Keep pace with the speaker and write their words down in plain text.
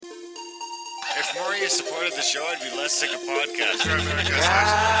If more of you supported the show, I'd be less sick of podcasts. Blah, blah,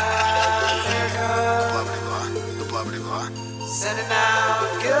 blah. The blah, blah, blah. Sending out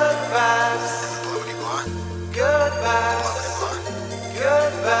good vibes. Blah, blah, blah. Good vibes. Blah, blah, blah.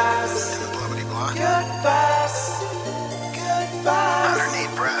 Good vibes. And the blah, blah, blah. Good vibes. Good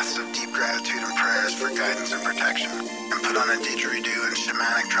vibes. 108 breaths of deep gratitude and prayers for guidance and protection. And put on a didgeridoo and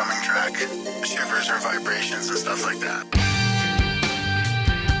shamanic drumming track. Shivers or vibrations and stuff like that.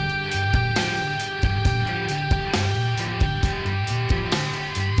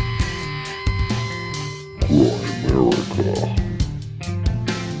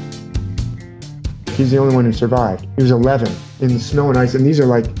 He's the only one who survived. He was 11 in the snow and ice, and these are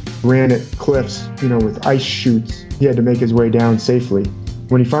like granite cliffs, with ice chutes. He had to make his way down safely.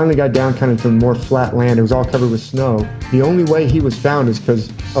 When he finally got down kind of to more flat land, it was all covered with snow. The only way he was found is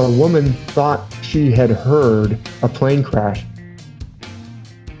because a woman thought she had heard a plane crash.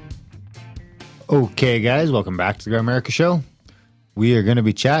 Okay, guys, welcome back to the Grow America Show. We are going to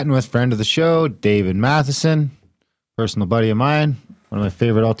be chatting with friend of the show, David Mathisen, personal buddy of mine, one of my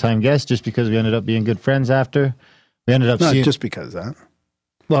favorite all-time guests, just because we ended up being good friends after. We ended up Not seeing... just because of that.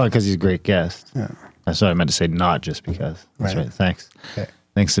 Well, because he's a great guest. Yeah. That's what I meant to say, not just because. That's right. Thanks. Okay.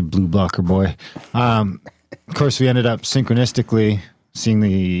 Thanks to Blue Blocker Boy. Of course, we ended up synchronistically seeing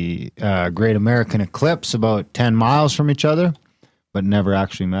the Great American Eclipse about 10 miles from each other, but never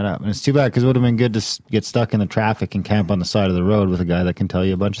actually met up. And it's too bad because it would have been good to get stuck in the traffic and camp on the side of the road with a guy that can tell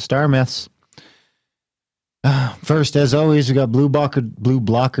you a bunch of star myths. First, as always, we got Blue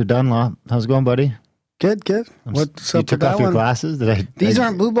Blocker Dunlop. How's it going, buddy? Good. What's up You took with that off your one? glasses? These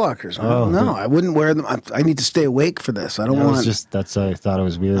aren't blue blockers. Man. Oh, no, I wouldn't wear them. I need to stay awake for this. I don't want. That's I thought it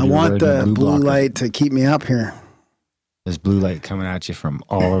was weird. I You were want wearing the blue blocker. light to keep me up here. There's blue light coming at you from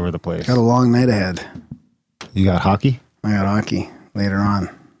all over the place. Got a long night ahead. You got hockey? I got hockey later on.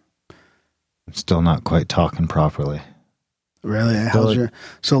 I'm still not quite talking properly. Really?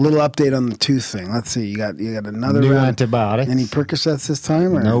 So a little update on the tooth thing. Let's see. You got another New round. antibiotics. Any Percocets this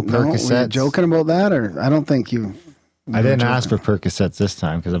time? Or No Were you Percocets. joking about that, or I don't think you. I didn't ask for Percocets this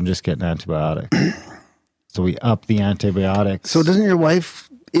time because I'm just getting antibiotics. So we up the antibiotics. So doesn't your wife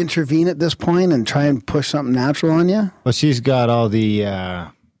intervene at this point and try and push something natural on you? Well, she's got all the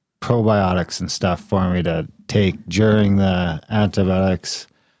probiotics and stuff for me to take during the antibiotics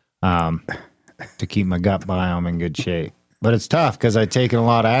to keep my gut biome in good shape. But it's tough because I've taken a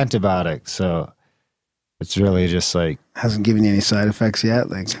lot of antibiotics, so it's really just like... Hasn't given you any side effects yet?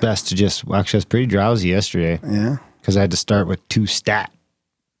 It's best to just... Actually, I was pretty drowsy yesterday. Yeah? Because I had to start with 2 stat.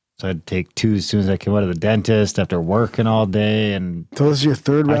 So I had to take 2 as soon as I came out of the dentist after working all day. And so this is your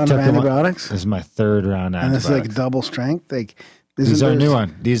third round of antibiotics? This is my 3rd round of antibiotics. And it's like double strength? These are a new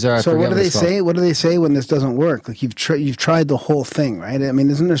one. These are... So what do they say? What do they say when this doesn't work? Like you've tried the whole thing, right? I mean,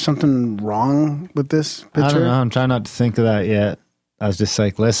 isn't there something wrong with this picture? I don't know. I'm trying not to think of that yet. I was just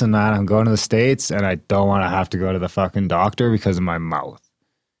like, listen, man, I'm going to the States and I don't want to have to go to the fucking doctor because of my mouth.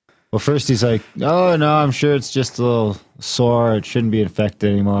 Well, first he's like, oh, no, I'm sure it's just a little sore. It shouldn't be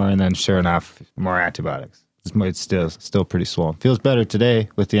infected anymore. And then sure enough, more antibiotics. It's still pretty swollen. Feels better today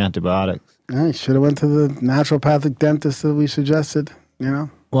with the antibiotics. Yeah, you should have went to the naturopathic dentist that we suggested, Well,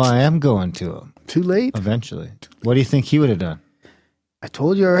 I am going to him. Too late? Eventually. What do you think he would have done? I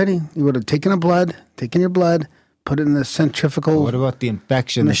told you already. You would have taken your blood, put it in the centrifugal What about the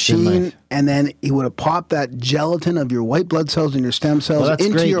infection machine, and then he would have popped that gelatin of your white blood cells and your stem cells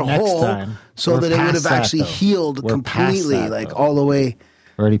into your hole so that it would have actually healed completely, all the way.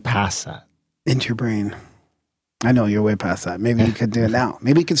 We're already past that. Into your brain. I know you're way past that. Maybe you could do it now.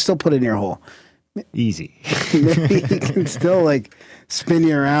 Maybe you could still put it in your hole. Easy. Maybe you can still spin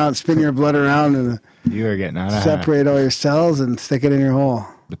your blood around and you are getting out of separate all your cells and stick it in your hole.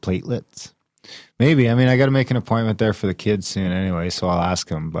 The platelets. Maybe. I mean, I got to make an appointment there for the kids soon anyway, so I'll ask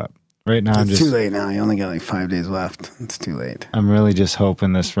them. But right now, it's too late now. You only got 5 days left. It's too late. I'm really just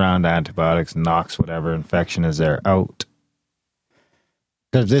hoping this round of antibiotics knocks whatever infection is there out.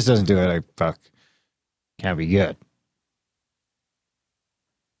 Because if this doesn't do it, can't be good.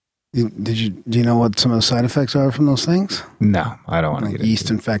 Do you know what some of the side effects are from those things? No, I don't want to get yeast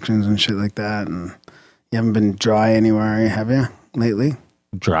infections and shit like that. And you haven't been dry anywhere, have you, lately?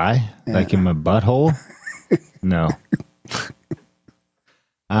 Dry? Yeah. Like in my butthole? No.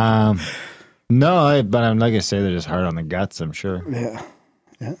 No, but like I say, they're just hard on the guts, I'm sure.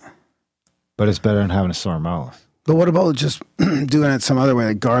 Yeah. But it's better than having a sore mouth. But what about just doing it some other way,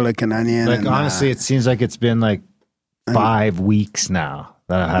 like garlic and onion? Honestly, it seems like it's been 5 weeks now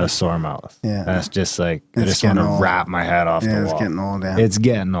that I've had a sore mouth. Yeah. And it's just I just want to wrap my head off the wall. It's getting old, yeah. It's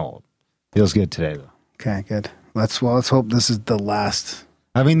getting old. Feels good today, though. Okay, good. Let's hope this is the last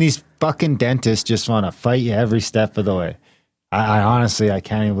I mean, these fucking dentists just want to fight you every step of the way. I honestly, I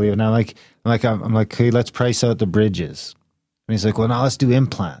can't even believe it. And I'm like, hey, let's price out the bridges. And he's like, well, now let's do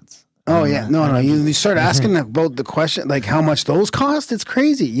implants. Oh yeah, no. You start asking about the question, like how much those cost. It's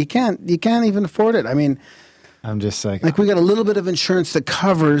crazy. You can't even afford it. I mean, I'm just like we got a little bit of insurance that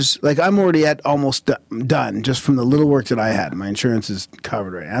covers. Like I'm already at almost done just from the little work that I had. My insurance is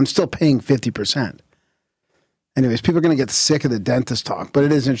covered right now. I'm still paying 50%. Anyways, people are going to get sick of the dentist talk, but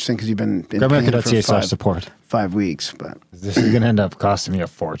it is interesting because you've been in pain for support 5 weeks. But this is going to end up costing me a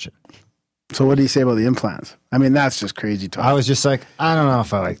fortune. So what do you say about the implants? I mean, that's just crazy talk. I was just like, I don't know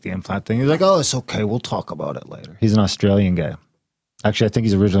if I like the implant thing. He's like, oh, it's okay. We'll talk about it later. He's an Australian guy. Actually, I think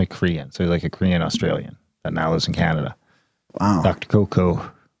he's originally Korean. So he's like a Korean Australian that now lives in Canada. Wow. Dr. Coco.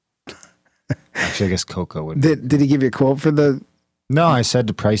 Actually, I guess Coco would. Did he give you a quote for the... No, I said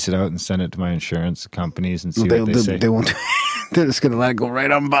to price it out and send it to my insurance companies and see what they say. They won't. They're just going to let it go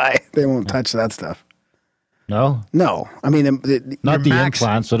right on by. They won't touch that stuff. No? No. I mean, not the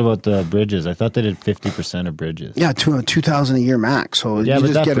implants. What about the bridges? I thought they did 50% of bridges. Yeah, $2,000 a year max. So yeah, you but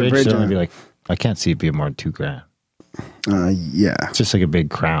just that get bridge a bridge. should only be like, I can't see it being more than $2,000. Yeah. It's just like a big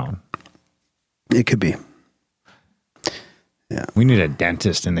crown. It could be. Yeah. We need a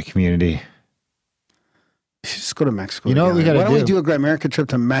dentist in the community. You should just go to Mexico. You know what we got to do? Why don't we do a Great America trip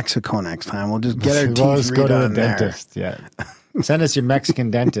to Mexico next time? We'll just get our teeth redone go to a dentist. Yeah. Send us your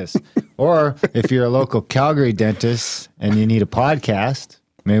Mexican dentist. Or if you're a local Calgary dentist and you need a podcast,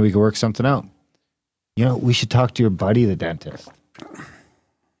 maybe we could work something out. You know, we should talk to your buddy, the dentist.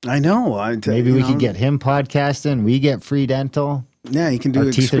 I know. Maybe we could get him podcasting. We get free dental. Yeah, you can do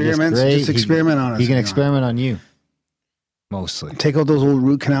experiments. Just experiment on us. He can experiment on you. Mostly. Take out those old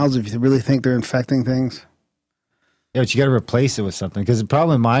root canals if you really think they're infecting things. Yeah, but you got to replace it with something. Because the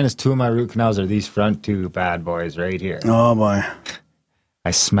problem with mine is 2 of my root canals are these front 2 bad boys right here. Oh, boy.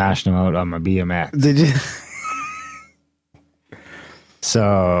 I smashed them out on my BMX. Did you?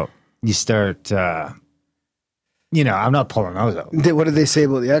 So you start, I'm not pulling those out. What did they say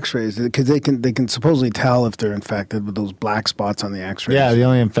about the x-rays? Because they can supposedly tell if they're infected with those black spots on the x-rays. Yeah, the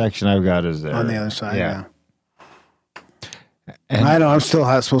only infection I've got is there. On the other side, yeah. And I know, I'm still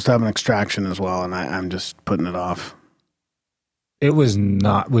supposed to have an extraction as well, and I'm just putting it off. It was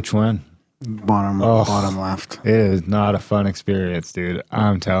not, which one? Bottom left. It is not a fun experience, dude.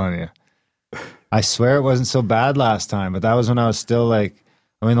 I'm telling you. I swear it wasn't so bad last time, but that was when I was still the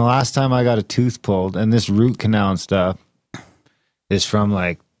last time I got a tooth pulled, and this root canal and stuff is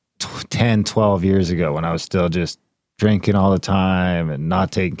from 10, 12 years ago when I was still just drinking all the time and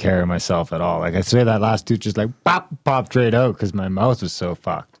not taking care of myself at all. I swear that last tooth just popped right out because my mouth was so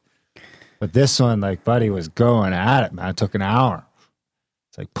fucked. But this one, buddy was going at it, man. It took an hour.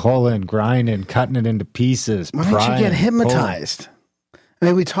 It's pulling, grinding, cutting it into pieces. Why don't you get hypnotized? I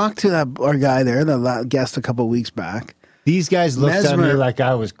mean, we talked to our guy there, the guest a couple of weeks back. These guys looked at me like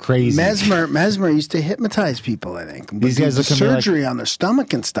I was crazy. Mesmer used to hypnotize people, I think. These guys look at me surgery on their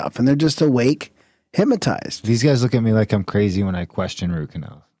stomach and stuff, and they're just awake, hypnotized. These guys look at me like I'm crazy when I question root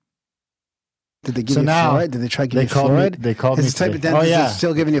canals. Did they give you fluoride? Did they try to give you fluoride? They called me. Is this type of dentist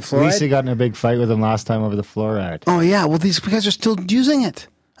still giving you fluoride? Lisa got in a big fight with him last time over the fluoride. Oh, yeah. Well, these guys are still using it.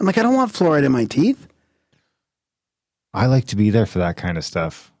 I'm like, I don't want fluoride in my teeth. I like to be there for that kind of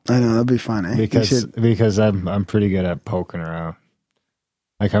stuff. I know, that'd be fun, eh? Because I'm pretty good at poking around.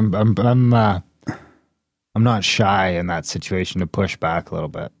 I'm not shy in that situation to push back a little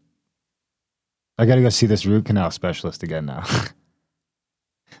bit. I got to go see this root canal specialist again now.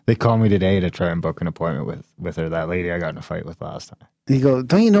 They called me today to try and book an appointment with her, that lady I got in a fight with last time. You go,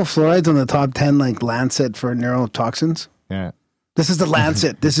 don't you know fluoride's on the top 10 Lancet for neurotoxins? Yeah. This is the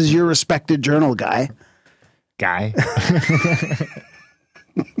Lancet. This is your respected journal, guy.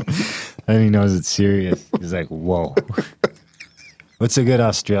 And he knows it's serious. He's like, whoa. What's a good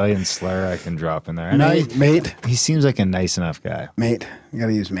Australian slur I can drop in there? And mate. He seems like a nice enough guy. Mate. You got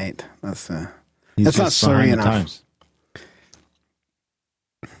to use mate. That's not slurry enough. Times.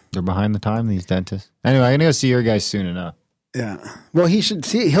 They're behind the time, these dentists. Anyway, I'm going to go see your guy soon enough. Yeah. Well,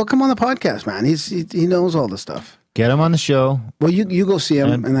 he'll come on the podcast, man. He knows all the stuff. Get him on the show. Well, you go see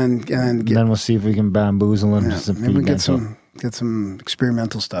him, and then we'll see if we can bamboozle him. Yeah, maybe we get some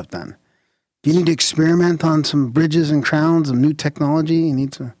experimental stuff done. Do you need to experiment on some bridges and crowns, some new technology? You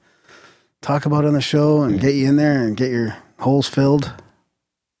need to talk about it on the show and get you in there and get your holes filled.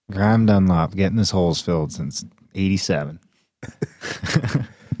 Graham Dunlop getting his holes filled since '87.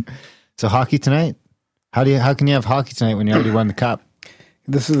 So hockey tonight? How can you have hockey tonight when you already won the cup?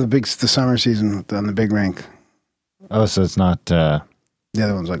 This is the summer season on the big rink. Oh, so it's not... the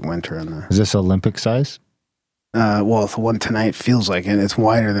other one's winter in there. Is this Olympic size? Well, the one tonight feels like it. It's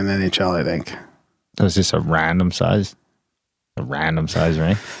wider than NHL, I think. So it's just a random size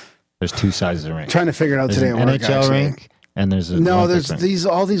rink. There's two sizes of rink. Trying to figure it out There's today. an at work, NHL actually. rink, and there's a No, Olympic there's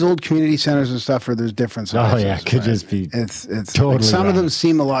rink. all these old community centers and stuff where there's different sizes. Oh yeah, it could right? just be. It's totally like some of them wrong.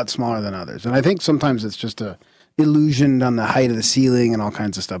 seem a lot smaller than others, and I think sometimes it's just a illusion on the height of the ceiling and all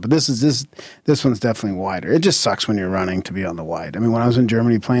kinds of stuff. But this one's definitely wider. It just sucks when you're running to be on the wide. I mean, when I was in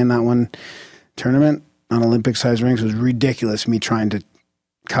Germany playing that one tournament on Olympic size rinks, it was ridiculous. Me trying to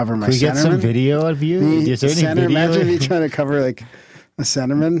cover my Can we get some centerman. video of you? Is there any video? Imagine me trying to cover like a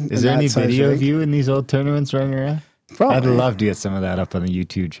centerman. Is there any video of you in these old tournaments running around? Probably. I'd love to get some of that up on the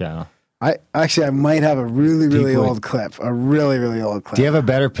YouTube channel. I might have a really People- old clip. A really old clip. Do you have a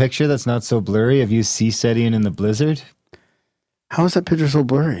better picture that's not so blurry of you sea-setting in the blizzard? How is that picture so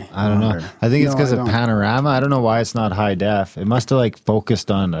blurry? I don't know. wonder. I think it's No, because I of don't. panorama. I don't know why it's not high def. It must have like focused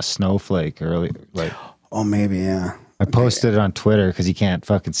on a snowflake earlier. Like Oh, maybe, yeah. I posted it on Twitter because you can't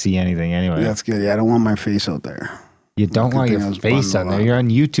fucking see anything anyway. That's good. Yeah, I don't want my face out there. You don't Good want thing your I was face bundled on there. up. You're on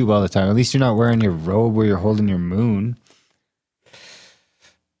YouTube all the time. At least you're not wearing your robe where you're holding your moon.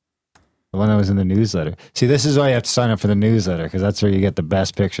 The one that was in the newsletter. See, this is why you have to sign up for the newsletter because that's where you get the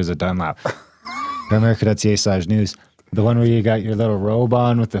best pictures of Dunlap. America.ca/news. The one where you got your little robe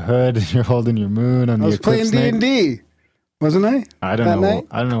on with the hood and you're holding your moon on I the was playing eclipse night. D&D, wasn't I? I don't that know. night?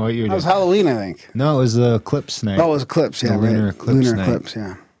 I don't know what you were That was doing. Halloween, I think. No, it was the eclipse night. Oh, it was Eclipse, yeah. The lunar right. eclipse Lunar night. Eclipse,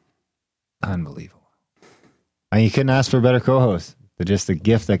 yeah. Unbelievable. And you couldn't ask for a better co-host. They're just the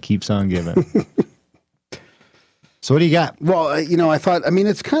gift that keeps on giving. So what do you got? Well, I thought,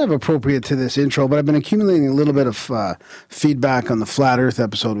 it's kind of appropriate to this intro, but I've been accumulating a little bit of feedback on the Flat Earth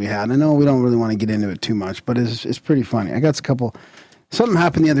episode we had. I know we don't really want to get into it too much, but it's pretty funny. I got a couple. Something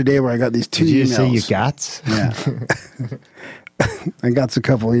happened the other day where I got these two Did you emails. say you got? Yeah. I got a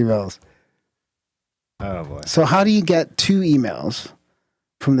couple emails. Oh boy. So how do you get two emails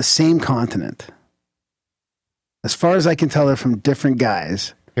from the same continent? As far as I can tell, they're from different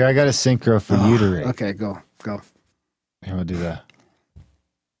guys. Here, I got a synchro for you to read. Okay, go. Here, we'll do that.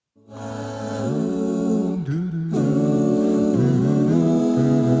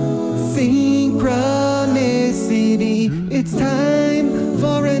 Synchronicity, it's time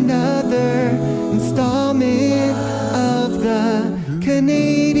for another installment of the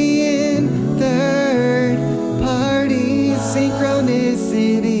Canadian Third Party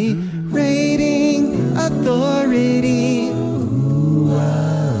Synchronicity Rating Authority.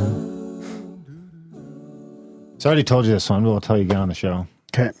 So I already told you this one, but I'll tell you again on the show.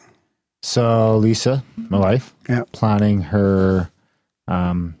 Okay. So Lisa, my wife, Yeah. planning her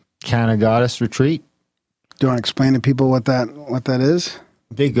Canna Goddess retreat. Do you want to explain to people what that is?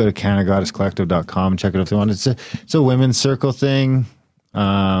 They go to cannagoddesscollective.com and check it out if they want. It's a women's circle thing.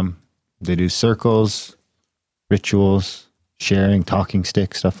 They do circles, rituals, sharing, talking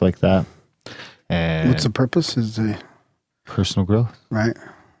sticks, stuff like that. And What's the purpose? Is the personal growth. right?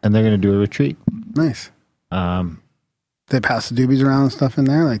 And they're going to do a retreat. Nice. They pass the doobies around and stuff in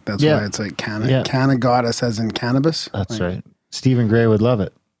there. Like that's Yeah. why it's like canna. Yeah. Canna Goddess as in cannabis. That's Like, right. Stephen Gray would love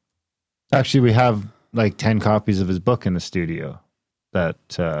it. Actually, we have like 10 copies of his book in the studio that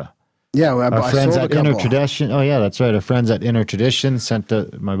Yeah, well, our I friends sold a at Inner couple. Tradition. Oh, yeah, that's right. Our friends at Inner Tradition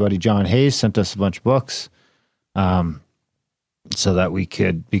my buddy John Hayes sent us a bunch of books so that we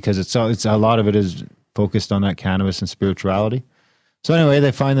could, because it's a lot of it is focused on that cannabis and spirituality. So anyway,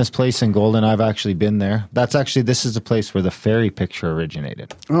 they find this place in Golden. I've actually been there. This is the place where the fairy picture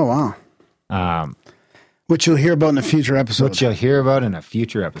originated. Oh wow. Which you'll hear about in a future episode. Which you'll hear about in a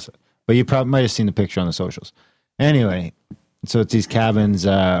future episode. But you probably might have seen the picture on the socials. Anyway, so it's these cabins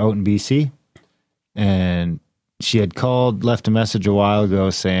out in BC. And she had left a message a while ago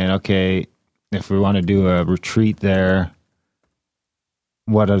saying, okay, if we want to do a retreat there,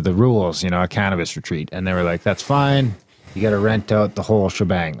 what are the rules? A cannabis retreat. And they were like, that's fine. You got to rent out the whole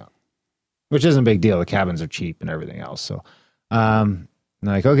shebang, though, which isn't a big deal. The cabins are cheap and everything else. So, and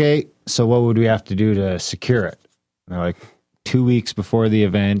they're like, okay, so what would we have to do to secure it? And they're like, 2 weeks before the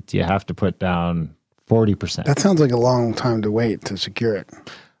event, you have to put down 40%. That sounds like a long time to wait to secure it.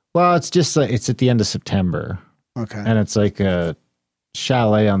 Well, it's just it's at the end of September, Okay. and it's like a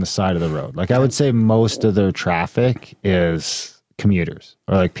chalet on the side of the road. Like I would say most of their traffic is commuters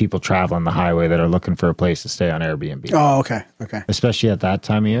or like people traveling the highway that are looking for a place to stay on Airbnb, Oh, okay. Okay. especially at that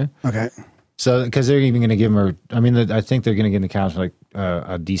time of year. Okay. So, because they're even going to give them I think they're going to give the counts like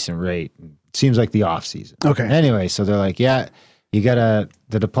a decent rate. Seems like the off season. Okay. Anyway, so they're like, yeah, you got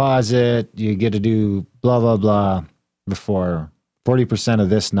the deposit, you get to do blah, blah, blah before 40% of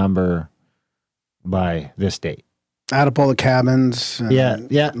this number by this date. Add up all the cabins. And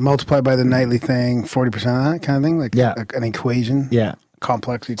Yeah. Multiply by the nightly thing, 40% of that kind of thing. Like an equation. Yeah.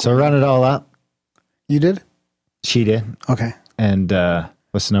 Complex equation. So run it all up. You did? She did. Okay. And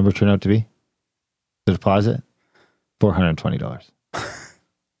what's the number turn out to be? The deposit? $420.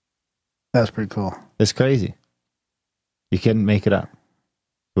 That's pretty cool. It's crazy. You couldn't make it up.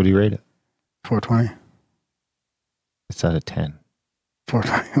 What do you rate it? 420. It's out of 10.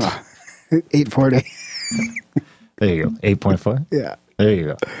 420. 840. There you go. 8.4? Yeah. There you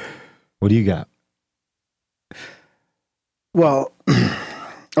go. What do you got? Well,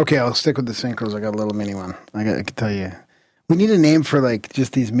 okay, I'll stick with the synchros. I got a little mini one. I can tell you. We need a name for like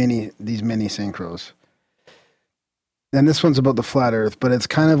just these mini synchros. And this one's about the flat earth, but it's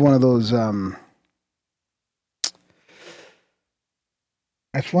kind of one of those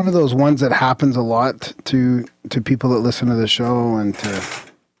it's one of those ones that happens a lot to people that listen to the show and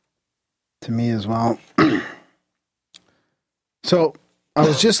to me as well. So I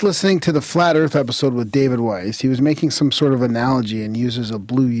was just listening to the Flat Earth episode with David Weiss. He was making some sort of analogy and uses a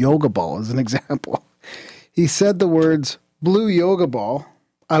blue yoga ball as an example. He said the words blue yoga ball.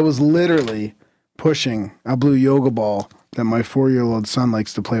 I was literally pushing a blue yoga ball that my 4-year-old son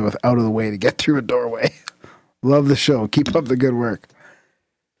likes to play with out of the way to get through a doorway. Love the show. Keep up the good work.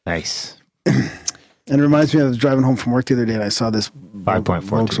 Nice. And it reminds me, I was driving home from work the other day and I saw this 5.42.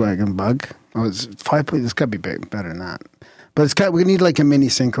 Volkswagen Bug. Oh, it's 5. It's got to be better than that. But we need like a mini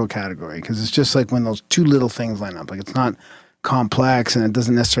synchro category because it's just like when those two little things line up. Like it's not complex and it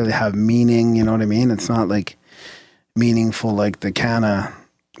doesn't necessarily have meaning. You know what I mean? It's not like meaningful like the Canna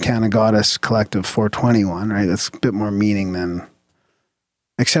Goddess Collective 421, right? That's a bit more meaning than,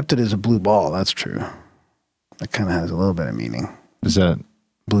 except it is a blue ball. That's true. That kind of has a little bit of meaning. Is that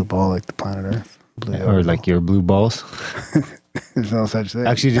blue ball like the planet Earth? Blue or like your blue balls? There's no such thing.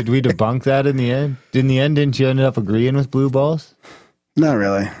 Actually, did we debunk that in the end? In the end, didn't you end up agreeing with blue balls? Not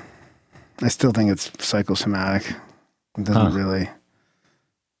really. I still think it's psychosomatic. It doesn't really.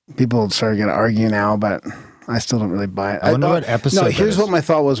 People start going to argue now, but I still don't really buy it. I wonder what episode. No, here's what my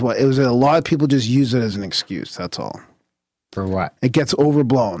thought was. It was a lot of people just use it as an excuse. That's all. For what? It gets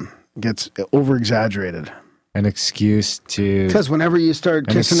overblown. It gets over exaggerated. An excuse to... Because whenever you start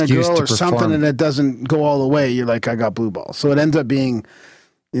kissing a girl or something and it doesn't go all the way, you're like, I got blue balls. So it ends up being,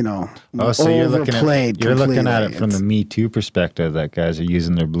 so you're looking at it from the Me Too perspective that guys are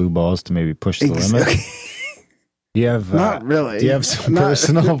using their blue balls to maybe push the limit. You have not really. Do you have some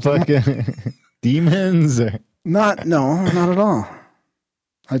personal fucking demons? Or? Not at all.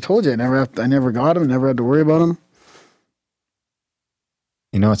 I told you, I never got them, never had to worry about them.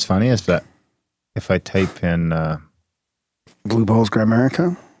 You know what's funny is that if I type in blue balls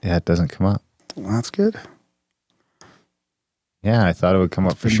Grimerica, it doesn't come up. Well, that's good. Yeah, I thought it would come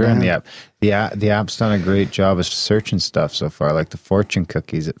up for sure in the app. The app's done a great job of searching stuff so far, like the fortune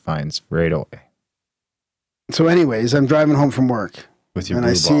cookies it finds right away. So anyways, I'm driving home from work. With your and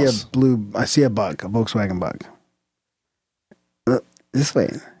blue I see a bug, a Volkswagen Bug. This way.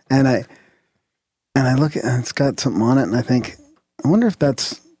 And I look at it, and it's got something on it, and I think, I wonder if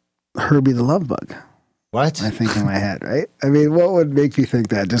that's Herbie the Love Bug. What? I think in my head, right? I mean, what would make me think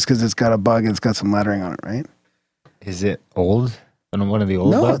that? Just because it's got a bug and it's got some lettering on it, right? Is it old? One of the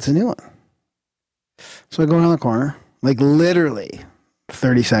old No, bugs? it's a new one. So I go around the corner, like literally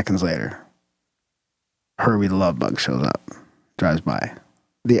 30 seconds later, Herbie the Love Bug shows up, drives by.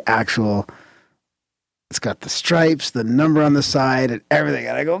 It's got the stripes, the number on the side, and everything.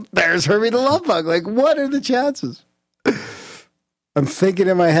 And I go, there's Herbie the Love Bug. Like, what are the chances? I'm thinking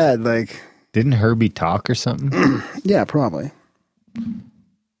in my head, like... Didn't Herbie talk or something? Yeah, probably.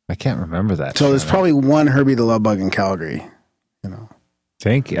 I can't remember that. So there's probably one Herbie the Love Bug in Calgary,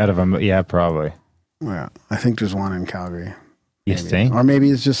 Think out of them? Yeah, probably. Yeah, I think there's one in Calgary. You think? Or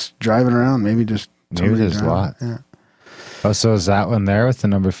maybe it's just driving around. Maybe there's a lot. Yeah. Oh, so is that one there with the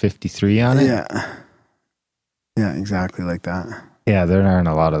number 53 on it? Yeah. Yeah, exactly like that. Yeah, there aren't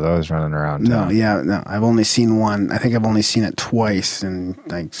a lot of those running around. No. I've only seen one. I think I've only seen it twice in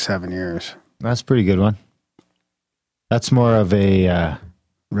like 7 years. That's a pretty good one. That's more of a...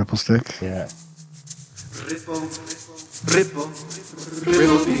 Ripple stick? Yeah. Ripple before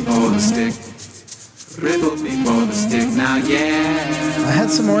the stick. Ripple before the stick. Now, yeah. I had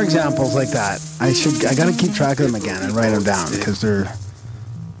some more examples like that. I got to keep track of them again and write them down because there's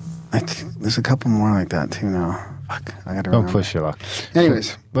a couple more like that too now. Fuck, I got to remember. Don't push your luck.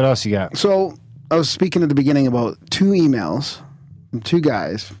 Anyways. What else you got? So I was speaking at the beginning about 2 emails from 2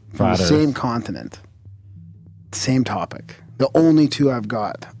 guys from the same continent, same topic. The only 2 I've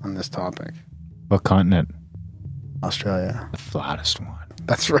got on this topic. What continent? Australia. The flattest one.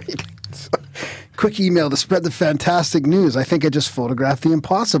 That's right. Quick email to spread the fantastic news. I think I just photographed the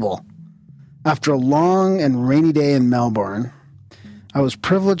impossible. After a long and rainy day in Melbourne, I was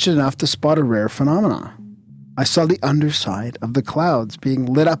privileged enough to spot a rare phenomenon. I saw the underside of the clouds being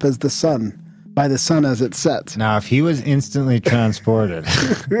lit up as by the sun as it sets. Now, if he was instantly transported.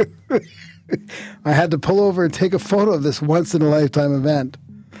 I had to pull over and take a photo of this once-in-a-lifetime event.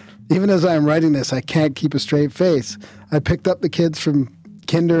 Even as I am writing this, I can't keep a straight face. I picked up the kids from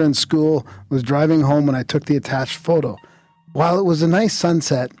kinder and school, was driving home when I took the attached photo. While it was a nice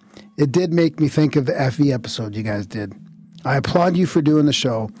sunset, it did make me think of the FE episode you guys did. I applaud you for doing the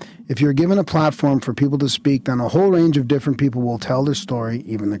show. If you're given a platform for people to speak, then a whole range of different people will tell their story,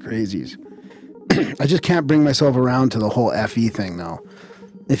 even the crazies. I just can't bring myself around to the whole FE thing, though.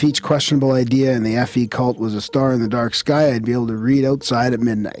 If each questionable idea in the FE cult was a star in the dark sky, I'd be able to read outside at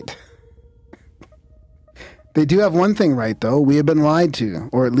midnight. They do have one thing right, though. We have been lied to,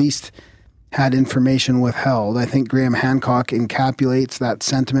 or at least had information withheld. I think Graham Hancock encapsulates that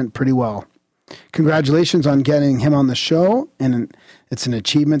sentiment pretty well. Congratulations on getting him on the show, and it's an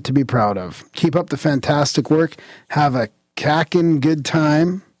achievement to be proud of. Keep up the fantastic work. Have a cackin' good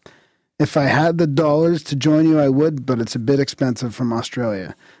time. If I had the dollars to join you, I would, but it's a bit expensive from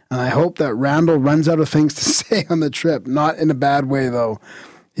Australia. And I hope that Randall runs out of things to say on the trip. Not in a bad way, though.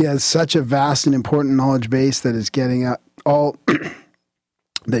 He has such a vast and important knowledge base that getting it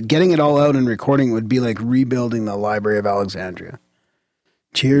all out and recording would be like rebuilding the Library of Alexandria.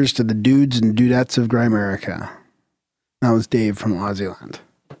 Cheers to the dudes and dudettes of Grimerica. That was Dave from Aussieland.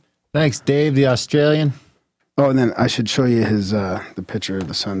 Thanks, Dave, the Australian. Oh, and then I should show you the picture of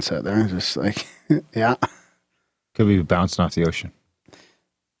the sunset there. Just like, yeah. Could be bouncing off the ocean.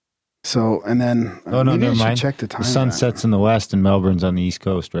 So, and then no, never mind. Check the time. The sun sets in the west and Melbourne's on the east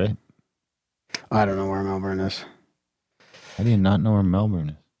coast, right? I don't know where Melbourne is. How do you not know where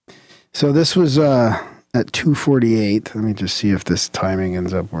Melbourne is? So this was at 2:48. Let me just see if this timing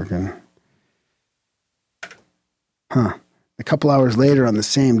ends up working. A couple hours later on the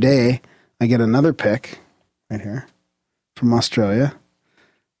same day, I get another pic right here from Australia.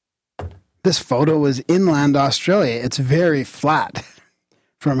 This photo is inland Australia. It's very flat.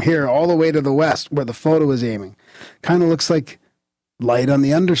 From here all the way to the west where the photo is aiming. Kind of looks like light on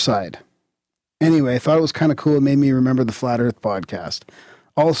the underside. Anyway, I thought it was kind of cool. It made me remember the Flat Earth podcast.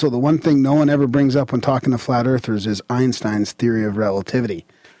 Also, the one thing no one ever brings up when talking to flat earthers is Einstein's theory of relativity.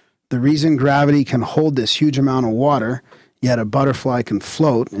 The reason gravity can hold this huge amount of water, yet a butterfly can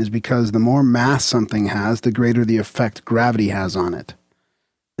float, is because the more mass something has, the greater the effect gravity has on it.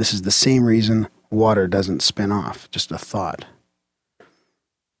 This is the same reason water doesn't spin off. Just a thought.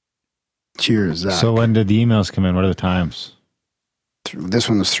 Cheers, Zach. So when did the emails come in? What are the times? This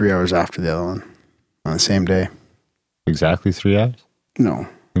one was 3 hours after the other one. On the same day. Exactly 3 hours? No.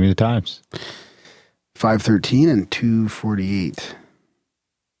 Give me the times. 5:13 and 2:48.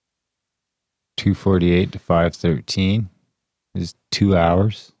 2:48 to 5:13 is 2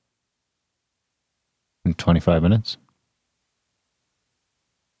 hours and 25 minutes.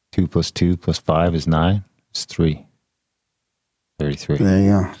 2 plus 2 plus 5 is 9. It's 3. 33. There you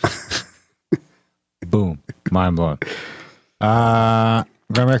go. Boom. Mind blown.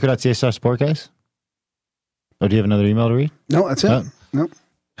 Grimerica.ca/sportcast. Oh, do you have another email to read? No, that's it. Nope.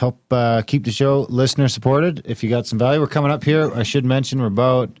 Help keep the show listener supported. If you got some value, we're coming up here. I should mention we're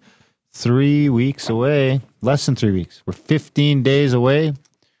about 3 weeks away, less than 3 weeks. We're 15 days away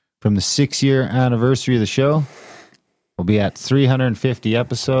from the 6-year anniversary of the show. We'll be at 350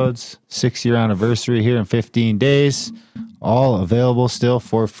 episodes, 6-year anniversary here in 15 days. All available still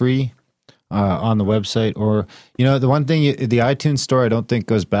for free on the website. Or, you know, the one thing, the iTunes store, I don't think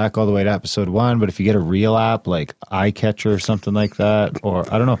goes back all the way to episode 1, but if you get a real app like iCatcher or something like that, or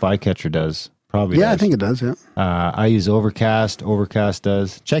I don't know if iCatcher does. Probably does. I think it does, yeah. I use Overcast. Overcast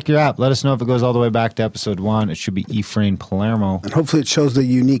does. Check your app. Let us know if it goes all the way back to episode 1. It should be Ephraim Palermo. And hopefully it shows the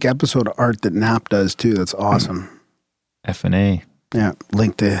unique episode art that Knapp does, too. That's awesome. F&A. Yeah,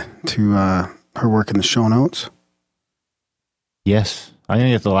 link to her work in the show notes. Yes. I'm going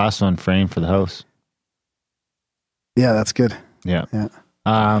to get the last one framed for the house. Yeah, that's good. Yeah. Yeah.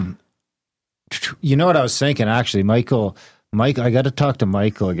 You know what I was thinking, actually? Mike, I got to talk to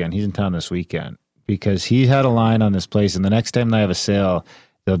Michael again. He's in town this weekend because he had a line on this place, and the next time they have a sale,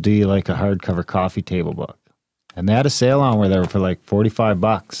 they'll do like a hardcover coffee table book. And they had a sale on where they were for like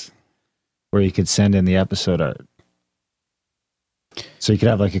 $45 where you could send in the episode art. So you could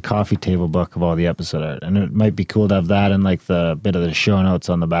have like a coffee table book of all the episode art. And it might be cool to have that and like the bit of the show notes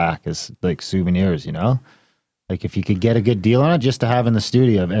on the back as like souvenirs, you know? Like if you could get a good deal on it just to have in the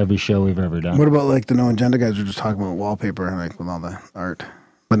studio of every show we've ever done. What about like the No Agenda guys were just talking about wallpaper, like with all the art?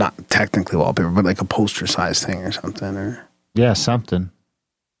 but not technically wallpaper, but like a poster size thing or something. Or Yeah, something.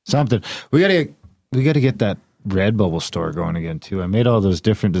 We gotta get that Redbubble store going again too. I made all those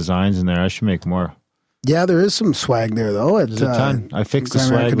different designs in there. I should make more. yeah, there is some swag there though. At There's a ton. I fixed the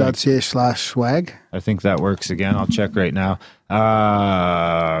swag. gramerica.ca/swag. I think that works again. I'll check right now.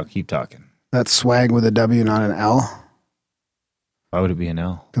 Keep talking. That's swag with a W, not an L. Why would it be an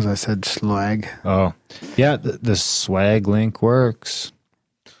L? Because I said swag. Oh, yeah. The swag link works.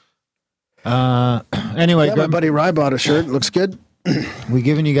 Anyway, Yeah, my buddy Rye bought a shirt. Looks good. we're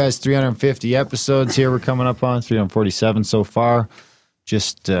giving you guys 350 episodes here. We're coming up on 347 so far.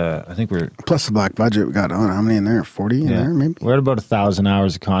 Just, I think we're Plus the black budget we got on. How many in there? 40 in there, maybe? we're at about 1,000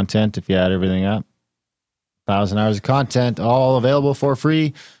 hours of content if you add everything up. 1,000 hours of content, all available for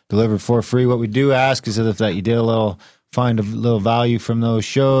free, delivered for free. What we do ask is that you did find a little value from those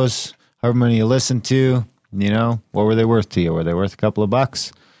shows, however many you listened to, what were they worth to you? Were they worth a couple of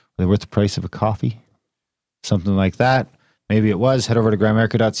bucks? Were they worth the price of a coffee? Something like that. Maybe it was. Head over to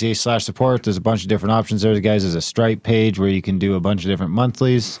gramerica.ca/support. There's a bunch of different options there, guys. There's a Stripe page where you can do a bunch of different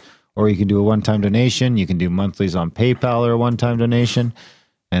monthlies, or you can do a one-time donation. You can do monthlies on PayPal or a one-time donation.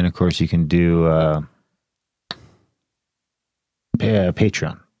 And, of course, you can do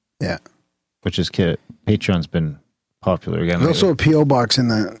Patreon. Yeah. Which is Patreon's been popular again. There's also a P.O. box in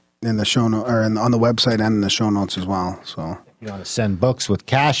the show note, or on the website and in the show notes as well. So you want to send books with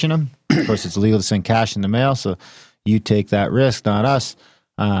cash in them. Of course, it's illegal to send cash in the mail, so you take that risk, not us.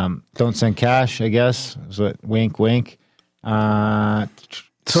 Don't send cash, I guess. So wink, wink.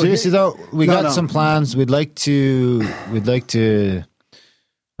 Seriously though, we got some plans. We'd like to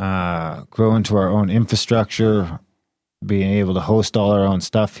grow into our own infrastructure, being able to host all our own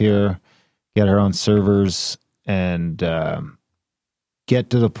stuff here, get our own servers, and get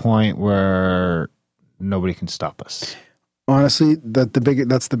to the point where nobody can stop us. Honestly,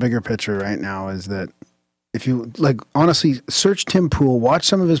 that's the bigger picture right now, is that if you honestly search Tim Pool, watch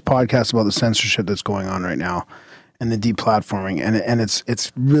some of his podcasts about the censorship that's going on right now and the deplatforming, and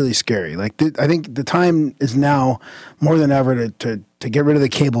it's really scary. I think the time is now more than ever to get rid of the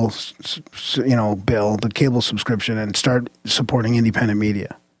cable, bill, the cable subscription, and start supporting independent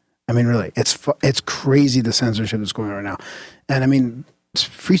media. I mean, really, it's crazy the censorship that's going on right now, and I mean,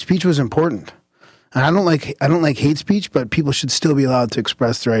 free speech was important. And I don't like hate speech, but people should still be allowed to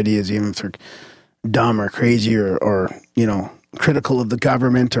express their ideas, even if they're dumb or crazy or critical of the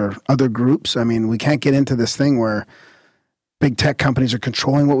government or other groups. I mean, we can't get into this thing where big tech companies are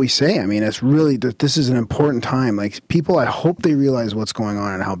controlling what we say. I mean, it's really, this is an important time. People, I hope they realize what's going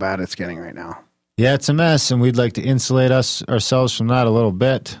on and how bad it's getting right now. Yeah, it's a mess, and we'd like to insulate ourselves from that a little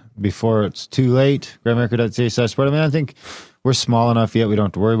bit before it's too late. gramerica.ca/support. I mean, I think we're small enough yet. We don't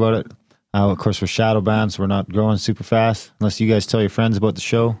have to worry about it. Of course, we're shadow banned, so we're not growing super fast. Unless you guys tell your friends about the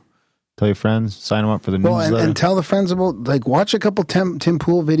show. Tell your friends. Sign them up for the newsletter. And tell the friends about, watch a couple Tim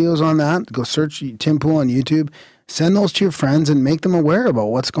Pool videos on that. Go search Tim Pool on YouTube. Send those to your friends and make them aware about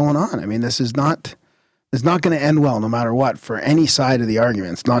what's going on. I mean, it's not going to end well no matter what. For any side of the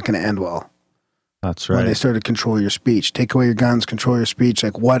argument, it's not going to end well. That's right. When they start to control your speech. Take away your guns, control your speech.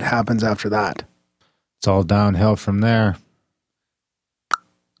 What happens after that? It's all downhill from there.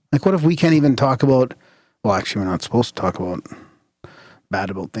 What if we can't even talk about, well, actually, we're not supposed to talk about bad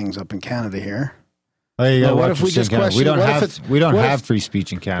about things up in Canada here. Oh, yeah, what if we just question? We don't have free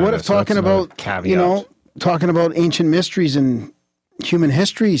speech in Canada. What if talking about caveat? Talking about ancient mysteries and human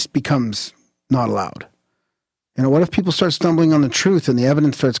histories becomes not allowed? What if people start stumbling on the truth and the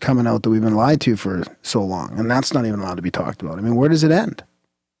evidence starts coming out that we've been lied to for so long, and that's not even allowed to be talked about? I mean, where does it end?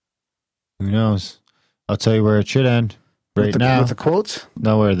 Who knows? I'll tell you where it should end. Right now, with the quotes?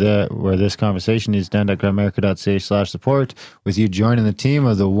 No, where this conversation needs to end at gramerica.ca/support, with you joining the team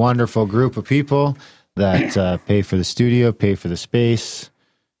of the wonderful group of people that pay for the studio, pay for the space,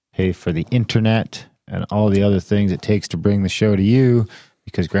 pay for the internet, and all the other things it takes to bring the show to you,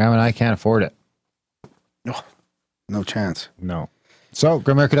 because Graham and I can't afford it. No chance. No. So,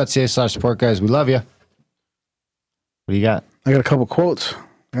 gramerica.ca/support, guys. We love you. What do you got? I got a couple quotes.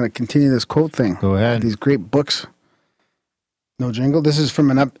 I'm going to continue this quote thing. Go ahead. These great books. No jingle. This is from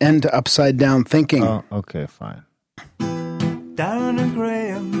an end to upside down thinking. Oh, okay, fine.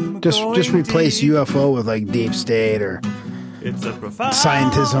 Just replace UFO with deep state or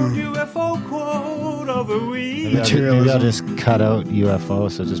scientism. UFO quote of the week. Maybe I'll just cut out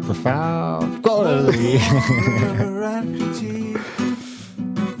UFO, so just profound quote of the week.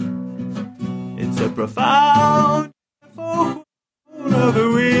 It's a profound UFO quote of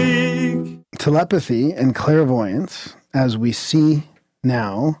the week. Telepathy and clairvoyance, as we see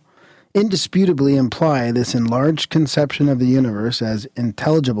now, indisputably imply this enlarged conception of the universe as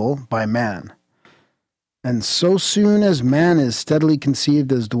intelligible by man. And so soon as man is steadily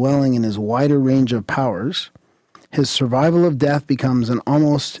conceived as dwelling in his wider range of powers, his survival of death becomes an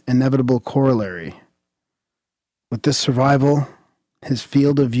almost inevitable corollary. With this survival, his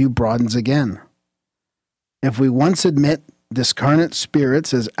field of view broadens again. If we once admit discarnate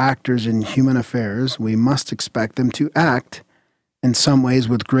spirits as actors in human affairs, we must expect them to act in some ways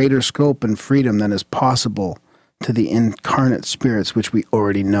with greater scope and freedom than is possible to the incarnate spirits which we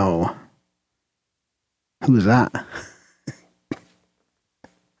already know. Who is that?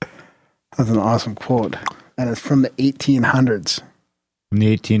 That's an awesome quote. And it's from the 1800s. In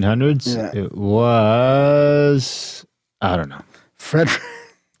the 1800s? Yeah. It was, I don't know.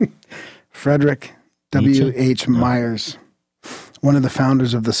 Frederick W.H. Myers, one of the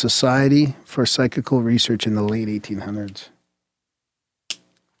founders of the Society for Psychical Research in the late 1800s.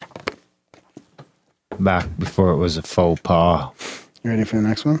 Back before it was a faux pas. You ready for the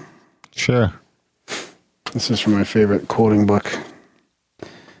next one? Sure. This is from my favorite quoting book.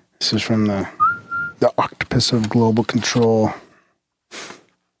 This is from the Octopus of Global Control.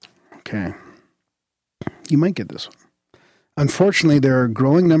 Okay. You might get this one. Unfortunately, there are a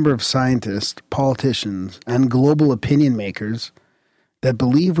growing number of scientists, politicians, and global opinion makers that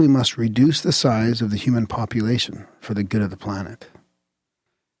believe we must reduce the size of the human population for the good of the planet.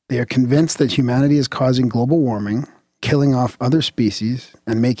 They are convinced that humanity is causing global warming, killing off other species,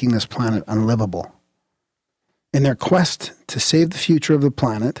 and making this planet unlivable. In their quest to save the future of the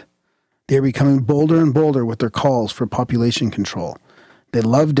planet, they are becoming bolder and bolder with their calls for population control. They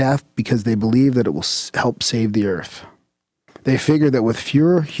love death because they believe that it will help save the earth. They figure that with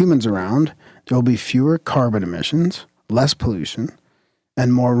fewer humans around, there will be fewer carbon emissions, less pollution,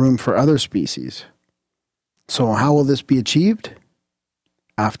 and more room for other species. So how will this be achieved?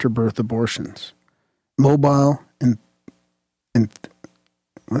 After-birth abortions. Mobile and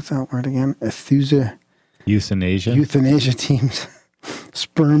what's that word again? Euthanasia teams,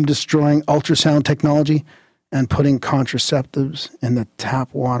 sperm-destroying ultrasound technology, and putting contraceptives in the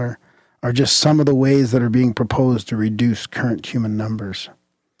tap water are just some of the ways that are being proposed to reduce current human numbers.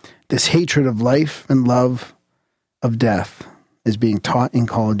 This hatred of life and love of death is being taught in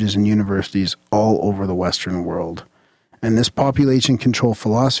colleges and universities all over the Western world. And this population control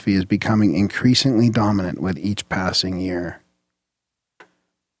philosophy is becoming increasingly dominant with each passing year.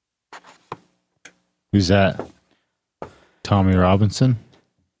 Who's that? Tommy Robinson?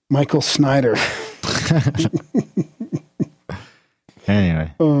 Michael Snyder.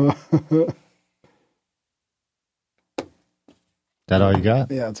 Anyway. That all you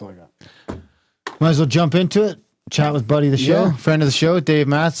got? Yeah, that's all I got. Might as well jump into it. Chat with buddy of the show, Yeah. friend of the show, Dave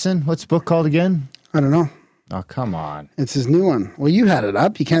Mathisen. What's the book called again? I don't know. Oh, come on. It's his new one. Well, you had it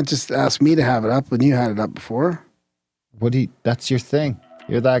up. You can't just ask me to have it up when you had it up before. That's your thing.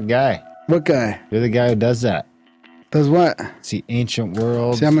 You're that guy. What guy? You're the guy who does that. Does what? It's the ancient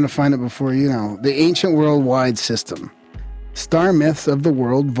world. See, I'm going to find it before you know. The Ancient Worldwide System. Star Myths of the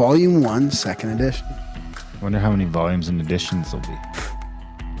World, Volume 1, 2nd edition. Wonder how many volumes and editions there'll be.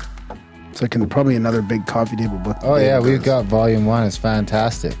 It's like probably another big coffee table book. Oh, yeah, we've got Volume 1. It's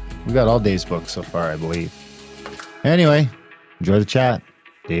fantastic. We got all Dave's books so far, I believe. Anyway, enjoy the chat.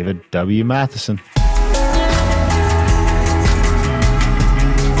 David W. Mathisen.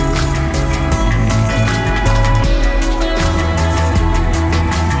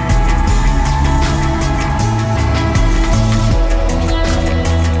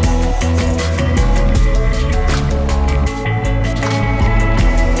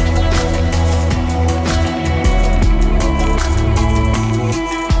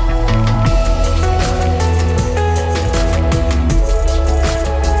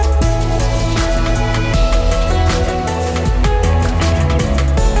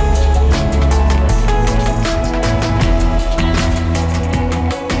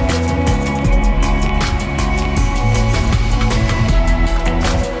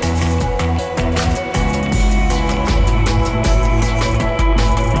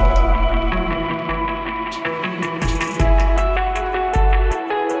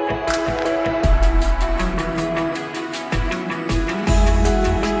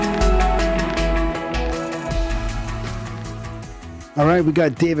 All right, we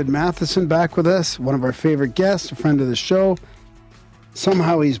got David Mathisen back with us, one of our favorite guests, a friend of the show.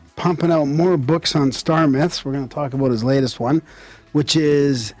 Somehow he's pumping out more books on star myths. We're going to talk about his latest one, which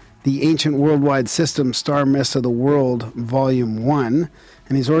is The Ancient Worldwide System, Star Myths of the World, Volume 1.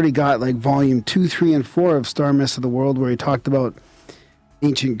 And he's already got like Volume 2, 3, and 4 of Star Myths of the World, where he talked about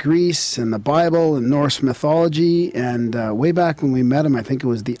ancient Greece and the Bible and Norse mythology. And way back when we met him, I think it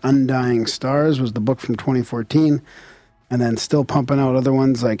was The Undying Stars was the book from 2014. And then still pumping out other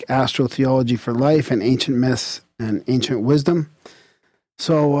ones like Astrotheology for Life and Ancient Myths and Ancient Wisdom.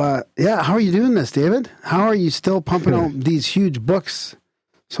 So, yeah, how are you doing this, David? How are you still pumping out these huge books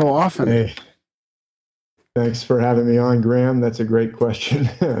so often? Hey, thanks for having me on, Graham. That's a great question.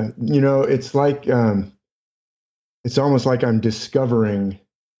 It's like, it's almost like I'm discovering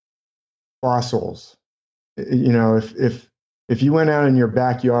fossils. If you went out in your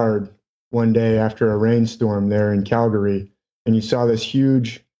backyard one day after a rainstorm there in Calgary and you saw this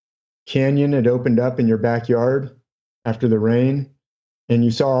huge canyon had opened up in your backyard after the rain, and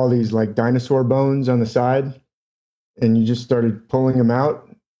you saw all these like dinosaur bones on the side, and you just started pulling them out,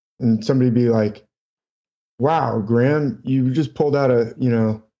 and somebody'd be like, wow, Graham, you just pulled out a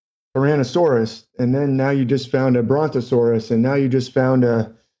Tyrannosaurus, and then now you just found a Brontosaurus, and now you just found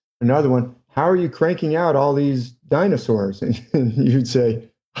another one. How are you cranking out all these dinosaurs? And you'd say,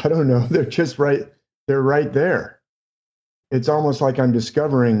 I don't know. They're just right. They're right there. It's almost like I'm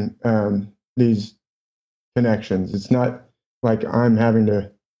discovering these connections. It's not like I'm having to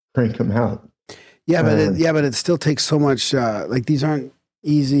crank them out. Yeah, but it still takes so much. Like these aren't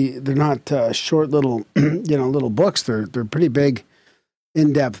easy. They're not short little, little books. They're pretty big,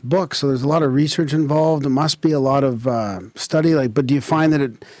 in-depth books. So there's a lot of research involved. It must be a lot of study. But do you find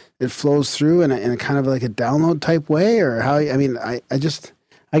that it flows through in a kind of like a download type way, or how? I mean, I guess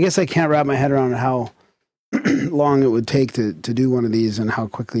I can't wrap my head around how long it would take to do one of these and how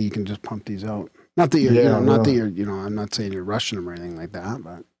quickly you can just pump these out. Not that you're, I'm not saying you're rushing them or anything like that,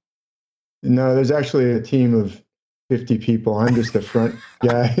 but. No, there's actually a team of 50 people. I'm just the front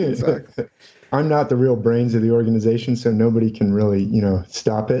guy. Exactly. I'm not the real brains of the organization, so nobody can really,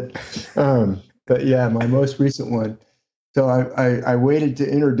 stop it. But yeah, my most recent one. So I waited to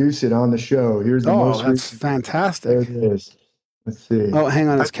introduce it on the show. Here's the most recent. Fantastic. There it is. Let's see. Oh, hang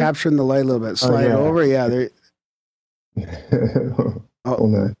on. It's capturing the light a little bit. Slide over. Yeah. There.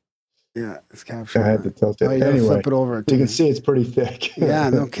 Hold on. Yeah, it's capturing. I had to tilt it. Oh, you gotta flip it over. You can see it's pretty thick. Yeah,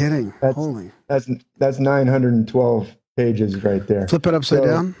 no kidding. Holy. That's 912 pages right there. Flip it upside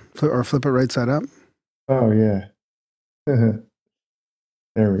down, or flip it right side up. Oh yeah. There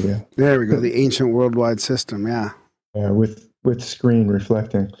we go. There we go. The ancient worldwide system. Yeah. Yeah, with screen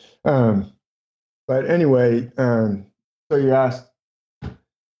reflecting. But anyway, so you asked.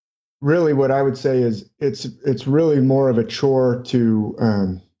 Really, what I would say is it's really more of a chore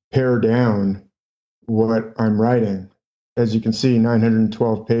to pare down what I'm writing. As you can see,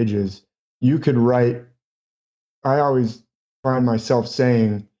 912 pages. You could write. I always find myself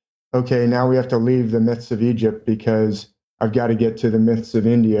saying, "Okay, now we have to leave the myths of Egypt because I've got to get to the myths of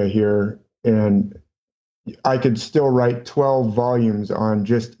India here," and I could still write 12 volumes on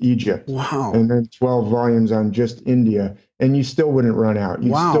just Egypt. Wow. And then 12 volumes on just India, and you still wouldn't run out.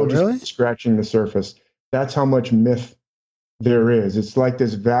 You'd still just be scratching the surface. That's how much myth there is. It's like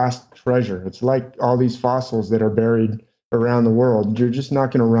this vast treasure. It's like all these fossils that are buried around the world. You're just not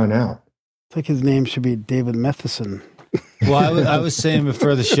going to run out. I think his name should be David Mathisen. Well, I was saying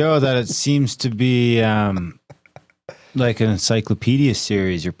before the show that it seems to be like an encyclopedia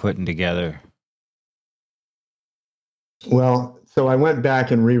series you're putting together. Well, so I went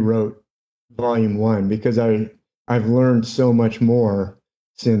back and rewrote volume 1 because I've learned so much more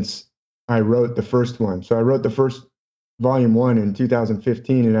since I wrote the first one. So I wrote the first volume 1 in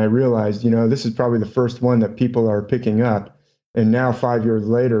 2015, and I realized, this is probably the first one that people are picking up. And now 5 years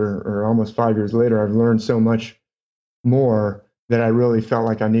later, or almost 5 years later, I've learned so much more that I really felt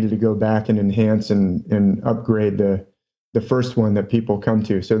like I needed to go back and enhance and upgrade the first one that people come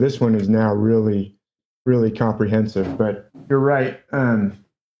to. So this one is now really comprehensive. But you're right. I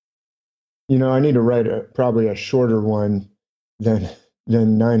need to write probably a shorter one than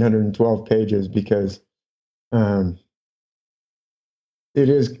 912 pages because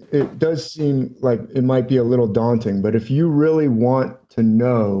it does seem like it might be a little daunting. But if you really want to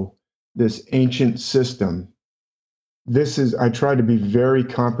know this ancient system, I try to be very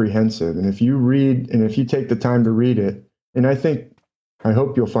comprehensive. And if you read and if you take the time to read it, and I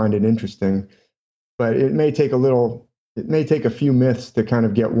hope you'll find it interesting. But it may take a few myths to kind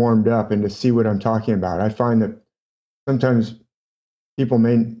of get warmed up and to see what I'm talking about. I find that sometimes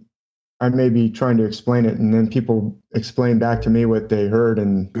I may be trying to explain it, and then people explain back to me what they heard,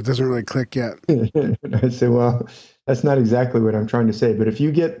 and it doesn't really click yet. And I say, well, that's not exactly what I'm trying to say. But if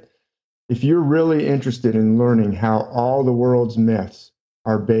you're really interested in learning how all the world's myths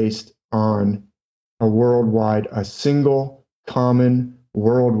are based on a single common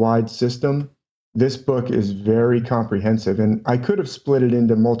worldwide system, this book is very comprehensive. And I could have split it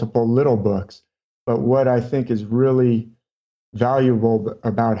into multiple little books, but what I think is really valuable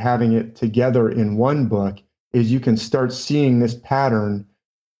about having it together in one book is you can start seeing this pattern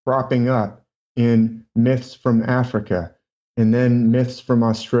cropping up in myths from Africa, and then myths from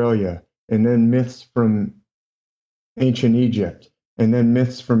Australia, and then myths from ancient Egypt, and then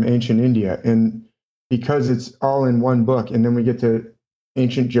myths from ancient India. And because it's all in one book, and then we get to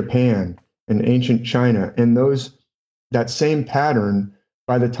ancient Japan and ancient China, and that same pattern,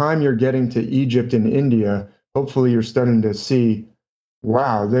 by the time you're getting to Egypt and India, hopefully you're starting to see,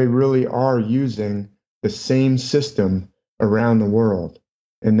 wow, they really are using the same system around the world.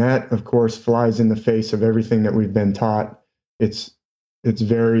 And that, of course, flies in the face of everything that we've been taught. It's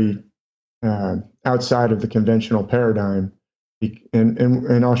very outside of the conventional paradigm.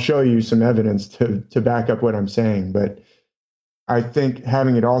 And I'll show you some evidence to back up what I'm saying. But I think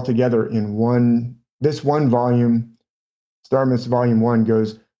having it all together in this one volume, Star Myths Volume 1,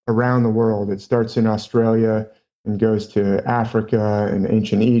 goes around the world. It starts in Australia and goes to Africa and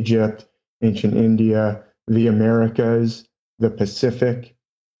ancient Egypt, ancient India, the Americas, the Pacific,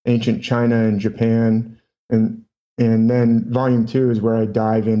 ancient China and Japan. And then Volume 2 is where I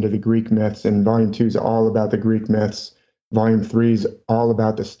dive into the Greek myths, and Volume 2 is all about the Greek myths. Volume 3 is all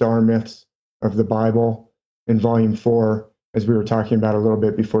about the star myths of the Bible. And Volume 4, as we were talking about a little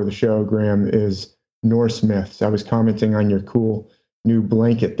bit before the show, Graham, is Norse myths. I was commenting on your cool new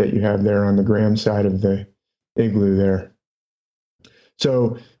blanket that you have there on the Graham side of the igloo there.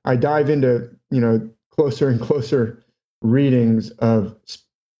 So I dive into, closer and closer readings of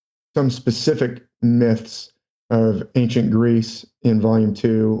some specific myths of ancient Greece in Volume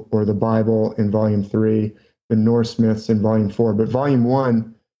 2, or the Bible in Volume 3, the Norse myths in Volume 4. But Volume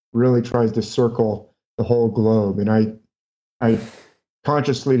 1 really tries to circle the whole globe. And I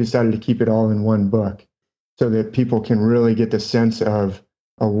consciously decided to keep it all in one book so that people can really get the sense of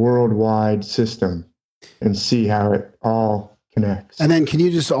a worldwide system and see how it all connects. And then can you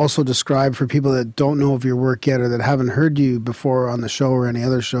just also describe for people that don't know of your work yet, or that haven't heard you before on the show or any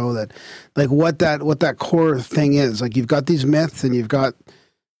other show, that like what that core thing is? Like, you've got these myths and you've got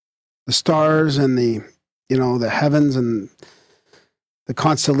the stars and the heavens and the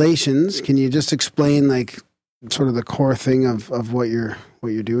constellations. Can you just explain like sort of the core thing of what you're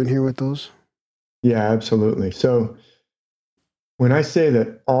doing here with those? Yeah, absolutely. So when I say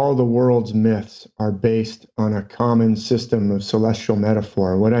that all the world's myths are based on a common system of celestial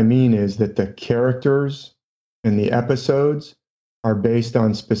metaphor, what I mean is that the characters and the episodes are based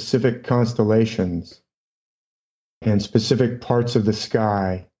on specific constellations and specific parts of the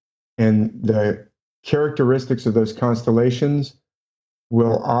sky. And the characteristics of those constellations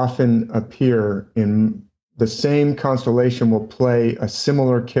will often appear in the same constellation, will play a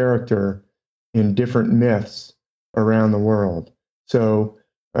similar character in different myths around the world. So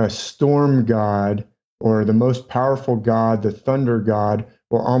a storm god, or the most powerful god, the thunder god,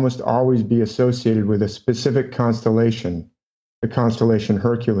 will almost always be associated with a specific constellation, the constellation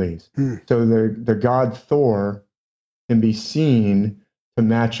Hercules. So the god Thor can be seen to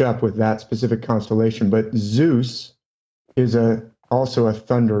match up with that specific constellation. But Zeus is also a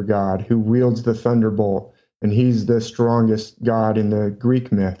thunder god who wields the thunderbolt, and he's the strongest god in the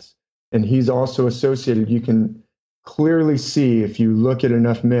Greek myths. And he's also associated, you can clearly see if you look at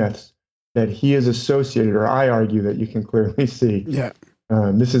enough myths, that he is associated, or I argue that you can clearly see. Yeah.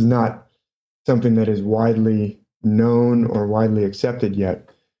 This is not something that is widely known or widely accepted yet,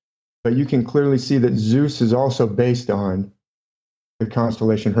 but you can clearly see that Zeus is also based on the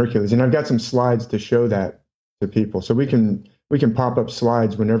constellation Hercules. And I've got some slides to show that to people. So we can pop up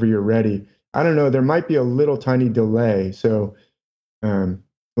slides whenever you're ready. I don't know, there might be a little tiny delay. So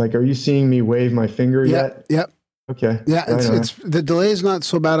like, are you seeing me wave my finger yet? Yep. Okay. Yeah, it's the delay is not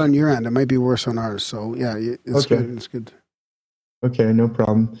so bad on your end. It might be worse on ours. So yeah, it's okay. good. It's good. Okay, no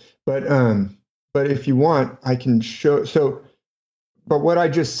problem. But if you want, I can show. So, but what I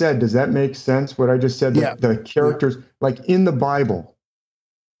just said, does that make sense? What I just said, the characters, like in the Bible,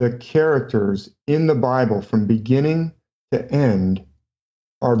 the characters in the Bible from beginning to end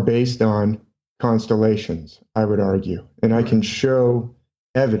are based on constellations, I would argue. And I can show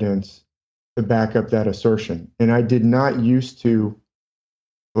evidence to back up that assertion. And I did not used to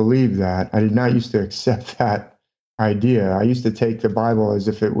believe that. I did not used to accept that idea. I used to take the Bible as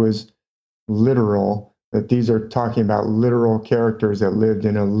if it was literal, that these are talking about literal characters that lived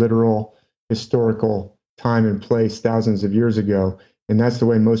in a literal historical time and place thousands of years ago. And that's the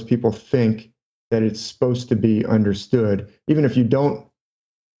way most people think that it's supposed to be understood. Even if you don't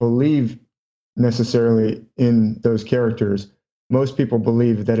believe necessarily in those characters, most people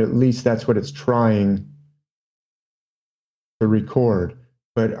believe that at least that's what it's trying to record.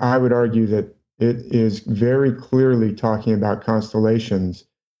 But I would argue that it is very clearly talking about constellations,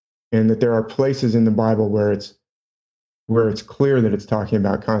 and that there are places in the Bible where it's clear that it's talking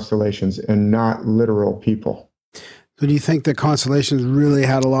about constellations and not literal people. So do you think the constellations really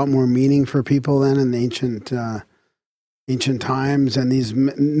had a lot more meaning for people then in the ancient times? And these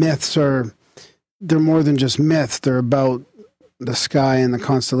myths they're more than just myths. They're about the sky and the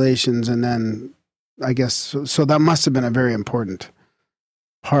constellations. And then I guess, so that must have been a very important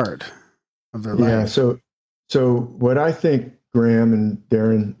part of their life. Yeah. So what I think, Graham and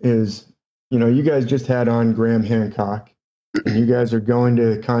Darren, is, you guys just had on Graham Hancock, and you guys are going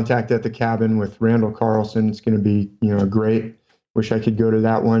to Contact at the Cabin with Randall Carlson. It's going to be, great. Wish I could go to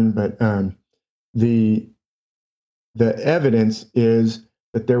that one, but the evidence is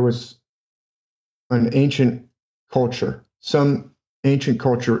that there was an ancient culture, some ancient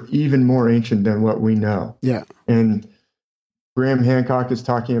culture, even more ancient than what we know. Yeah. And Graham Hancock is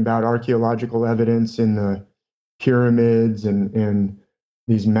talking about archaeological evidence in the pyramids and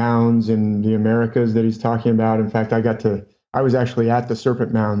these mounds in the Americas that he's talking about. In fact, I was actually at the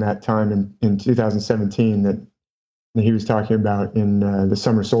Serpent Mound that time in 2017 that he was talking about in the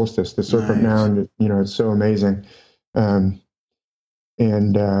summer solstice. The Serpent Mound, it's so amazing.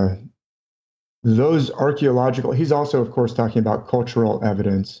 Those archaeological, he's also, of course, talking about cultural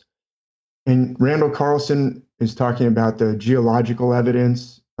evidence. And Randall Carlson is talking about the geological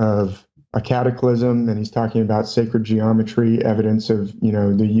evidence of a cataclysm, and he's talking about sacred geometry, evidence of,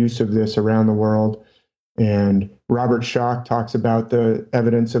 the use of this around the world. And Robert Schoch talks about the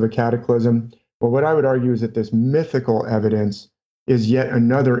evidence of a cataclysm. Well, what I would argue is that this mythical evidence is yet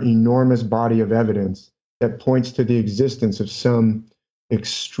another enormous body of evidence that points to the existence of some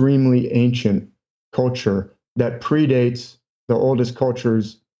extremely ancient culture that predates the oldest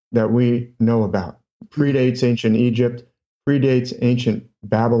cultures that we know about, predates ancient Egypt, predates ancient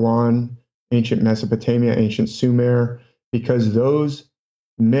Babylon, ancient Mesopotamia, ancient Sumer, because those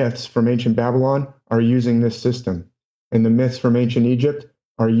myths from ancient Babylon are using this system. And the myths from ancient Egypt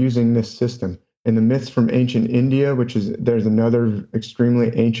are using this system. And the myths from ancient India, there's another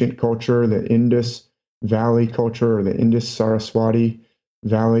extremely ancient culture, the Indus Valley culture, or the Indus Saraswati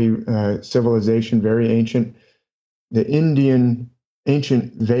Valley civilization, very ancient. The Indian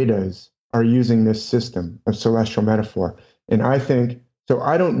ancient Vedas are using this system of celestial metaphor. And I think, so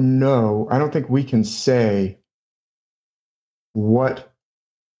I don't think we can say what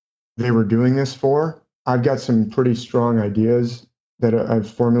they were doing this for. I've got some pretty strong ideas that I've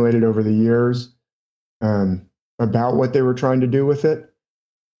formulated over the years about what they were trying to do with it.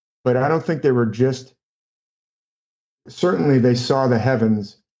 But I don't think they were just, certainly they saw the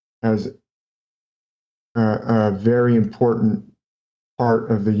heavens as a very important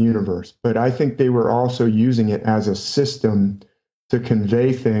part of the universe. But I think they were also using it as a system to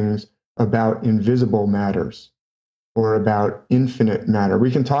convey things about invisible matters or about infinite matter.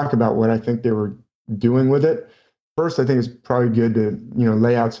 We can talk about what I think they were doing with it. First, I think it's probably good to,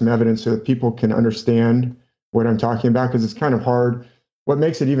 lay out some evidence so that people can understand what I'm talking about, because it's kind of hard. What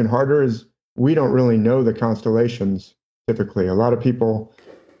makes it even harder is we don't really know the constellations typically. A lot of people,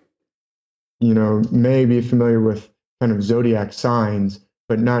 may be familiar with kind of zodiac signs,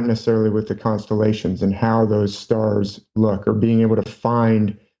 but not necessarily with the constellations and how those stars look, or being able to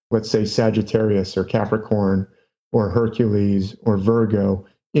find, let's say, Sagittarius or Capricorn or Hercules or Virgo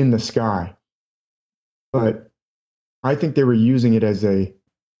in the sky. But I think they were using it as a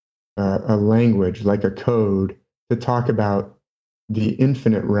language, like a code, to talk about the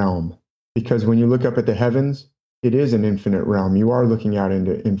infinite realm. Because when you look up at the heavens, it is an infinite realm. You are looking out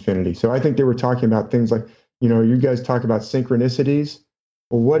into infinity. So I think they were talking about things like, you guys talk about synchronicities.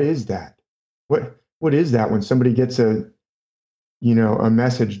 Well, what is that? What is that when somebody gets a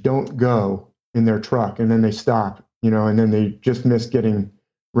message, don't go, in their truck, and then they stop, and then they just miss getting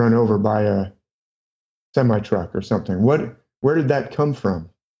run over by a semi-truck or something? Where did that come from?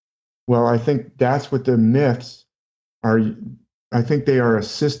 Well, I think that's what the myths are. I think they are a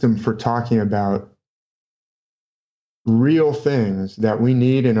system for talking about real things that we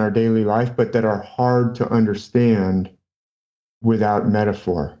need in our daily life, but that are hard to understand without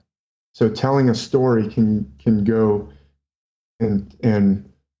metaphor. So telling a story can go and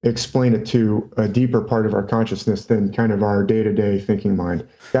explain it to a deeper part of our consciousness than kind of our day-to-day thinking mind.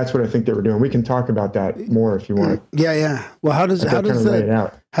 That's what I think they were doing. We can talk about that more if you want. Yeah. Well, how does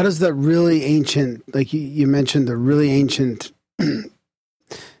that really ancient, like you mentioned, the really ancient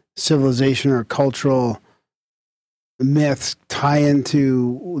civilization or cultural myths tie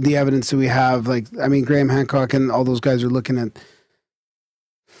into the evidence that we have? Like, I mean, Graham Hancock and all those guys are looking at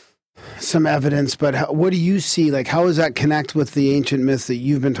some evidence, but what do you see? Like, how does that connect with the ancient myths that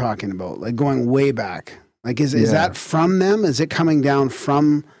you've been talking about? Like going way back. Like, is that from them? Is it coming down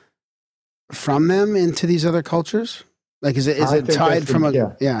from them into these other cultures? Like, is it tied from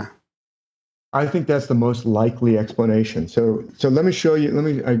yeah. I think that's the most likely explanation. So let me show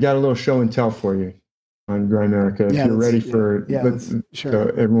you. I got a little show and tell for you on Grimerica. If you're ready for sure. So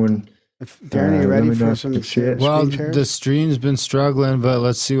everyone. If Darren, are you ready for some shit? Well, the stream's been struggling, but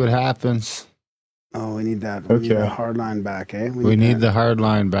let's see what happens. Oh, we need that. We need the hard line back, eh? We need the hard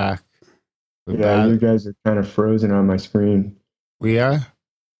line back. You guys are kind of frozen on my screen. We are?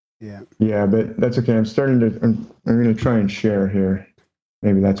 Yeah. Yeah, but that's okay. I'm going to try and share here.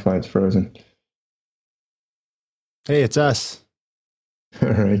 Maybe that's why it's frozen. Hey, it's us. All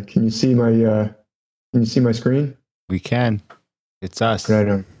right. Can you see my screen? We can. It's us. Right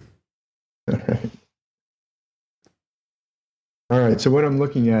on. All right. So what I'm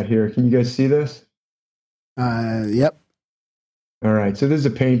looking at here, can you guys see this? Yep. All right. So this is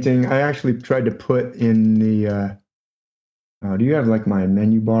a painting. I actually tried to put in the. Do you have like my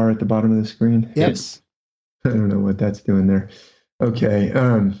menu bar at the bottom of the screen? Yes. I don't know what that's doing there. Okay.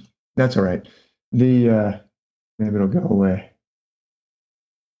 That's all right. Maybe it'll go away.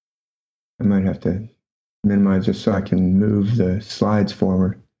 I might have to minimize just so I can move the slides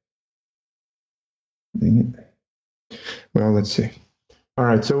forward. Well, let's see. All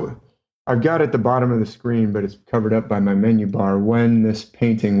right, so I've got at the bottom of the screen, but it's covered up by my menu bar when this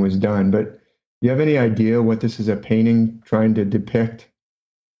painting was done. But do you have any idea what this is a painting trying to depict?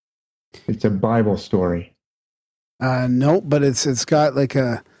 It's a Bible story. No, but it's got like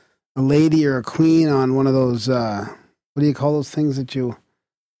a lady or a queen on one of those, what do you call those things that you...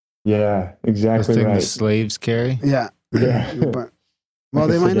 Yeah, exactly the thing right. the slaves carry? Yeah. Yeah. Well,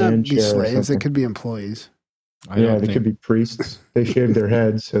 they might not be slaves. They could be employees. They could be priests. They shave their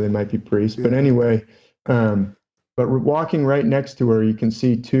heads, so they might be priests. But anyway, but walking right next to her, you can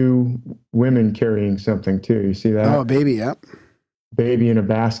see two women carrying something too. You see that? Oh, a baby, yep. Baby in a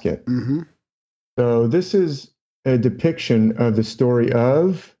basket. Mm-hmm. So this is a depiction of the story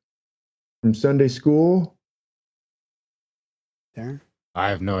of, from Sunday school. There. I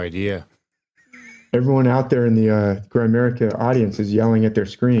have no idea. Everyone out there in the Grimerica audience is yelling at their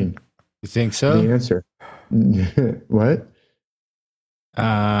screen. You think so? The answer. What?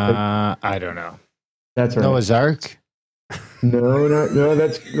 I don't know. That's right. Noah's Ark? No.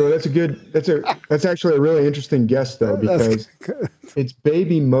 That's actually a really interesting guess though, because it's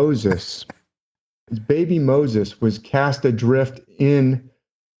baby Moses. Baby Moses was cast adrift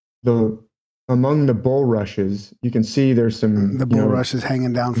among the bulrushes. You can see there's some bulrushes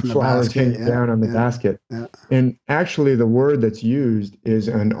hanging down from the flowers basket. hanging down on the basket. Yeah. And actually the word that's used is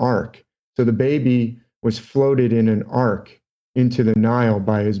an ark. So the baby was floated in an ark into the Nile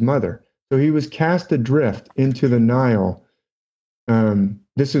by his mother. So he was cast adrift into the Nile.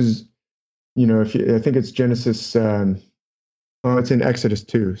 This is, I think it's Genesis. It's in Exodus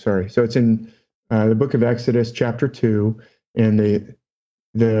 2. Sorry. So it's in the book of Exodus, chapter 2, and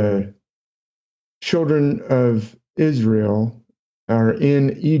the children of Israel are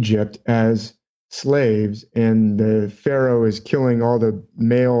in Egypt as slaves, and the Pharaoh is killing all the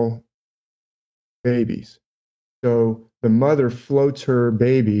male babies. So the mother floats her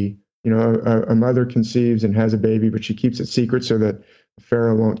baby. A mother conceives and has a baby, but she keeps it secret so that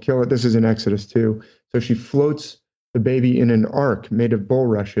Pharaoh won't kill it. This is in Exodus 2. So she floats the baby in an ark made of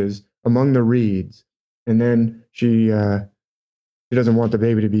bulrushes among the reeds, and then she doesn't want the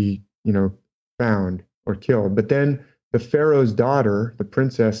baby to be found or killed. But then the Pharaoh's daughter, the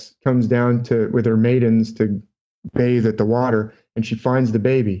princess, comes down with her maidens to bathe at the water, and she finds the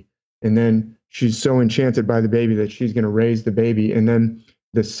baby, and then she's so enchanted by the baby that she's going to raise the baby. And then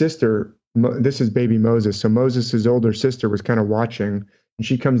the sister, this is baby Moses, so Moses' older sister was kind of watching, and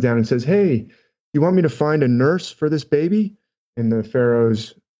she comes down and says, "Hey, you want me to find a nurse for this baby?" And the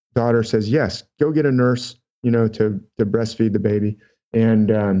Pharaoh's daughter says, "Yes, go get a nurse, to breastfeed the baby." And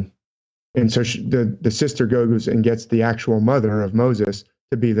so the sister goes and gets the actual mother of Moses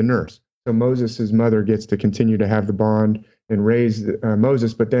to be the nurse. So Moses' mother gets to continue to have the bond and raise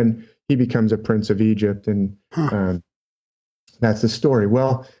Moses, but then he becomes a prince of Egypt, and that's the story.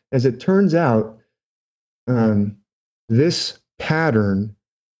 Well, as it turns out, this pattern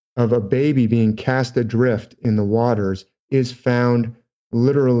of a baby being cast adrift in the waters is found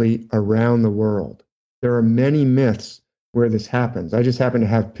literally around the world. There are many myths where this happens. I just happen to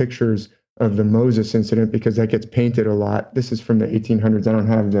have pictures of the Moses incident because that gets painted a lot. This is from the 1800s. I don't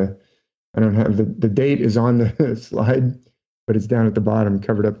have the date is on the slide, but it's down at the bottom,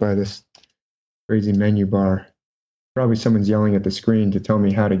 covered up by this crazy menu bar. Probably someone's yelling at the screen to tell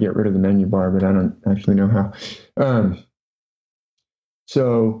me how to get rid of the menu bar, but I don't actually know how.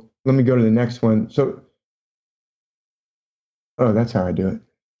 So let me go to the next one. So, oh, that's how I do it.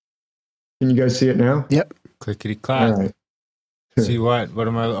 Can you guys see it now? Yep. Clickety clack. All right. See what? What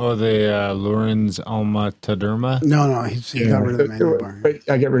am I? Oh, the Lorenz Alma Taderma. No, he got rid of the menu bar.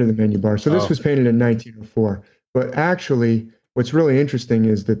 I get rid of the menu bar. So this was painted in 1904. But actually, what's really interesting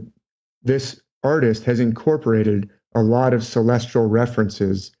is that this artist has incorporated a lot of celestial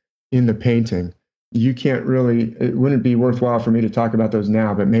references in the painting. You can't really, it wouldn't be worthwhile for me to talk about those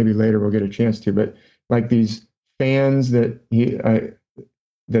now, but maybe later we'll get a chance to. But like these fans that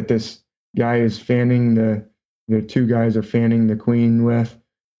that this guy is fanning, the two guys are fanning the queen with,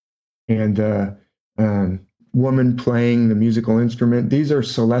 and the woman playing the musical instrument. These are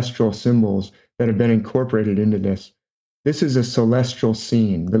celestial symbols that have been incorporated into this. This is a celestial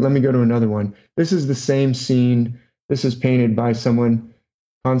scene. But let me go to another one. This is the same scene. This is painted by someone,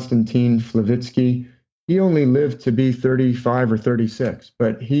 Konstantin Flavitsky. He only lived to be 35 or 36,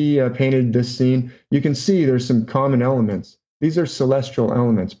 but he painted this scene. You can see there's some common elements. These are celestial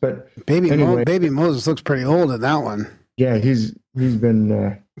elements. But Baby anyway, Moses looks pretty old in that one. Yeah, he's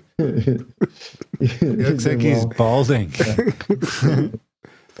been. He looks like he's balding.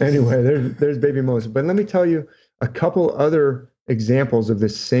 Anyway, there's Baby Moses. But let me tell you a couple other examples of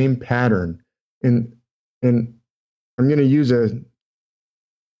this same pattern. And I'm going to use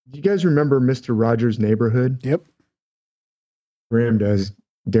do you guys remember Mr. Rogers' Neighborhood? Yep. Graham does.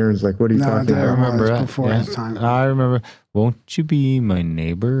 Darren's like, what are you talking I about? remember that. Before his time. I remember. Won't you be my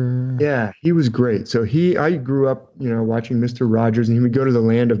neighbor? Yeah, he was great. So I grew up, watching Mr. Rogers, and he would go to the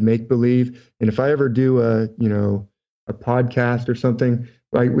land of make believe. And if I ever do a podcast or something,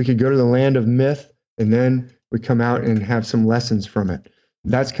 like we could go to the land of myth, and then we come out and have some lessons from it.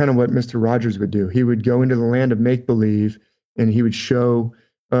 That's kind of what Mr. Rogers would do. He would go into the land of make believe, and he would show,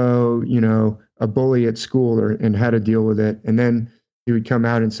 a bully at school and how to deal with it, and then he would come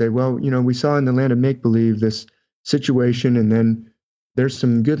out and say, well, we saw in the land of make believe this situation, and then there's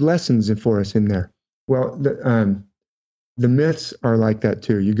some good lessons for us in there. Well, the myths are like that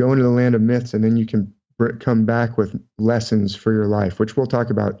too. You go into the land of myths, and then you can come back with lessons for your life, which we'll talk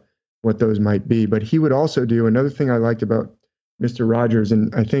about what those might be. But he would also do another thing I liked about Mr. Rogers,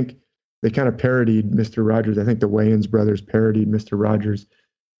 and I think they kind of parodied Mr. Rogers. I think the Wayans brothers parodied Mr. Rogers.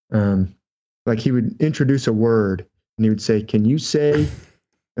 Like he would introduce a word, and he would say, can you say,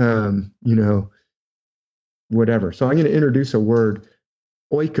 whatever. So I'm going to introduce a word,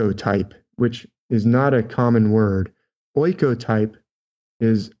 oikotype, which is not a common word. Oikotype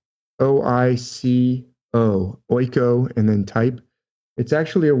is O-I-C-O, oiko, and then type. It's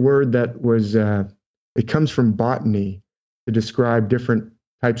actually a word that was, it comes from botany to describe different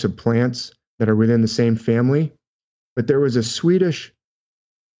types of plants that are within the same family. But there was a Swedish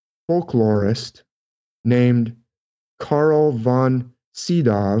folklorist named Carl von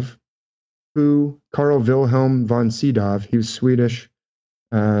Sydow, Carl Wilhelm von Sydow, he was Swedish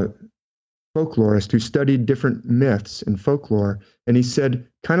folklorist who studied different myths and folklore. And he said,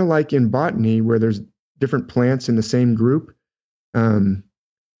 kind of like in botany, where there's different plants in the same group,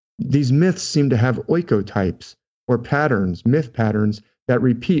 these myths seem to have oikotypes or patterns, myth patterns that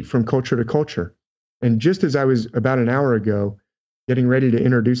repeat from culture to culture. And just as I was about an hour ago getting ready to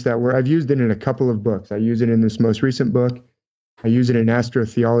introduce that word, I've used it in a couple of books. I use it in this most recent book. I use it in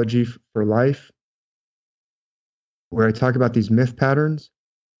Astrotheology for Life, where I talk about these myth patterns.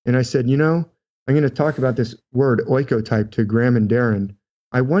 And I said, I'm going to talk about this word oikotype to Graham and Darren.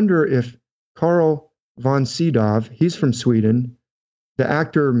 I wonder if Carl von Sydow, he's from Sweden. The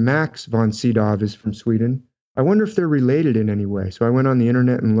actor Max von Sydow is from Sweden. I wonder if they're related in any way. So I went on the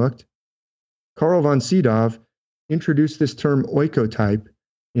internet and looked. Carl von Sydow introduced this term oikotype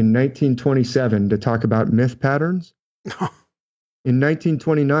in 1927 to talk about myth patterns. In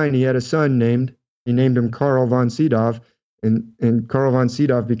 1929, he had a son he named him Carl von Sydow, and Carl von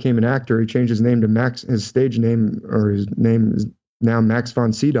Sydow became an actor. He changed his name to Max, his stage name, or his name is now Max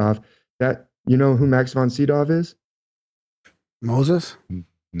von Sydow. That, you know who Max von Sydow is? Moses?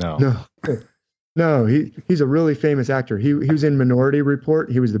 No, he's a really famous actor. He was in Minority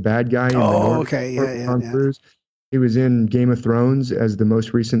Report. He was the bad guy in Minority Report, Tom Cruise. He was in Game of Thrones as the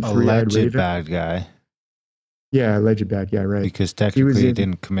most recent three-eyed raven. Bad guy. Yeah, alleged bad guy, right? Because technically he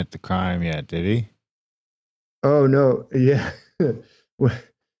didn't commit the crime yet, did he? Oh, no. Yeah.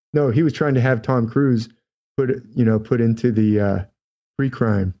 No, he was trying to have Tom Cruise put into the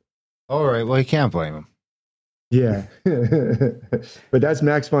pre-crime. All right. Well, you can't blame him. Yeah. But that's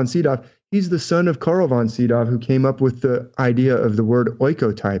Max von Sydow. He's the son of Carl von Sydow, who came up with the idea of the word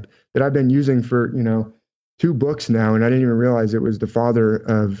oikotype that I've been using for, 2 books now, and I didn't even realize it was the father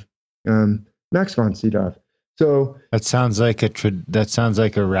of Max von Sydow. So that sounds like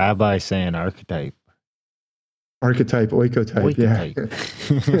a rabbi saying archetype. Archetype, oikotype, yeah.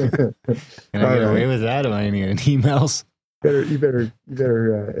 Can I get away with that? Am I going to get emails? You better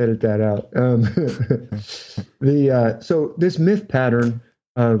edit that out. So this myth pattern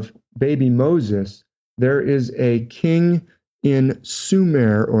of baby Moses, there is a king in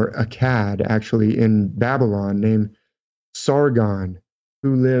Sumer, or Akkad, actually in Babylon, named Sargon,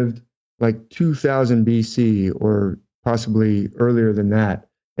 who lived like 2000 BC or possibly earlier than that.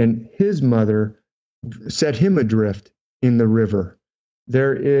 And his mother set him adrift in the river.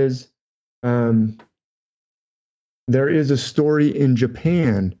 There is a story in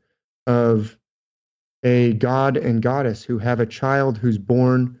Japan of a god and goddess who have a child who's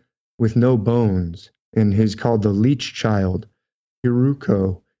born with no bones, and he's called the leech child,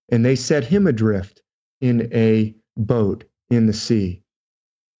 Hiruko, and they set him adrift in a boat in the sea.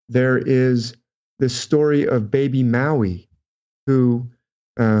 There is the story of baby Maui, who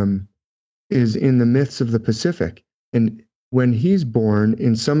is in the myths of the Pacific. And when he's born,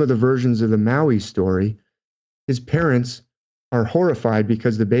 in some of the versions of the Maui story, his parents are horrified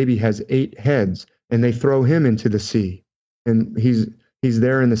because the baby has 8 heads, and they throw him into the sea. And he's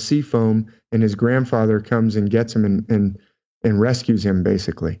there in the sea foam, and his grandfather comes and gets him and rescues him,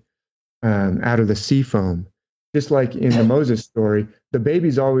 basically, out of the sea foam. Just like in the Moses story, the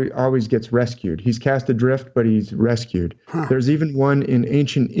baby's always gets rescued. He's cast adrift, but he's rescued. There's even one in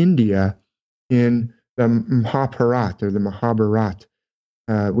ancient India in the Mahabharat, or the Mahabharat,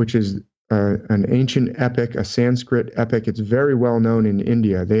 which is an ancient epic, a Sanskrit epic. It's very well known in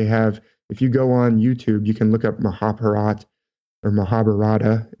India. They have, if you go on YouTube, you can look up Mahabharat, or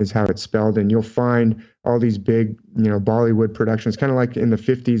Mahabharata is how it's spelled, and you'll find all these big, Bollywood productions, kind of like in the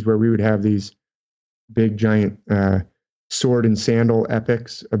 50s where we would have these big giant sword and sandal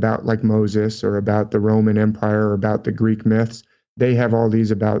epics about like Moses, or about the Roman Empire, or about the Greek myths. They have all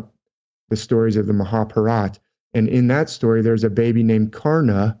these about the stories of the Mahabharat. And in that story, there's a baby named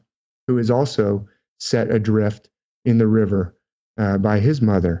Karna who is also set adrift in the river by his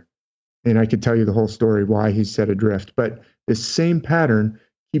mother. And I could tell you the whole story why he's set adrift. But this same pattern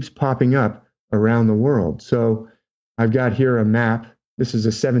keeps popping up around the world. So I've got here a map. This is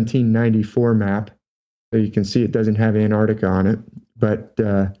a 1794 map. So you can see it doesn't have Antarctica on it, but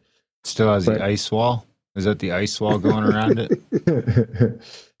still has the ice wall. Is that the ice wall going around it?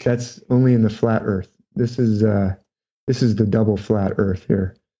 That's only in the flat Earth. This is the double flat Earth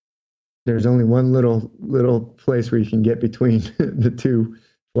here. There's only one little place where you can get between the 2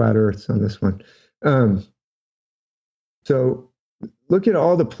 flat Earths on this one. So look at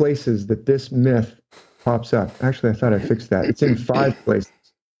all the places that this myth pops up. Actually, I thought I fixed that. It's in 5 places.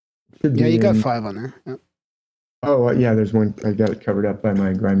 Yeah, you got 5 on there. Yep. Oh, yeah, there's one. I got it covered up by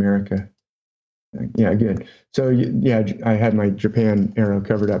my Grimerica. Yeah, good. So, yeah, I had my Japan arrow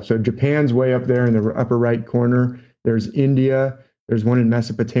covered up. So Japan's way up there in the upper right corner. There's India. There's one in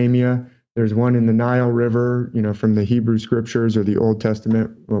Mesopotamia. There's one in the Nile River, from the Hebrew scriptures, or the Old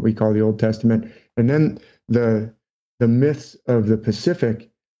Testament, what we call the Old Testament. And then the myths of the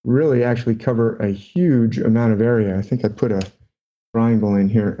Pacific really actually cover a huge amount of area. I think I put a triangle in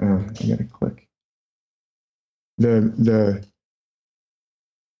here. I got to click. The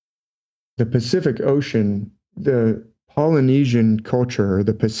Pacific Ocean, the Polynesian culture, or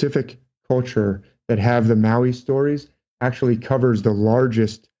the Pacific culture that have the Maui stories, actually covers the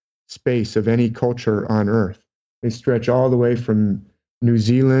largest space of any culture on Earth. They stretch all the way from New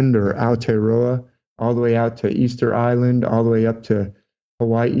Zealand, or Aotearoa, all the way out to Easter Island, all the way up to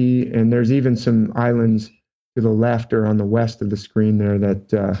Hawaii. And there's even some islands to the left or on the west of the screen there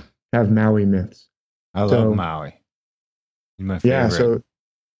that have Maui myths. I love Maui. He's my favorite. Yeah, so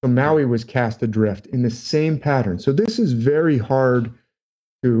Maui was cast adrift in the same pattern. So this is very hard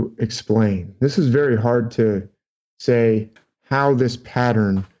to explain. This is very hard to say how this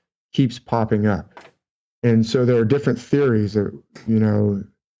pattern keeps popping up. And so there are different theories that,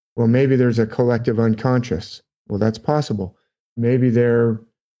 well, maybe there's a collective unconscious. Well, that's possible. Maybe the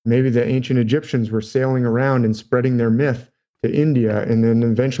ancient Egyptians were sailing around and spreading their myth to India, and then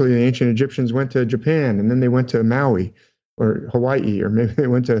eventually the ancient Egyptians went to Japan, and then they went to Maui or Hawaii, or maybe they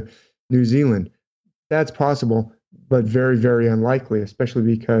went to New Zealand. That's possible, but very, very unlikely, especially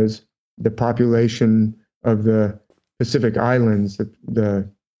because the population of the Pacific Islands, the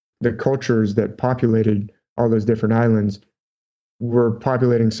cultures that populated all those different islands, were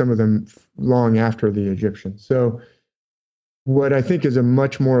populating some of them long after the Egyptians. So what I think is a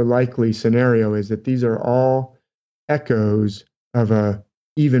much more likely scenario is that these are all echoes of a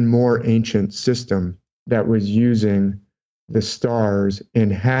even more ancient system that was using the stars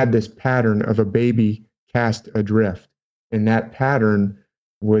and had this pattern of a baby cast adrift. And that pattern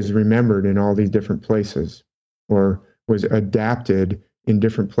was remembered in all these different places, or was adapted in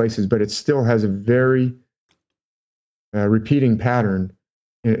different places, but it still has a very repeating pattern.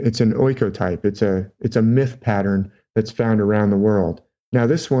 It's an oikotype. It's a myth pattern that's found around the world. Now,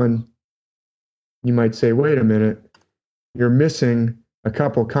 this one, you might say, wait a minute, you're missing a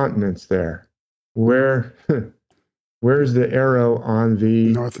couple continents there. Where's the arrow on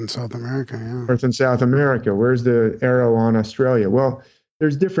the North and South America? Yeah. North and South America? Where's the arrow on Australia? Well,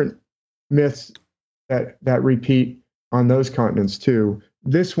 there's different myths that repeat on those continents too.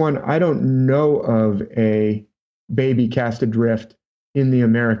 This one, I don't know of a baby cast adrift in the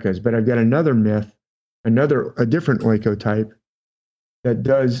Americas, but I've got another myth, a different oikotype that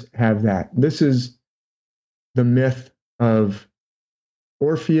does have that. This is the myth of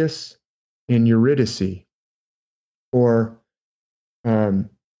Orpheus and Eurydice, or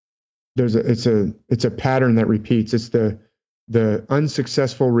it's a pattern that repeats. It's the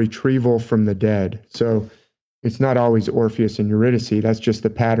unsuccessful retrieval from the dead. So it's not always Orpheus and Eurydice. That's just the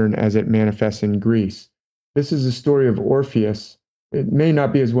pattern as it manifests in Greece. This is the story of Orpheus. It may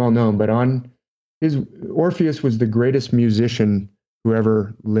not be as well known, but Orpheus was the greatest musician who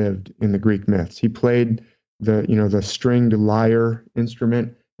ever lived in the Greek myths. He played the stringed lyre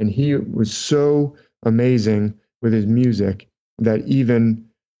instrument, and he was so amazing with his music that even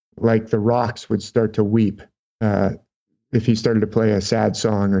like the rocks would start to weep if he started to play a sad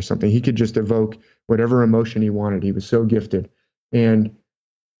song or something. He could just evoke whatever emotion he wanted. He was so gifted. And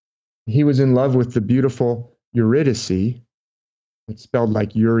he was in love with the beautiful Eurydice. It's spelled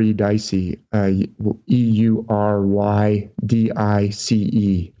like Eurydice, Eurydice.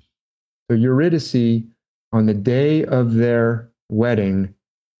 So Eurydice, on the day of their wedding,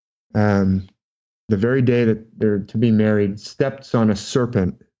 the very day that they're to be married, steps on a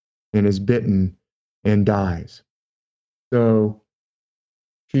serpent and is bitten and dies. So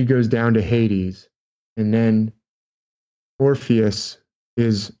she goes down to Hades, and then Orpheus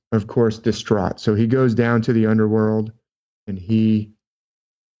is, of course, distraught. So he goes down to the underworld, and he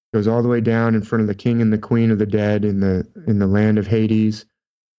goes all the way down in front of the king and the queen of the dead in the land of Hades,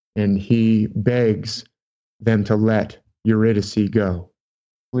 and he begs them to let Eurydice go.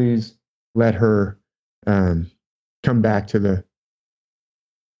 Please let her come back to the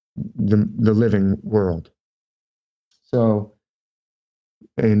living world. So,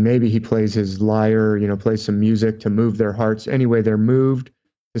 and maybe he plays his lyre, plays some music to move their hearts. Anyway, they're moved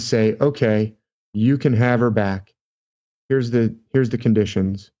to say, okay, you can have her back. Here's the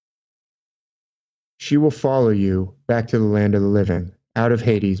conditions. She will follow you back to the land of the living, out of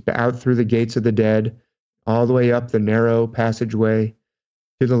Hades, out through the gates of the dead, all the way up the narrow passageway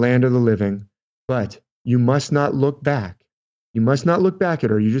to the land of the living. But you must not look back. You must not look back at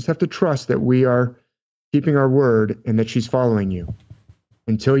her. You just have to trust that we are keeping our word and that she's following you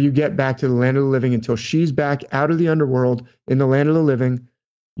until you get back to the land of the living, until she's back out of the underworld in the land of the living.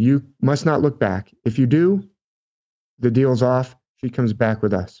 You must not look back. If you do, the deal's off. She comes back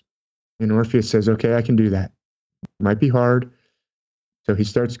with us. And Orpheus says, okay, I can do that. It might be hard. So he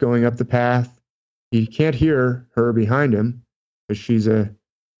starts going up the path. He can't hear her behind him because she's a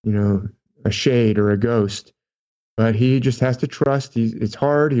shade or a ghost. But he just has to trust. It's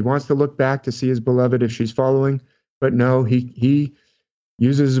hard. He wants to look back to see his beloved if she's following. But no, he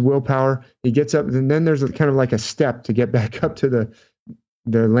uses his willpower. He gets up, and then there's kind of like a step to get back up to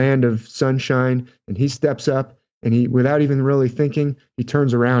the land of sunshine. And he steps up, and he, without even really thinking, he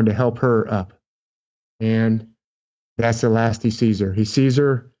turns around to help her up. And that's the last he sees her. He sees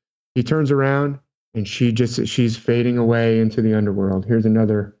her. He turns around, and she's fading away into the underworld. Here's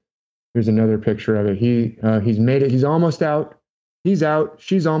another picture of it. He's made it. He's almost out. He's out.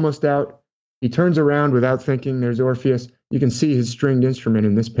 She's almost out. He turns around without thinking. There's Orpheus. You can see his stringed instrument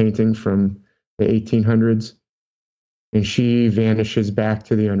in this painting from the 1800s. And she vanishes back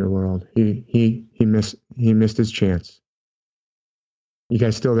to the underworld. He missed his chance. You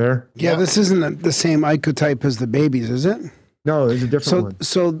guys still there? Yeah, this isn't the same icotype as the babies, is it? No, it's a different one.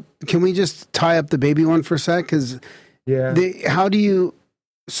 So can we just tie up the baby one for a sec? Because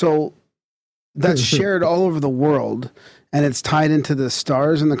that's shared all over the world, and it's tied into the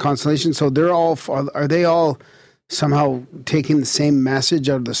stars and the constellations. So are they all somehow taking the same message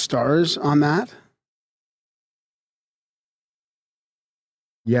out of the stars on that?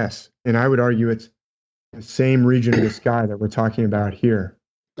 Yes, and I would argue it's the same region of the sky that we're talking about here.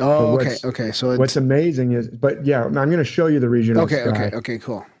 Oh, okay. So what's amazing is, but yeah, I'm going to show you the region of the sky. Okay,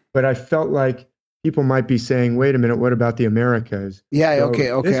 cool. But I felt like people might be saying, wait a minute, what about the Americas? Yeah, so okay.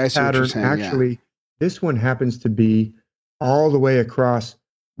 This I see what you're pattern saying. actually This one happens to be all the way across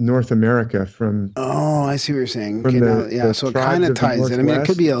North America from. Oh, I see what you're saying. From Okay, the- now, yeah, the so it tribes kind of of the ties in. I mean, it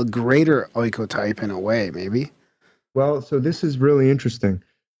could Northwest. be a greater oikotype in a way, maybe. Well, so this is really interesting.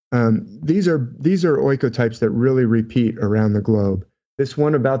 These are oikotypes that really repeat around the globe. This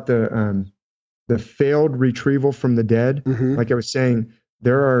one about the failed retrieval from the dead, Mhm. like I was saying,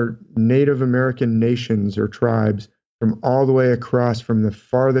 there are Native American nations or tribes from all the way across from the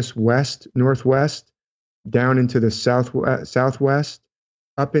farthest west, northwest, down into the southwest,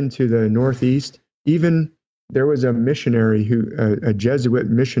 up into the northeast. Even there was a missionary a Jesuit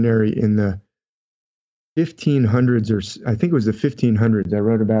missionary in the 1500s, or I think it was the 1500s. I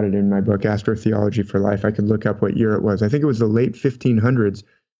wrote about it in my book, Astrotheology for Life. I could look up what year it was. I think it was the late 1500s.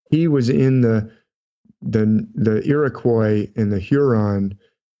 He was in the Iroquois and the Huron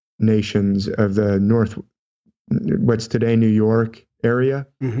nations of the north, what's today New York area,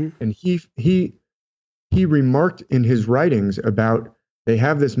 and he remarked in his writings about they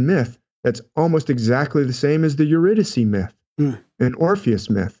have this myth that's almost exactly the same as the Eurydice myth and Orpheus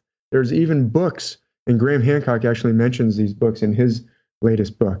myth. There's even books, and Graham Hancock actually mentions these books in his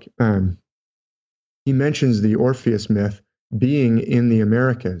latest book. He mentions the Orpheus myth being in the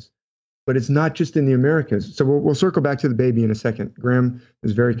Americas. But it's not just in the Americas. So we'll circle back to the baby in a second. Graham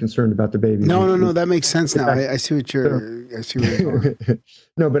is very concerned about the baby. No, that makes sense now. I see what you're. I see where you're going.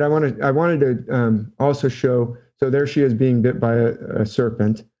 No, but I wanted to also show. So there she is being bit by a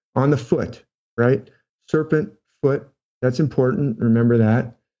serpent on the foot, right? Serpent foot. That's important. Remember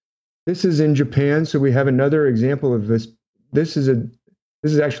that. This is in Japan. So we have another example of this. This is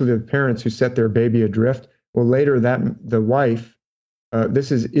actually the parents who set their baby adrift. Well, later the wife.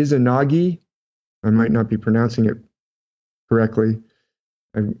 This is Izanagi. I might not be pronouncing it correctly.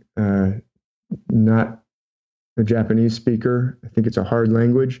 I'm not a Japanese speaker. I think it's a hard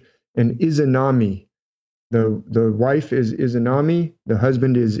language. And Izanami. The wife is Izanami. The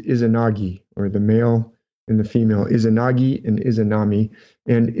husband is Izanagi, or the male and the female. Izanagi and Izanami.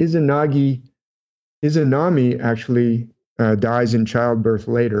 And Izanami actually dies in childbirth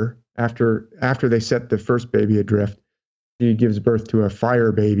later after they set the first baby adrift. She gives birth to a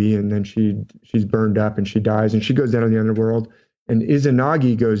fire baby, and then she's burned up and she dies, and she goes down to the underworld. And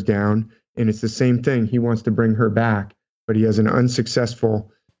Izanagi goes down, and it's the same thing. He wants to bring her back, but he has an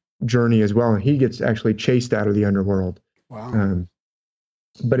unsuccessful journey as well, and he gets actually chased out of the underworld. Wow!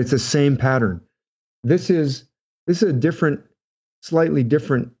 But it's the same pattern. This is a slightly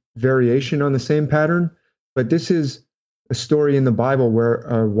different variation on the same pattern, but this is a story in the Bible where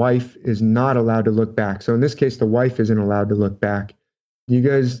a wife is not allowed to look back. So in this case, the wife isn't allowed to look back. Do you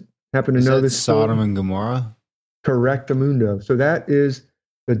guys happen to know this story? Sodom and Gomorrah? Correctamundo. So that is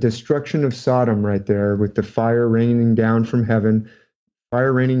the destruction of Sodom right there, with the fire raining down from heaven,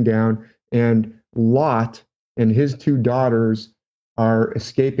 and Lot and his two daughters are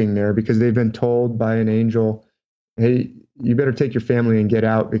escaping there because they've been told by an angel, hey, you better take your family and get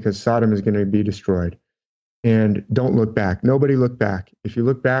out because Sodom is going to be destroyed. And don't look back. Nobody look back. If you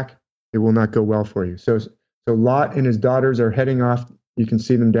look back, it will not go well for you. So Lot and his daughters are heading off. You can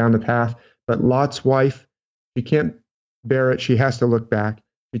see them down the path. But Lot's wife, she can't bear it. She has to look back.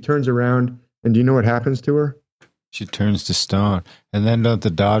 She turns around, and do you know what happens to her? She turns to stone. And then don't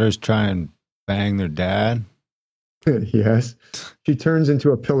the daughters try and bang their dad? Yes. She turns into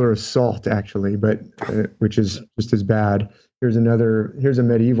a pillar of salt, actually, but which is just as bad. Here's a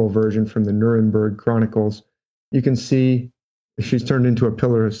medieval version from the Nuremberg Chronicles. You can see she's turned into a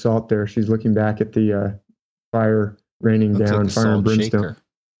pillar of salt there. She's looking back at the fire raining Looks down, like a fire and salt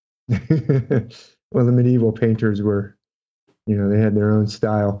brimstone. Well, the medieval painters were, they had their own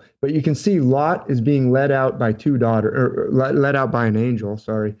style. But you can see Lot is being led out by led out by an angel,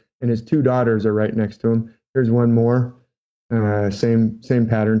 sorry, and his two daughters are right next to him. Here's one more, same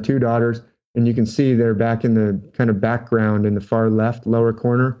pattern, two daughters. And you can see they're back in the kind of background in the far left lower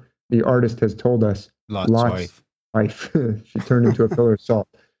corner. The artist has told us Lot's wife. She turned into a pillar of salt.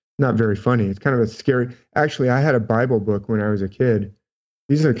 Not very funny. It's kind of a scary. Actually, I had a Bible book when I was a kid.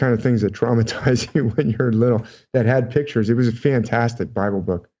 These are the kind of things that traumatize you when you're little, that had pictures. It was a fantastic Bible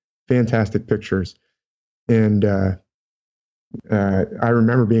book, fantastic pictures. And I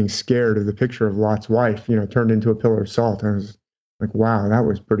remember being scared of the picture of Lot's wife, turned into a pillar of salt. I was like, wow, that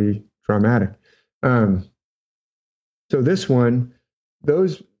was pretty traumatic. So this one,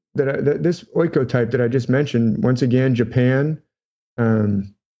 this oikotype that I just mentioned, once again, Japan,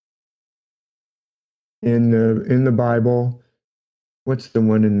 in the Bible. What's the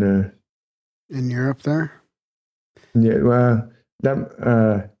one in Europe there? Yeah, well,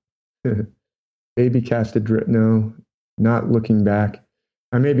 that baby cast adrift. No, not looking back.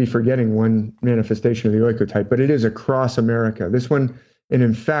 I may be forgetting one manifestation of the oikotype, but it is across America. This one, and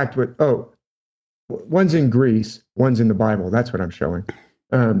in fact, one's in Greece, one's in the Bible. That's what I'm showing.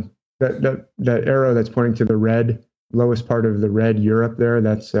 That arrow that's pointing to the red, lowest part of the red Europe there,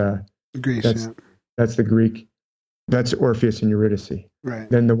 that's Greece. That's the Greek. That's Orpheus and Eurydice. Right.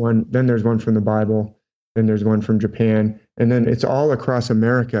 Then there's one from the Bible. Then there's one from Japan, and then it's all across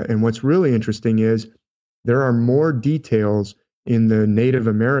America. And what's really interesting is there are more details in the Native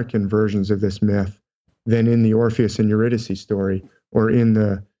American versions of this myth than in the Orpheus and Eurydice story or in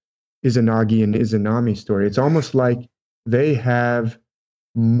the Izanagi and Izanami story. It's almost like they have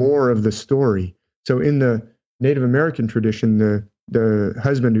more of the story. So in the Native American tradition, the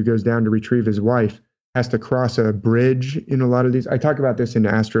husband who goes down to retrieve his wife has to cross a bridge in a lot of these. I talk about this in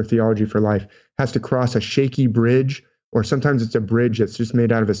Astrotheology for Life, has to cross a shaky bridge, or sometimes it's a bridge that's just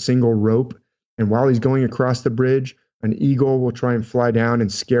made out of a single rope. And while he's going across the bridge, an eagle will try and fly down and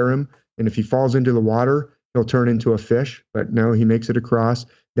scare him. And if he falls into the water, he'll turn into a fish. But no, he makes it across.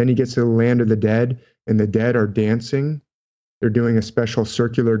 Then he gets to the land of the dead, and the dead are dancing. They're doing a special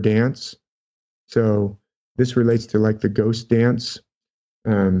circular dance. So this relates to like the ghost dance.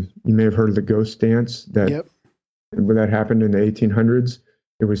 You may have heard of the ghost dance when that happened in the 1800s.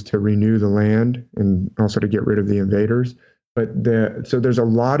 It was to renew the land and also to get rid of the invaders. But so there's a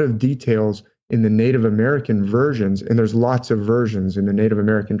lot of details in the Native American versions, and there's lots of versions in the Native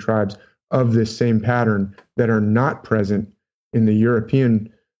American tribes of this same pattern that are not present in the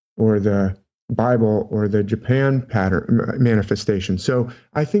European or the Bible or the Japan pattern manifestation. So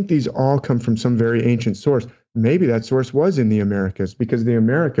I think these all come from some very ancient source. Maybe that source was in the Americas, because the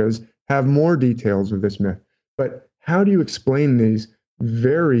Americas have more details of this myth. But how do you explain these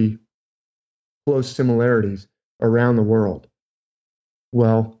very close similarities around the world?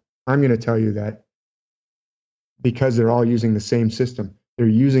 Well, I'm going to tell you that because they're all using the same system. They're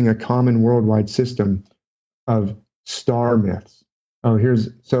using a common worldwide system of star myths.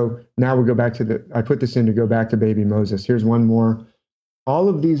 So now we'll go back to I put this in to go back to baby Moses. Here's one more. All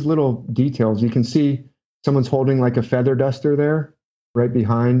of these little details, you can see someone's holding like a feather duster there, right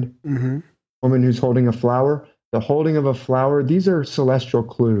behind woman who's holding a flower. The holding of a flower, these are celestial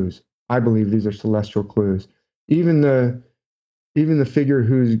clues. I believe these are celestial clues. Even the figure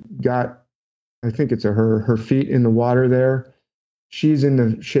who's got, I think it's her feet in the water there, she's in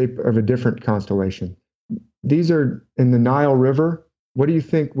the shape of a different constellation. These are in the Nile River. What do you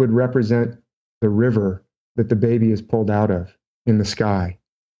think would represent the river that the baby is pulled out of in the sky?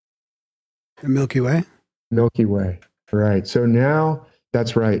 The Milky Way? Milky Way, right. So now,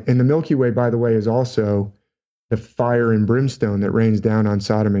 that's right. And the Milky Way, by the way, is also the fire and brimstone that rains down on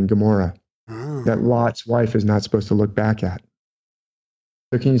Sodom and Gomorrah that Lot's wife is not supposed to look back at.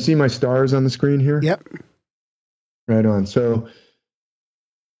 So can you see my stars on the screen here? Yep. Right on. So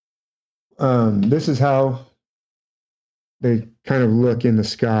this is how they kind of look in the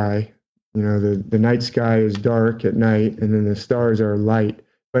sky. You know, the night sky is dark at night, and then the stars are light.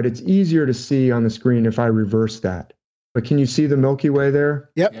 But it's easier to see on the screen if I reverse that. But can you see the Milky Way there?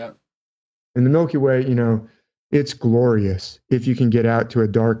 Yep. And the Milky Way, you know, it's glorious if you can get out to a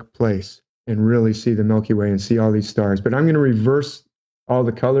dark place and really see the Milky Way and see all these stars. But I'm going to reverse all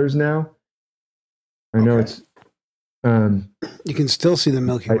the colors now. I know it's... you can still see the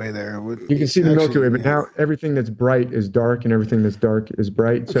Milky Way there. You can see the Milky Way, but now everything that's bright is dark and everything that's dark is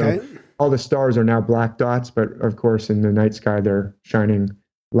bright. So all the stars are now black dots, but of course in the night sky, they're shining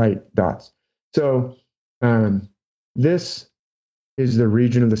light dots. So this is the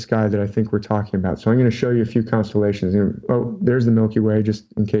region of the sky that I think we're talking about. So I'm going to show you a few constellations. There's the Milky Way,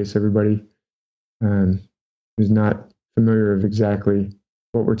 just in case everybody who's not familiar with exactly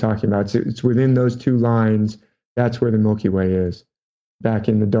what we're talking about. It's within those two lines. That's where the Milky Way is. Back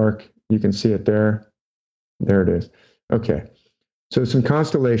in the dark, you can see it there. There it is. Okay. So some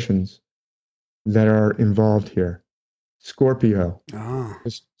constellations that are involved here. Scorpio.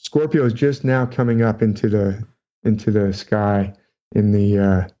 Scorpio is just now coming up into the sky in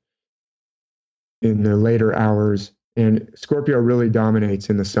the later hours, and Scorpio really dominates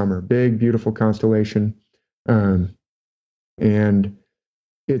in the summer. Big, beautiful constellation, and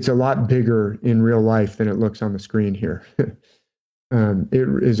it's a lot bigger in real life than it looks on the screen here.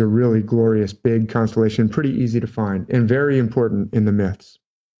 It is a really glorious, big constellation, pretty easy to find, and very important in the myths.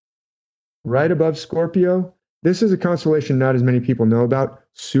 Right above Scorpio, this is a constellation not as many people know about.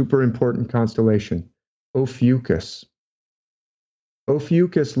 Super important constellation, Ophiuchus.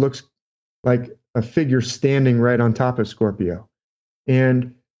 Ophiuchus looks like a figure standing right on top of Scorpio.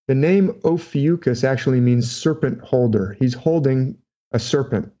 And the name Ophiuchus actually means serpent holder. He's holding a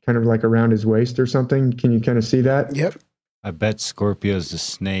serpent kind of like around his waist or something. Can you kind of see that? Yep. I bet Scorpio's the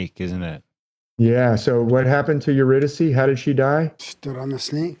snake, isn't it? Yeah. So what happened to Eurydice? How did she die? Stood on the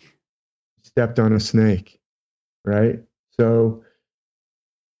snake. Stepped on a snake, right? So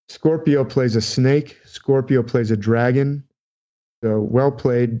Scorpio plays a snake. Scorpio plays a dragon. So well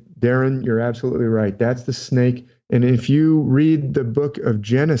played, Darren. You're absolutely right. That's the snake. And if you read the book of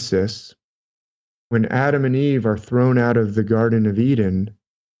Genesis, when Adam and Eve are thrown out of the Garden of Eden,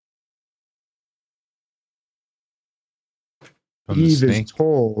 Eve is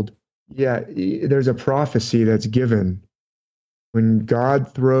told, there's a prophecy that's given. When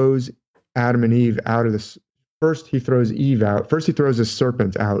God throws Adam and Eve out of this, first he throws Eve out. First he throws a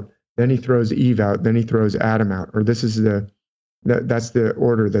serpent out. Then he throws Eve out. Then he throws Adam out. Or this is that's the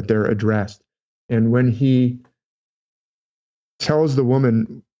order that they're addressed. And when he tells the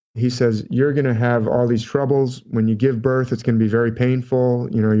woman, he says, you're going to have all these troubles. When you give birth, it's going to be very painful.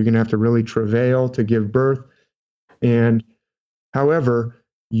 You know, you're going to have to really travail to give birth. And however,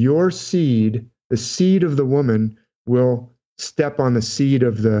 your seed, the seed of the woman, will step on the seed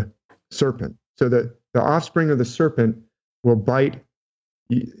of the serpent. So that the offspring of the serpent will bite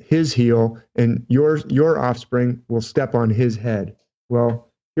his heel, and your offspring will step on his head. Well,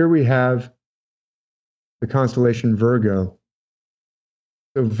 here we have the constellation Virgo.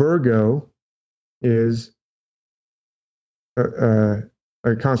 So Virgo is a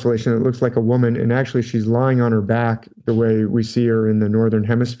constellation that looks like a woman, and actually she's lying on her back the way we see her in the northern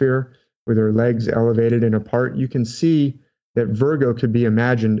hemisphere, with her legs elevated and apart. You can see that Virgo could be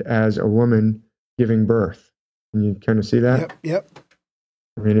imagined as a woman giving birth. Can you kind of see that? Yep.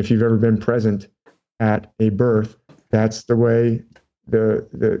 I mean, if you've ever been present at a birth, that's the way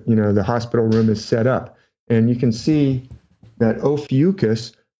the hospital room is set up. And you can see that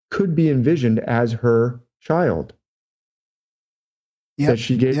Ophiuchus could be envisioned as her child that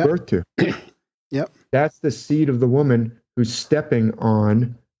she gave birth to. Yep. That's the seed of the woman who's stepping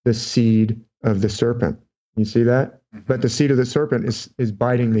on the seed of the serpent. You see that? Mm-hmm. But the seed of the serpent is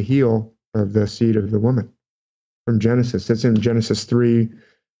biting the heel of the seed of the woman from Genesis. That's in Genesis 3,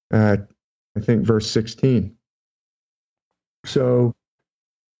 I think, verse 16. So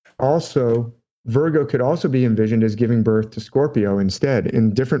also, Virgo could also be envisioned as giving birth to Scorpio instead.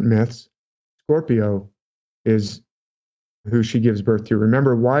 In different myths, Scorpio is who she gives birth to.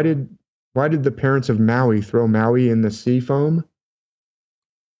 Remember, why did the parents of Maui throw Maui in the sea foam?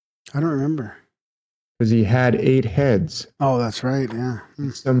 I don't remember. Because he had 8 heads. Oh, that's right, yeah.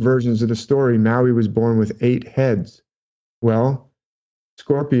 In some versions of the story, Maui was born with 8 heads. Well,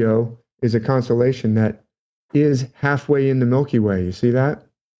 Scorpio is a constellation that is halfway in the Milky Way. You see that?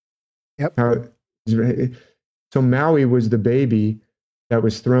 Yep. So Maui was the baby that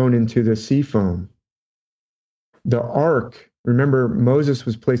was thrown into the sea foam. The ark, remember, Moses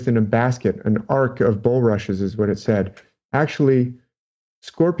was placed in a basket. An ark of bulrushes is what it said. Actually,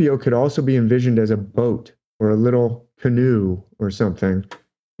 Scorpio could also be envisioned as a boat or a little canoe or something.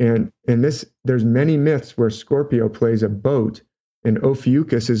 And there's many myths where Scorpio plays a boat and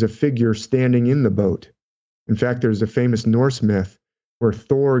Ophiuchus is a figure standing in the boat. In fact, there's a famous Norse myth where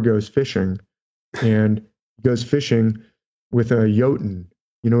Thor goes fishing, and goes fishing with a Jotun.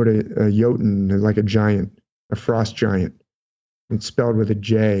 You know what a Jotun is? Like a giant, a frost giant. It's spelled with a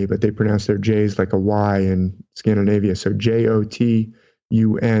J, but they pronounce their J's like a Y in Scandinavia. So Jotun.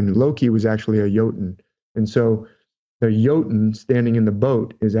 Loki was actually a Jotun. And so the Jotun standing in the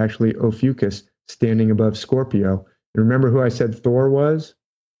boat is actually Ophiuchus standing above Scorpio. And remember who I said Thor was?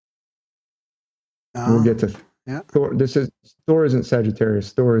 We'll get to Thor. Thor isn't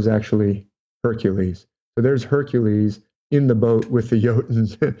Sagittarius. Thor is actually Hercules. So there's Hercules in the boat with the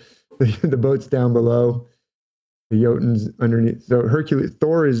Jotuns. The boat's down below. The Jotuns underneath. So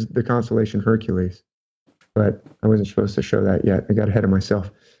Thor is the constellation Hercules. But I wasn't supposed to show that yet. I got ahead of myself.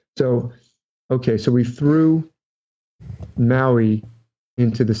 So, okay, so we threw Maui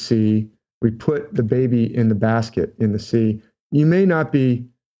into the sea. We put the baby in the basket in the sea. You may be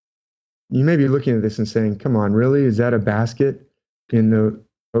looking at this and saying, come on, really? Is that a basket in the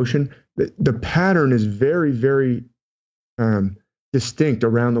ocean? The pattern is very, very distinct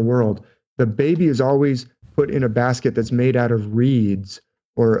around the world. The baby is always put in a basket that's made out of reeds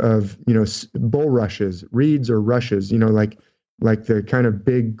or of, bulrushes, reeds or rushes, like the kind of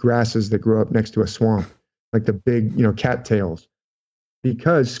big grasses that grow up next to a swamp, like the big, cattails.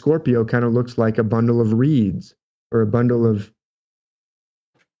 Because Scorpio kind of looks like a bundle of reeds or a bundle of,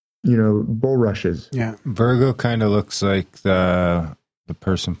 bulrushes. Yeah. Virgo kind of looks like the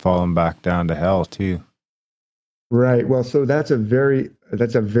person falling back down to hell too. Right. Well, so that's a very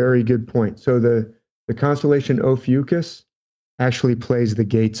good point. So the constellation Ophiuchus actually plays the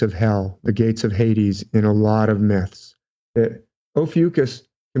gates of hell, the gates of Hades in a lot of myths. Ophiuchus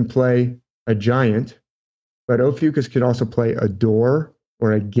can play a giant, but Ophiuchus could also play a door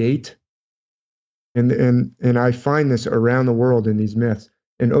or a gate. And I find this around the world in these myths.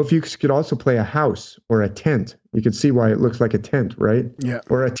 And Ophiuchus could also play a house or a tent. You can see why it looks like a tent, right? Yeah.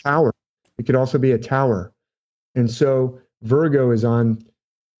 Or a tower. It could also be a tower. And so Virgo is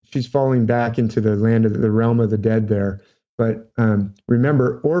she's falling back into the land of the realm of the dead there. But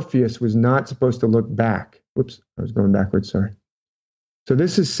remember, Orpheus was not supposed to look back. Whoops, I was going backwards, sorry. So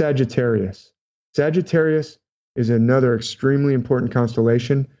this is Sagittarius. Sagittarius is another extremely important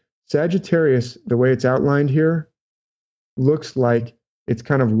constellation. Sagittarius, the way it's outlined here, looks like it's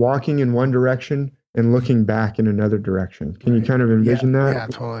kind of walking in one direction and looking back in another direction. Can you kind of envision that? Yeah,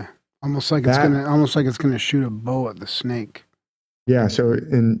 totally. Almost like it's gonna shoot a bow at the snake. Yeah, so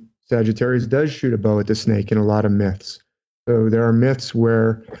in Sagittarius does shoot a bow at the snake in a lot of myths. So there are myths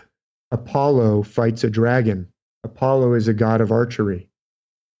where Apollo fights a dragon. Apollo is a god of archery.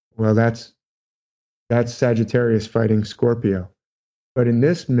 Well, that's Sagittarius fighting Scorpio. But in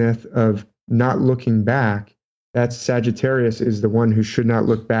this myth of not looking back, that's Sagittarius is the one who should not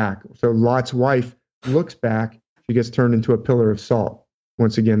look back. So Lot's wife looks back, she gets turned into a pillar of salt.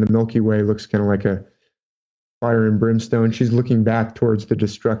 Once again, the Milky Way looks kind of like a fire and brimstone. She's looking back towards the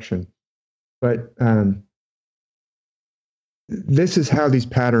destruction. But this is how these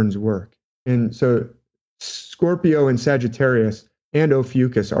patterns work. And so Scorpio and Sagittarius and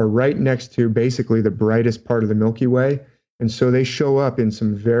Ophiuchus are right next to basically the brightest part of the Milky Way. And so they show up in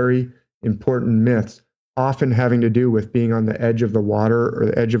some very important myths, often having to do with being on the edge of the water or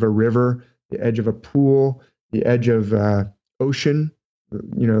the edge of a river, the edge of a pool, the edge of ocean.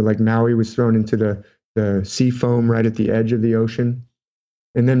 You know, like Maui was thrown into the sea foam right at the edge of the ocean.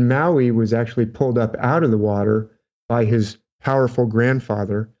 And then Maui was actually pulled up out of the water by his powerful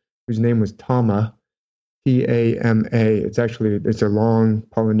grandfather, whose name was Tama, T-A-M-A. It's a long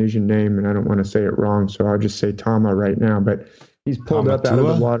Polynesian name, and I don't want to say it wrong, so I'll just say Tama right now. But he's pulled up out of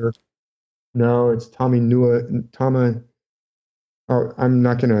the water. No, it's Tama. Oh, I'm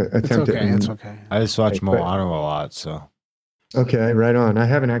not going to attempt it. It's okay. I just watch Moana a lot, so. Okay, right on. I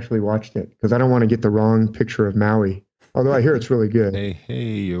haven't actually watched it because I don't want to get the wrong picture of Maui. Although I hear it's really good. Hey,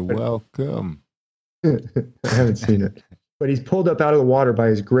 you're welcome. I haven't seen it. But he's pulled up out of the water by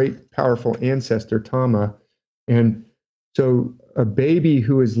his great, powerful ancestor, Tama. And so a baby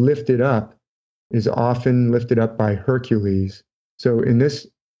who is lifted up is often lifted up by Hercules. So in this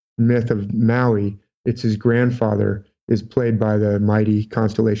myth of Maui, it's his grandfather is played by the mighty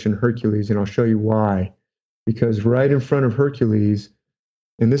constellation Hercules. And I'll show you why. Because right in front of Hercules,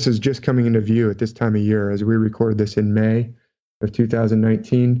 and this is just coming into view at this time of year, as we record this in May of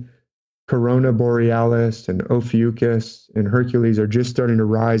 2019, Corona Borealis and Ophiuchus and Hercules are just starting to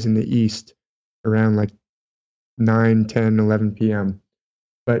rise in the east around like 9, 10, 11 p.m.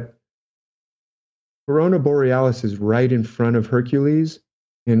 But Corona Borealis is right in front of Hercules,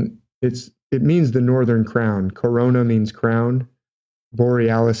 and it means the northern crown. Corona means crown.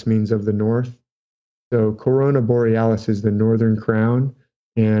 Borealis means of the north. So Corona Borealis is the northern crown,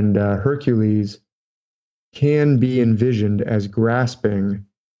 and Hercules can be envisioned as grasping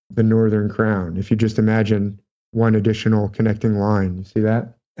the northern crown. If you just imagine one additional connecting line, you see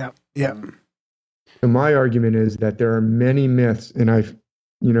that? Yeah. So my argument is that there are many myths, and I've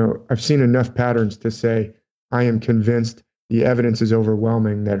seen enough patterns to say I am convinced the evidence is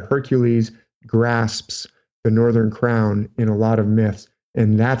overwhelming that Hercules grasps the northern crown in a lot of myths,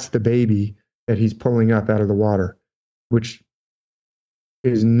 and that's the baby that he's pulling up out of the water, which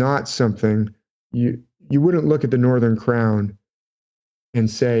is not something you wouldn't look at the northern crown and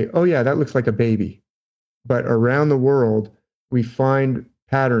say, oh yeah, that looks like a baby. But around the world, we find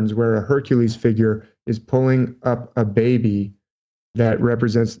patterns where a Hercules figure is pulling up a baby that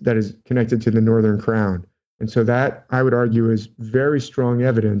is connected to the northern crown. And so that, I would argue, is very strong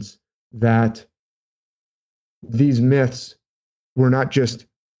evidence that these myths were not just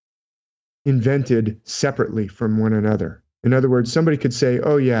invented separately from one another. In other words, somebody could say,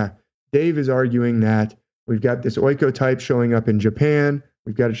 oh yeah, Dave is arguing that we've got this oikotype showing up in Japan,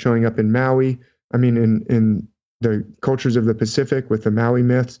 we've got it showing up in Maui, in the cultures of the Pacific with the Maui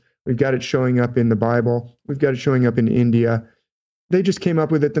myths, we've got it showing up in the Bible, we've got it showing up in India. They just came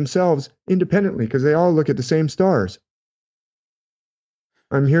up with it themselves independently because they all look at the same stars.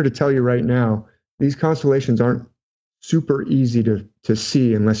 I'm here to tell you right now, these constellations aren't super easy to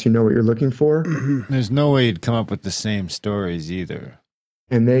see unless you know what you're looking for. There's no way you'd come up with the same stories either.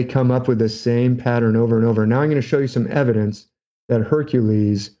 And they come up with the same pattern over and over. Now I'm going to show you some evidence that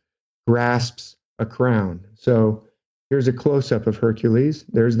Hercules grasps a crown. So Here's a close-up of Hercules.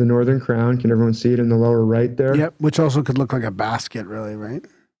 There's the northern crown. Can everyone see it in the lower right there? Yep, which also could look like a basket, really, right?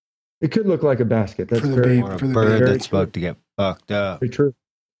 It could look like a basket. That's For the very, baby. Or a For the bird baby. that's about to get fucked up. very true.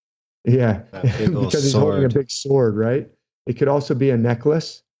 Yeah, That big old because he's holding a sword. big sword, right? It could also be a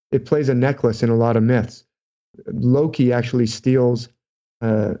necklace. It plays a necklace in a lot of myths. Loki actually steals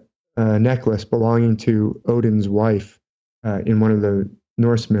a necklace belonging to Odin's wife in one of the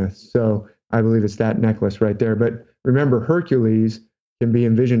Norse myths. So I believe it's that necklace right there. But remember, Hercules can be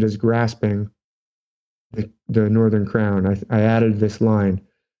envisioned as grasping the northern crown. I added this line.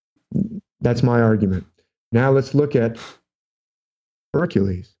 That's my argument. Now let's look at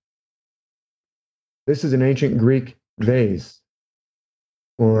Hercules. This is an ancient Greek vase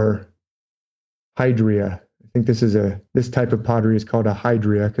or hydria. I think this type of pottery is called a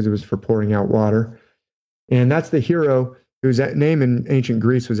hydria because it was for pouring out water. And that's the hero whose name in ancient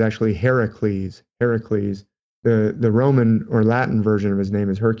Greece was actually Heracles. Heracles. The Roman or Latin version of his name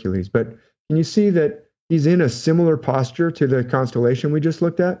is Hercules. But can you see that he's in a similar posture to the constellation we just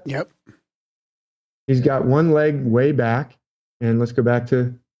looked at? Yep. He's got one leg way back. And let's go back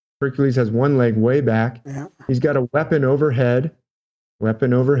to Hercules has one leg way back. Yeah. He's got a weapon overhead, one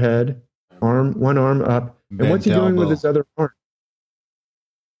arm up. And Bent what's he doing with elbow. his other arm?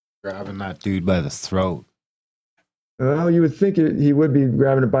 Grabbing that dude by the throat. Well, you would think he would be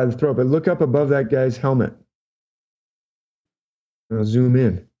grabbing it by the throat, but look up above that guy's helmet. I'll zoom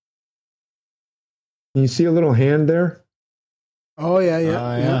in. Can you see a little hand there? Oh, yeah, yeah.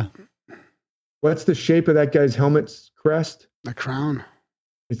 Oh, yeah. What's the shape of that guy's helmet's crest? The crown.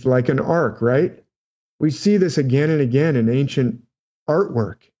 It's like an arc, right? We see this again and again in ancient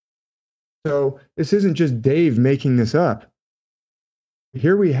artwork. So this isn't just Dave making this up.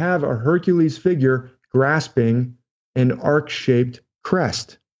 Here we have a Hercules figure grasping an arc-shaped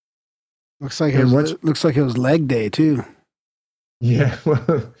crest. Looks like And looks like it was leg day too. Yeah,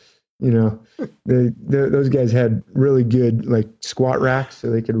 well, those guys had really good like squat racks, so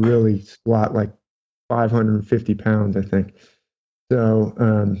they could really squat like 550 pounds, I think.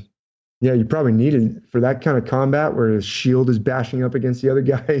 So, yeah, you probably needed for that kind of combat where his shield is bashing up against the other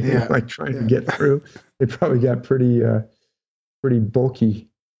guy, Yeah. like trying to get through. They probably got pretty bulky.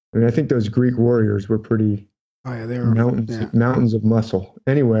 I mean, I think those Greek warriors were pretty Oh yeah, they were mountains of muscle.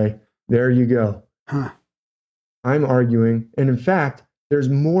 Anyway, there you go. Huh. I'm arguing, and in fact, there's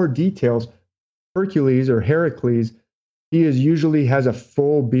more details. Hercules or Heracles, he usually has a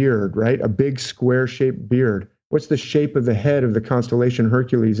full beard, right? A big square-shaped beard. What's the shape of the head of the constellation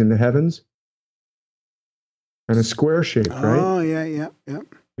Hercules in the heavens? Kind of square-shaped, right? Oh yeah, yeah, yeah.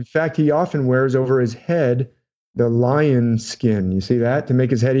 In fact, he often wears over his head the lion skin. You see that? To make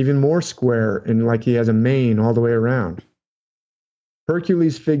his head even more square and like he has a mane all the way around.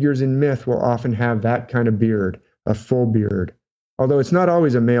 Hercules figures in myth will often have that kind of beard, a full beard. Although it's not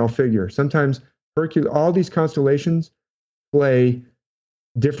always a male figure. Sometimes all these constellations play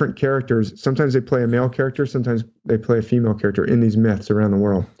different characters. Sometimes they play a male character, sometimes they play a female character in these myths around the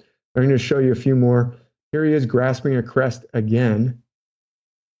world. I'm going to show you a few more. Here he is grasping a crest again.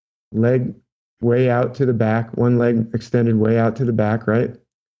 Leg way out to the back, one leg extended way out to the back, right?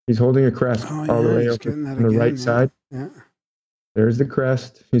 He's holding a crest all the way he's over getting that on the again, right yeah. side. Yeah. There's the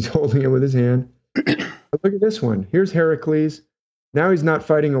crest. He's holding it with his hand. But look at this one. Here's Heracles. Now he's not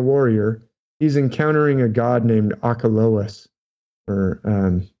fighting a warrior. He's encountering a god named Achelous, or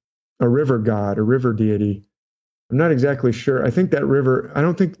a river god, a river deity. I'm not exactly sure. I think that river, I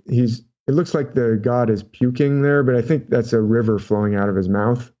don't think it looks like the god is puking there, but I think that's a river flowing out of his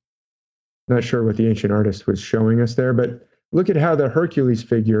mouth. Not sure what the ancient artist was showing us there, but look at how the Hercules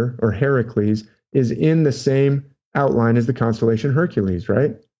figure, or Heracles, is in the same outline as the constellation Hercules,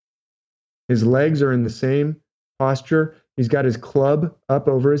 right? His legs are in the same posture. He's got his club up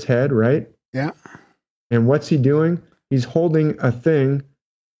over his head, right? Yeah. And what's he doing? He's holding a thing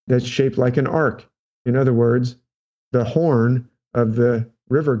that's shaped like an arc. In other words, the horn of the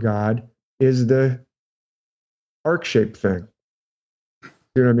river god is the arc-shaped thing.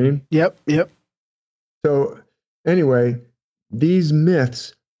 You know what I mean? Yep. Yep. So anyway, these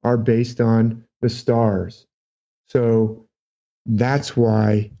myths are based on the stars. So that's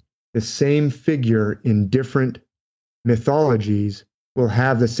why the same figure in different mythologies will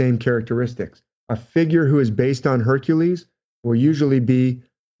have the same characteristics. A figure who is based on Hercules will usually be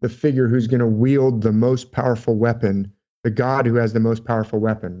the figure who's going to wield the most powerful weapon, the god who has the most powerful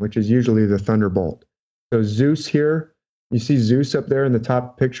weapon, which is usually the thunderbolt. So Zeus here, you see Zeus up there in the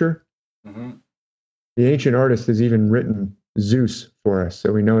top picture? Mm-hmm. The ancient artist has even written Zeus for us,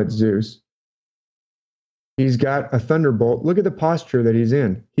 so we know it's Zeus. He's got a thunderbolt. Look at the posture that he's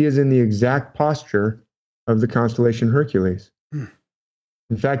in. He is in the exact posture of the constellation Hercules.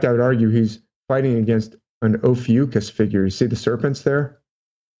 In fact, I would argue he's fighting against an Ophiuchus figure. You see the serpents there?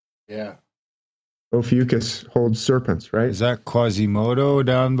 Yeah. Ophiuchus holds serpents, right? Is that Quasimodo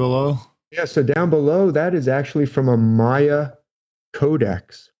down below? Yeah, so down below, that is actually from a Maya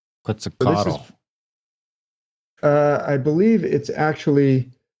codex. Quetzalcoatl. I believe it's actually,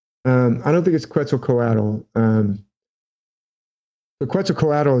 I don't think it's Quetzalcoatl. The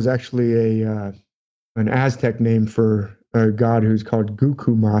Quetzalcoatl is actually an Aztec name for a god who's called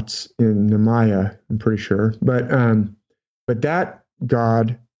Gucumatz in the Maya, I'm pretty sure. But that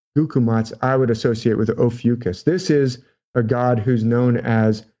god, Gucumatz, I would associate with Ophiuchus. This is a god who's known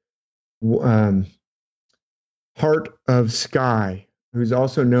as Heart of Sky, who's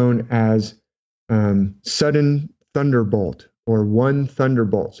also known as Sudden Thunderbolt or One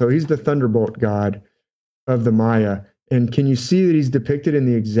Thunderbolt. So he's the Thunderbolt god of the Maya. And can you see that he's depicted in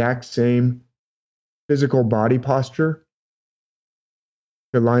the exact same physical body posture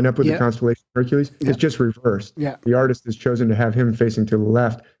to line up with the constellation Hercules? It's just reversed. Yeah. The artist has chosen to have him facing to the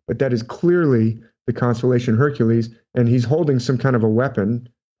left, but that is clearly the constellation Hercules, and he's holding some kind of a weapon,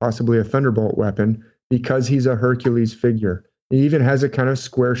 possibly a thunderbolt weapon, because he's a Hercules figure. He even has a kind of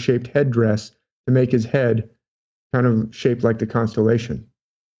square-shaped headdress to make his head kind of shaped like the constellation.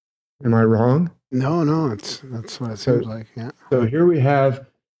 Am I wrong? No, that's what it seems like. Yeah. So here we have,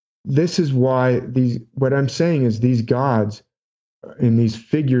 this is why what I'm saying is these gods and these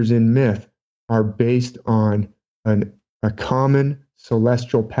figures in myth are based on a common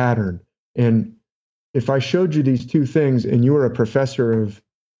celestial pattern. And if I showed you these two things and you were a professor of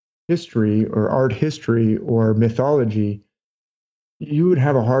history or art history or mythology, you would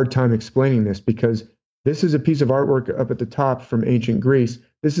have a hard time explaining this, because this is a piece of artwork up at the top from ancient Greece.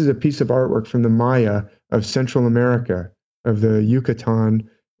 This is a piece of artwork from the Maya of Central America, of the Yucatan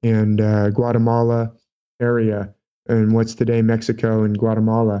and Guatemala area, and what's today Mexico and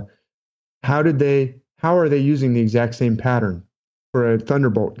Guatemala. How are they using the exact same pattern for a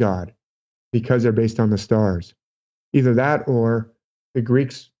thunderbolt god? Because they're based on the stars. Either that, or the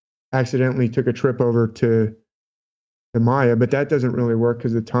Greeks accidentally took a trip over to the Maya, but that doesn't really work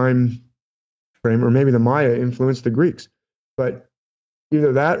because the time frame, or maybe the Maya influenced the Greeks. But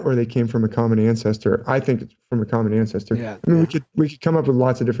either that, or they came from a common ancestor. I think it's from a common ancestor. Yeah, I mean, we could come up with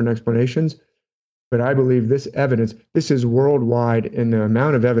lots of different explanations, but I believe this evidence, this is worldwide, and the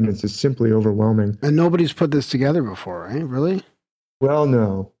amount of evidence is simply overwhelming. And nobody's put this together before, right? Really? Well,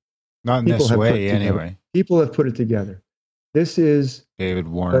 no. Not in this way, anyway. People have put it together. This is David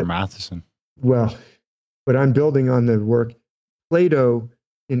Mathisen. Well, but I'm building on the work. Plato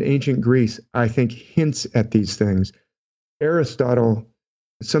in ancient Greece, I think, hints at these things. Aristotle,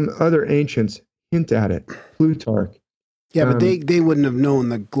 some other ancients hint at it. Plutarch. Yeah, but they wouldn't have known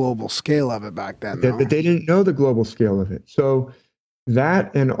the global scale of it back then. But they didn't know the global scale of it. So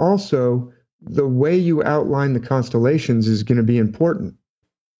that, and also the way you outline the constellations is going to be important.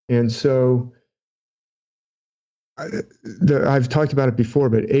 And so I've talked about it before,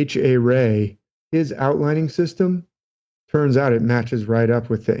 but H.A. Rey, his outlining system, turns out it matches right up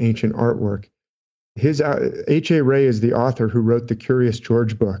with the ancient artwork. H.A. Rey is the author who wrote the Curious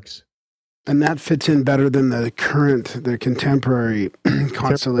George books. And that fits in better than the contemporary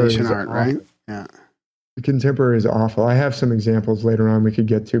constellation art, right? Yeah. The contemporary is awful. I have some examples later on we could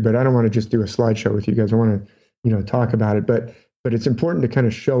get to, but I don't want to just do a slideshow with you guys. I want to, talk about it, but it's important to kind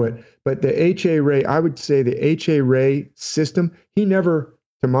of show it. But the H.A. Rey, I would say the H.A. Rey system, he never,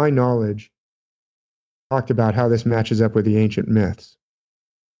 to my knowledge, talked about how this matches up with the ancient myths.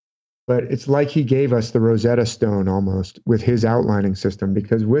 But it's like he gave us the Rosetta Stone almost with his outlining system,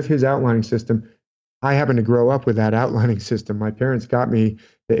 because with his outlining system, I happened to grow up with that outlining system. My parents got me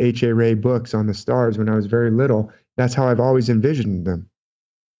the H.A. Rey books on the stars when I was very little. That's how I've always envisioned them.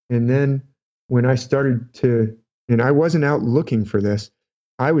 And then when I started to, and I wasn't out looking for this,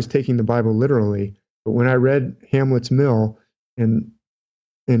 I was taking the Bible literally. But when I read Hamlet's Mill and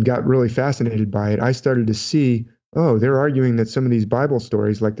got really fascinated by it, I started to see, oh, they're arguing that some of these Bible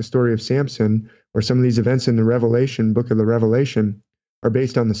stories, like the story of Samson, or some of these events in the Revelation, book of the Revelation, are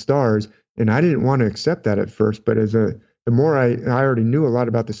based on the stars. And I didn't want to accept that at first, but the more I already knew a lot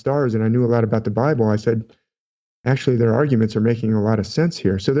about the stars and I knew a lot about the Bible, I said, actually, their arguments are making a lot of sense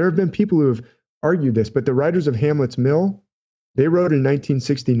here. So there have been people who have argued this, but the writers of Hamlet's Mill, they wrote in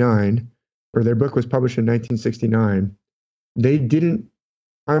 1969, or their book was published in 1969.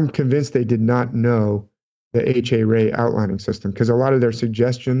 I'm convinced they did not know the H.A. Rey outlining system, because a lot of their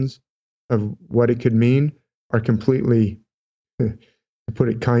suggestions of what it could mean are completely, to put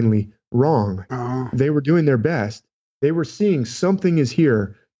it kindly, wrong. They were doing their best. They were seeing something is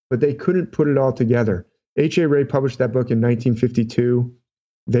here, but they couldn't put it all together. H.A. Ray published that book in 1952.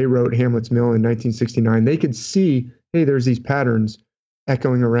 They wrote Hamlet's Mill in 1969. They could see, hey, there's these patterns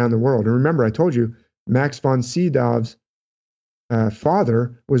echoing around the world. And remember, I told you, Max von Sydow's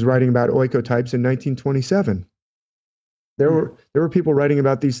father was writing about oikotypes in 1927. There were people writing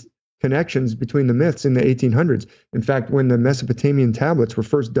about these connections between the myths in the 1800s. In fact, when the Mesopotamian tablets were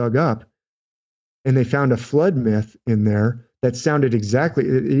first dug up, and they found a flood myth in there that sounded exactly,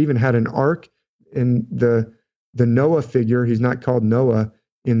 it even had an ark, and the Noah figure, he's not called Noah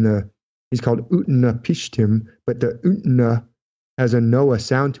he's called Utna Pishtim, but the Utna has a Noah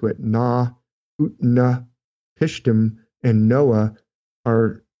sound to it. Na, Utna, Pishtim, and Noah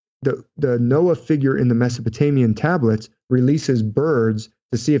are the Noah figure in the Mesopotamian tablets releases birds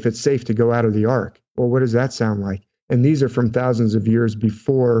to see if it's safe to go out of the ark. Well, what does that sound like? And these are from thousands of years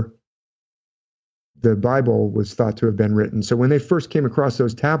before the Bible was thought to have been written. So when they first came across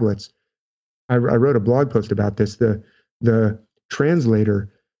those tablets, I wrote a blog post about this. The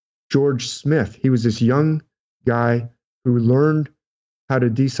translator, George Smith, he was this young guy who learned how to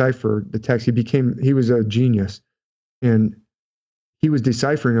decipher the text. He was a genius, and he was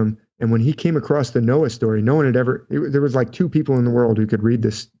deciphering them. And when he came across the Noah story, no one had there was like 2 people in the world who could read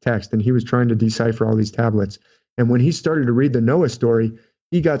this text, and he was trying to decipher all these tablets. And when he started to read the Noah story,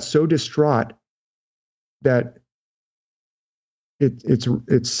 he got so distraught that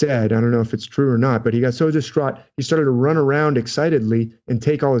it's said, I don't know if it's true or not, but he got so distraught, he started to run around excitedly and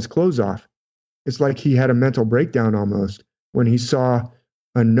take all his clothes off. It's like he had a mental breakdown almost when he saw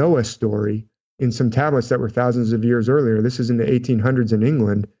a Noah story in some tablets that were thousands of years earlier. This is in the 1800s in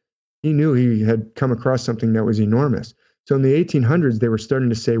England. He knew he had come across something that was enormous. So in the 1800s, they were starting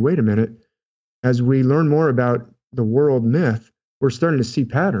to say, wait a minute, as we learn more about the world myth, we're starting to see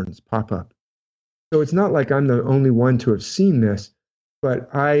patterns pop up. So it's not like I'm the only one to have seen this,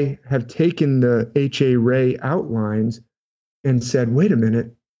 but I have taken the H.A. Ray outlines and said, wait a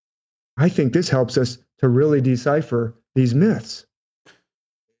minute, I think this helps us to really decipher these myths.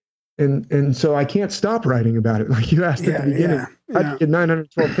 And so I can't stop writing about it. Like you asked at the beginning, I did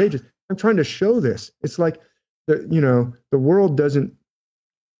 912 pages. I'm trying to show this. It's like, the world doesn't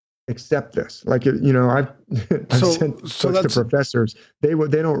accept this. Like, I've sent books to professors. They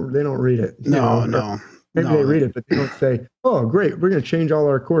don't read it. No. Maybe they read it, but they don't say, oh, great, we're going to change all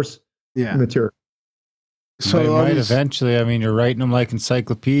our course material. So you might eventually, you're writing them like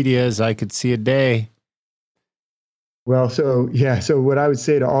encyclopedias. I could see a day. Well, so what I would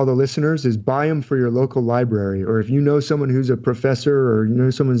say to all the listeners is buy them for your local library. Or if you know someone who's a professor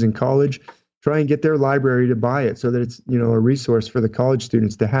or someone's in college, try and get their library to buy it so that it's, a resource for the college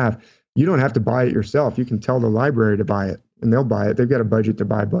students to have. You don't have to buy it yourself. You can tell the library to buy it and they'll buy it. They've got a budget to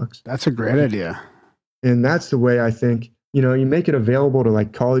buy books. That's a great idea. And that's the way I think, you make it available to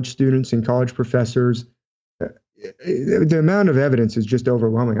like college students and college professors. The amount of evidence is just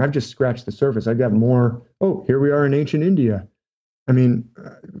overwhelming. I've just scratched the surface. I've got more. Oh, here we are in ancient India.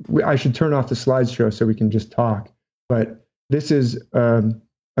 I should turn off the slideshow so we can just talk. But this is a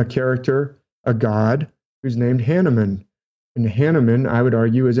character, a god, who's named Hanuman. And Hanuman, I would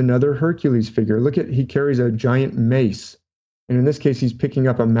argue, is another Hercules figure. He carries a giant mace. And in this case, he's picking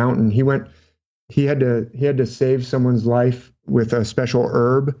up a mountain. He had to save someone's life with a special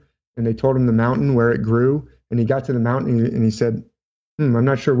herb. And they told him the mountain where it grew. And he got to the mountain and he said, I'm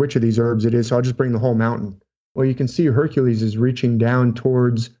not sure which of these herbs it is, so I'll just bring the whole mountain. Well, you can see Hercules is reaching down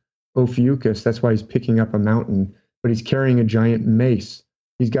towards Ophiuchus. That's why he's picking up a mountain. But he's carrying a giant mace.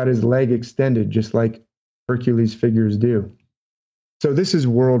 He's got his leg extended, just like Hercules figures do. So this is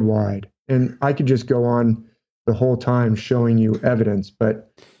worldwide. And I could just go on the whole time showing you evidence,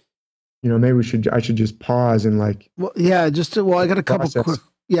 but maybe I should just pause and I got a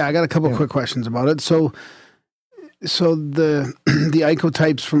couple quick questions about it. So the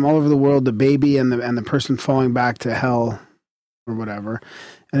icotypes from all over the world, the baby and the person falling back to hell or whatever,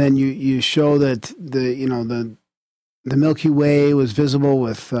 and then you show that the Milky Way was visible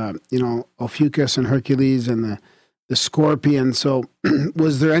with Ophiuchus and Hercules and the scorpion. So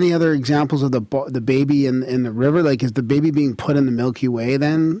was there any other examples of the baby in the river? Like, is the baby being put in the Milky Way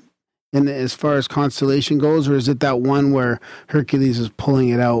then? As far as constellation goes, or is it that one where Hercules is pulling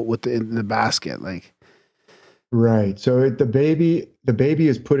it out with the basket? Like, right. So the baby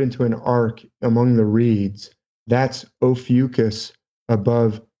is put into an ark among the reeds. That's Ophiuchus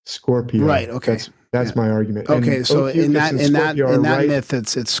above Scorpio. Right. Okay. That's my argument. Okay. And So Ophiuchus in that right? myth,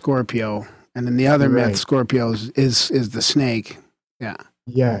 it's Scorpio, and in the other myth, Scorpio is the snake. Yeah.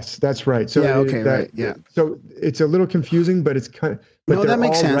 Yes, that's right. So right. Yeah. So it's a little confusing, but it's kind of. But that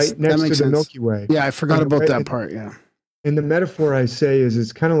makes sense. Right next to the Milky Way. Yeah, I forgot about that part. Yeah. And the metaphor I say is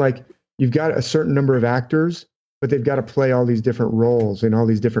it's kind of like you've got a certain number of actors, but they've got to play all these different roles in all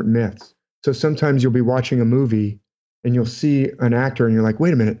these different myths. So sometimes you'll be watching a movie and you'll see an actor and you're like,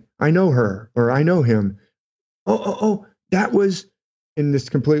 wait a minute, I know her or I know him. Oh, that was in this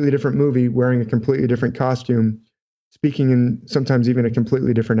completely different movie, wearing a completely different costume, speaking in sometimes even a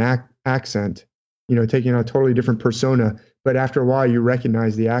completely different accent, taking on a totally different persona. But after a while, you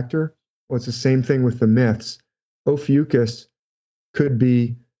recognize the actor. Well, it's the same thing with the myths. Ophiuchus could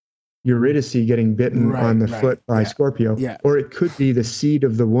be Eurydice getting bitten on the foot by Scorpio, or it could be the seed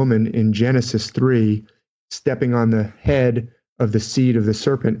of the woman in Genesis 3 stepping on the head of the seed of the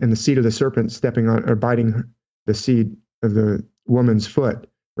serpent, and the seed of the serpent stepping on or biting the seed of the woman's foot,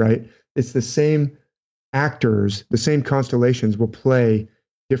 right? It's the same actors, the same constellations will play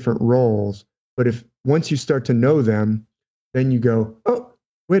different roles. But if once you start to know them, then you go, oh,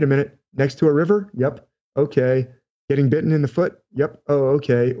 wait a minute, next to a river? Yep. Okay. Getting bitten in the foot? Yep. Oh,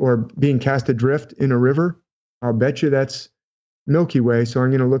 okay. Or being cast adrift in a river? I'll bet you that's Milky Way. So I'm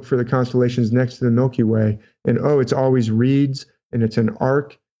going to look for the constellations next to the Milky Way. And it's always reeds and it's an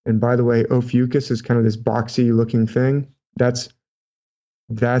arc. And by the way, Ophiuchus is kind of this boxy looking thing. That's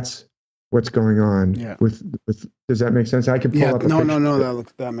what's going on. Yeah. With does that make sense? I could pull up. No.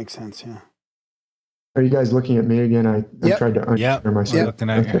 That makes sense. Yeah. Are you guys looking at me again? I tried to uncover myself. Yeah, looking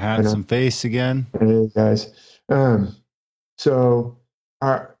at your handsome face again. Hey guys. So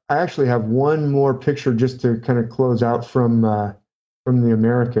I actually have one more picture just to kind of close out from the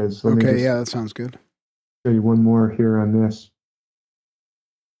Americas. That sounds good. Show you one more here on this.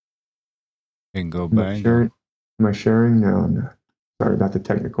 You can go back. Am I sharing? No, I'm not. Sorry about the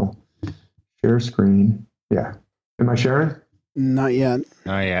technical. Share screen. Yeah. Am I sharing? Not yet.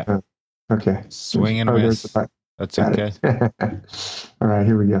 Okay. Swing and miss. That's okay. All right,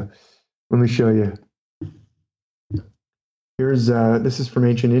 here we go. Let me show you. Here's this is from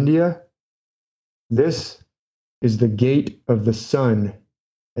ancient India. This is the gate of the sun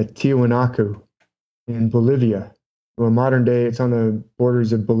at Tiwanaku in Bolivia. Well, modern day, it's on the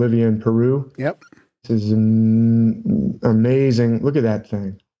borders of Bolivia and Peru. Yep. This is amazing. Look at that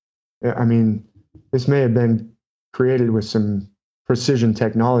thing. I mean, this may have been created with some precision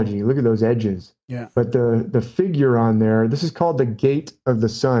technology. Look at those edges. Yeah. But the figure on there, this is called the gate of the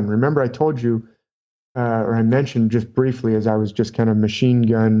sun. Remember I told you, or I mentioned just briefly as I was just kind of machine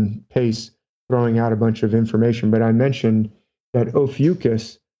gun pace throwing out a bunch of information, but I mentioned that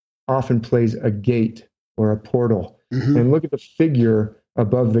Ophiuchus often plays a gate or a portal. Mm-hmm. And look at the figure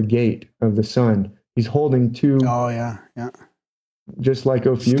above the gate of the sun. He's holding two. Oh, yeah. Just like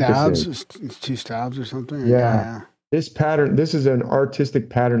Ophiuchus is. Two stabs or something? Yeah. This pattern, this is an artistic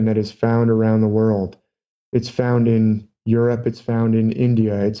pattern that is found around the world. It's found in Europe. It's found in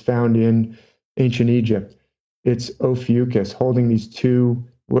India. It's found in ancient Egypt. It's Ophiuchus holding these two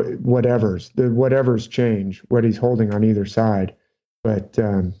whatevers. The whatevers change what he's holding on either side. But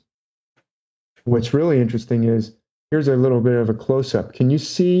what's really interesting is, here's a little bit of a close-up. Can you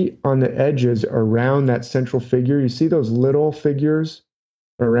see on the edges around that central figure? You see those little figures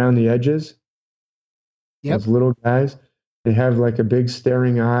around the edges? Yep. Those little guys. They have like a big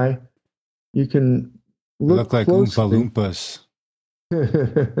staring eye. You can look like closely. Oompa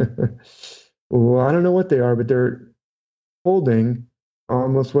Loompas. Well, I don't know what they are, but they're holding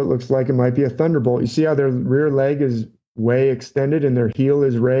almost what looks like it might be a thunderbolt. You see how their rear leg is way extended and their heel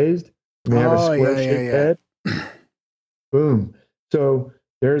is raised? And they have a square-shaped head. Boom. So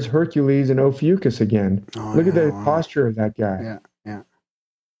there's Hercules and Ophiuchus again. Look at the posture of that guy. Yeah.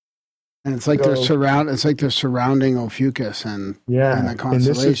 And it's like they're surrounding Ophiuchus and the constellation. And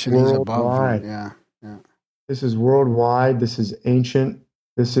this is he's above. Yeah. This is worldwide. This is ancient.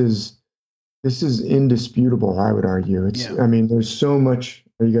 This is indisputable, I would argue. I mean, there's so much.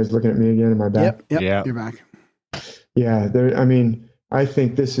 Are you guys looking at me again? Am I back? Yep. Yeah. You're back. Yeah. I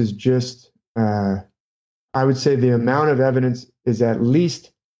think this is just, I would say the amount of evidence is at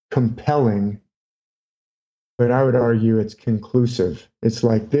least compelling, but I would argue it's conclusive. It's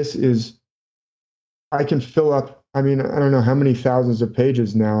like, I can fill up, I don't know how many thousands of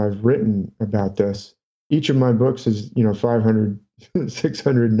pages now I've written about this. Each of my books is, 500,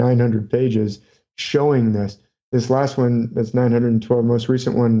 600, 900 pages showing this. This last one, that's 912, most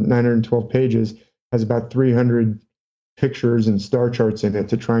recent one, 912 pages, has about 300 pictures and star charts in it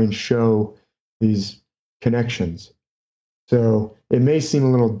to try and show these connections. So it may seem a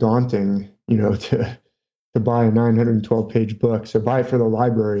little daunting, to buy a 912-page book. So buy it for the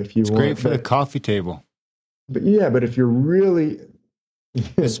library if you want. It's great for the coffee table. But if you're really,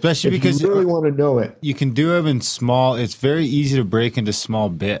 especially because you really want to know it, you can do them in small. It's very easy to break into small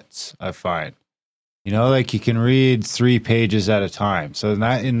bits, I find. You know, like you can read 3 pages at a time. So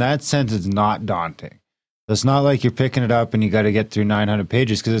in that sense, it's not daunting. It's not like you're picking it up and you got to get through 900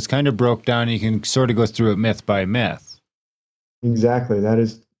 pages because it's kind of broke down. And you can sort of go through it myth by myth. Exactly. That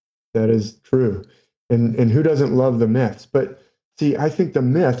is true. And who doesn't love the myths? But see, I think the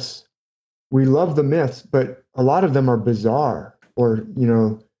myths, we love the myths, but a lot of them are bizarre or,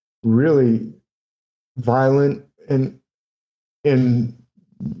 really violent. And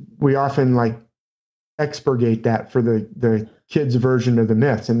we often like expurgate that for the kids' version of the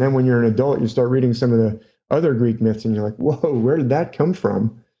myths. And then when you're an adult, you start reading some of the other Greek myths and you're like, whoa, where did that come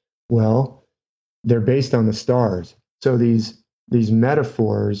from? Well, they're based on the stars. So these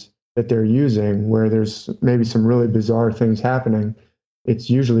metaphors that they're using where there's maybe some really bizarre things happening, it's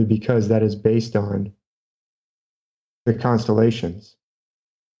usually because that is based on the constellations.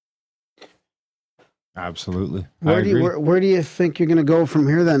 Absolutely. Where do you think you're going to go from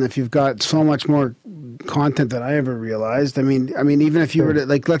here then? If you've got so much more content than I ever realized, I mean, even if you were to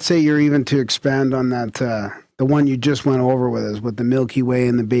let's say you're even to expand on that, the one you just went over with us with the Milky Way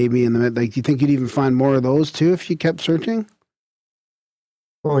and the baby and do you think you'd even find more of those too if you kept searching?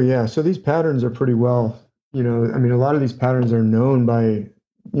 Oh yeah. So these patterns are pretty well, a lot of these patterns are known by,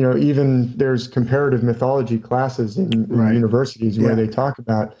 even there's comparative mythology classes in universities where they talk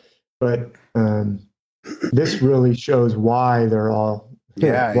about, but this really shows why they're all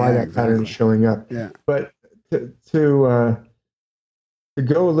that pattern is showing up. Yeah. But to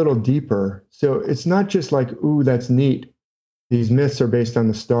go a little deeper, so it's not just like, ooh, that's neat. These myths are based on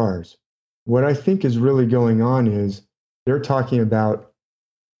the stars. What I think is really going on is they're talking about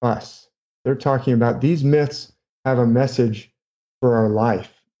us. They're talking about these myths have a message for our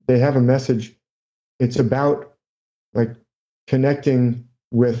life. They have a message. It's about like connecting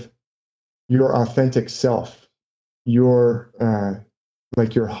with your authentic self, your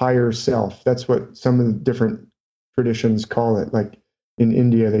your higher self. That's what some of the different traditions call it. Like in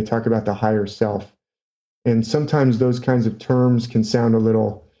India, they talk about the higher self. And sometimes those kinds of terms can sound a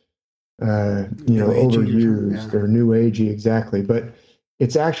little, overused or new agey, exactly. But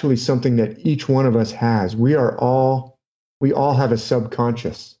it's actually something that each one of us has. We all have a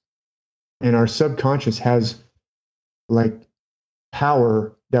subconscious, and our subconscious has like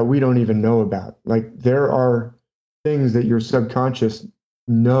power that we don't even know about. Like there are things that your subconscious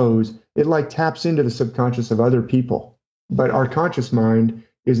knows. It like taps into the subconscious of other people, but our conscious mind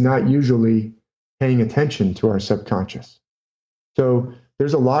is not usually paying attention to our subconscious. So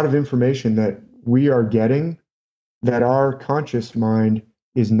there's a lot of information that we are getting that our conscious mind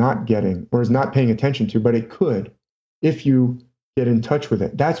is not getting or is not paying attention to, but it could if you get in touch with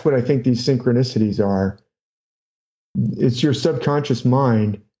it. That's what I think these synchronicities are. It's your subconscious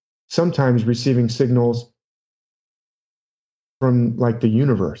mind sometimes receiving signals from like the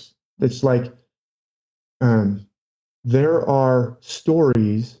universe. It's like there are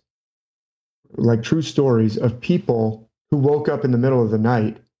stories, like true stories of people who woke up in the middle of the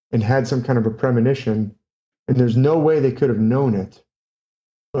night and had some kind of a premonition, and there's no way they could have known it,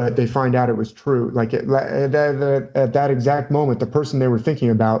 but they find out it was true. Like at that exact moment, the person they were thinking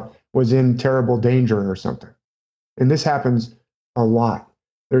about was in terrible danger or something. And this happens a lot.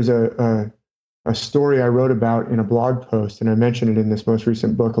 There's a story I wrote about in a blog post, and I mentioned it in this most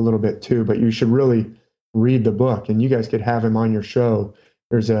recent book a little bit too, but you should really read the book, and you guys could have him on your show.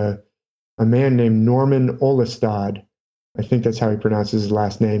 There's a man named Norman Olestad. I think that's how he pronounces his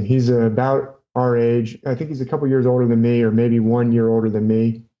last name. He's about our age. I think he's a couple years older than me, or maybe 1 year older than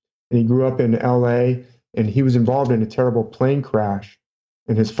me. And he grew up in LA, and he was involved in a terrible plane crash,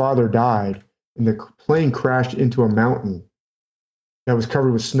 and his father died. And the plane crashed into a mountain that was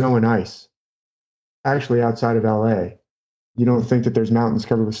covered with snow and ice, actually outside of LA. You don't think that there's mountains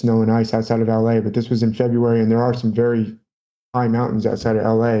covered with snow and ice outside of LA, but this was in February, and there are some very high mountains outside of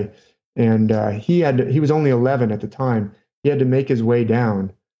LA. And he was only 11 at the time. He had to make his way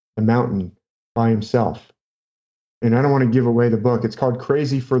down the mountain by himself. And I don't want to give away the book. It's called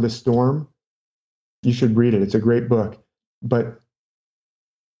Crazy for the Storm. You should read it. It's a great book. But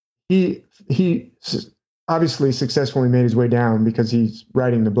he obviously successfully made his way down because he's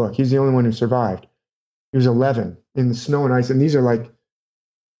writing the book. He's the only one who survived. He was 11 in the snow and ice, and these are like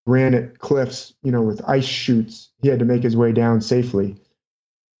granite cliffs, with ice chutes. He had to make his way down safely.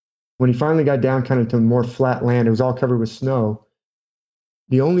 When he finally got down kind of to more flat land, it was all covered with snow.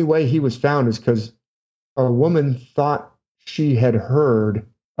 The only way he was found is because a woman thought she had heard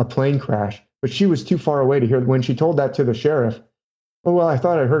a plane crash, but she was too far away to hear. When she told that to the sheriff, oh, well, I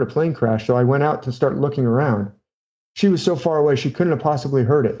thought I heard a plane crash, so I went out to start looking around. She was so far away, she couldn't have possibly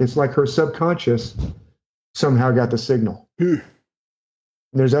heard it. It's like her subconscious somehow got the signal.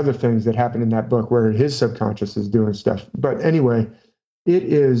 there's other things that happen in that book where his subconscious is doing stuff. But anyway, it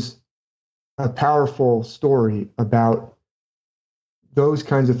is a powerful story about those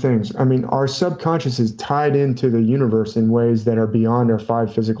kinds of things. I mean, our subconscious is tied into the universe in ways that are beyond our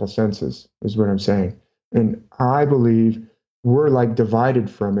 5 physical senses, is what I'm saying. And I believe we're like divided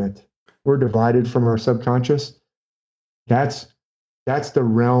from it. We're divided from our subconscious. That's the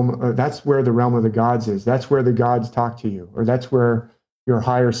realm. That's where the realm of the gods is. That's where the gods talk to you, or that's where your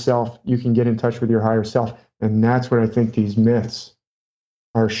higher self, you can get in touch with your higher self. And that's what I think these myths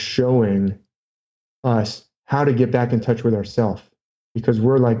are showing us, how to get back in touch with ourself, because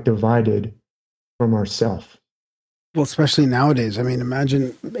we're like divided from ourself. Well, especially nowadays. I mean,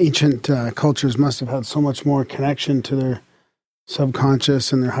 imagine ancient cultures must have had so much more connection to their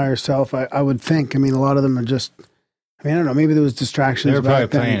subconscious and their higher self. I would think. I mean, a lot of them are just, I mean, I don't know, maybe there was distractions. They were probably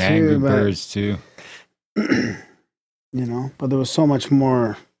back then playing Angry Birds too. You know, but there was so much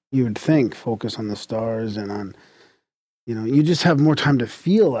more, you would think, focus on the stars and on, you know, you just have more time to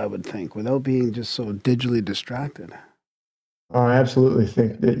feel, I would think, without being just so digitally distracted. I absolutely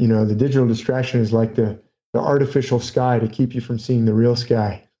think that, you know, the digital distraction is like the artificial sky to keep you from seeing the real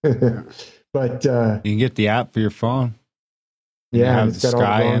sky. But you can get the app for your phone. You yeah, have the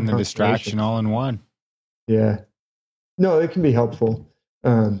sky and the distraction all in one. Yeah. No, it can be helpful.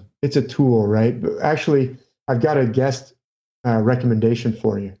 It's a tool, right? But actually, I've got a guest recommendation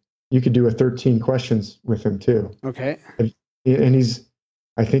for you. You could do a 13 questions with him too. Okay. And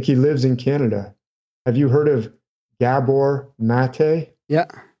I think he lives in Canada. Have you heard of Gabor Mate? Yeah.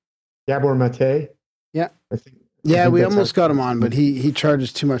 Gabor Mate? Yeah. I think we almost got him on, but he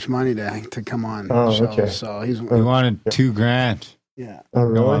charges too much money to come on. Oh, the show, okay. So he's He wanted $2,000. Yeah.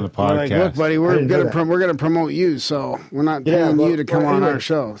 Oh, Go on really? the podcast. Like, look, buddy, we're gonna promote you, so we're not paying you to come on our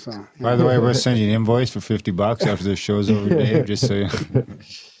show. So, By the way, we'll send you an invoice for $50 after the show's over, Dave. Just so you.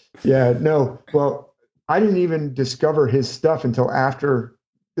 Yeah, no. Well, I didn't even discover his stuff until after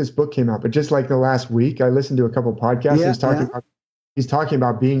this book came out. But just like the last week, I listened to a couple podcasts. He's talking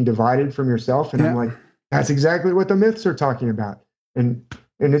about being divided from yourself, and I'm like, that's exactly what the myths are talking about. And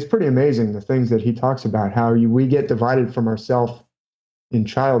it's pretty amazing, the things that he talks about, how we get divided from ourselves in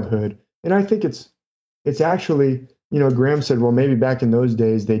childhood. And I think it's actually, you know, Graham said, well, maybe back in those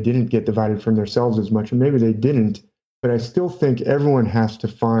days they didn't get divided from themselves as much, and maybe they didn't. But I still think everyone has to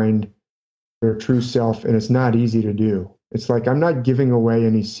find their true self, and it's not easy to do. It's like, I'm not giving away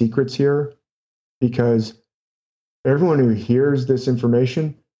any secrets here, because everyone who hears this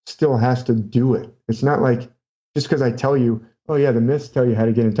information still has to do it. It's not like, just because I tell you, oh yeah, the myths tell you how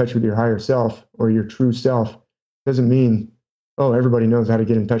to get in touch with your higher self or your true self, doesn't mean, oh, everybody knows how to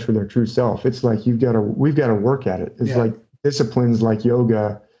get in touch with their true self. It's like, we've got to work at it. It's like disciplines like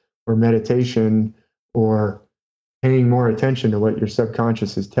yoga or meditation or paying more attention to what your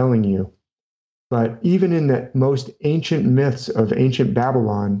subconscious is telling you. But even in the most ancient myths of ancient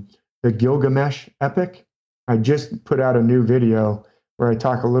Babylon, the Gilgamesh epic, I just put out a new video where I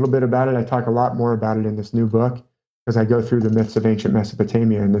talk a little bit about it. I talk a lot more about it in this new book, because I go through the myths of ancient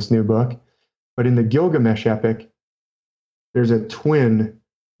Mesopotamia in this new book. But in the Gilgamesh epic, there's a twin.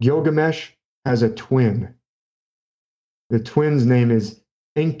 Gilgamesh has a twin. The twin's name is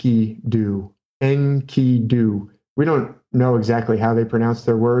Enkidu. Enkidu. We don't know exactly how they pronounce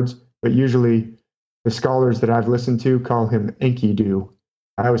their words, but usually the scholars that I've listened to call him Enkidu.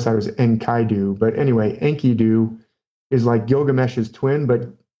 I always thought it was Enkidu. But anyway, Enkidu is like Gilgamesh's twin, but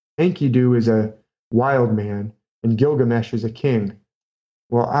Enkidu is a wild man and Gilgamesh is a king.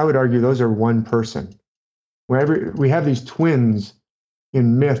 Well, I would argue those are one person. Whenever we have these twins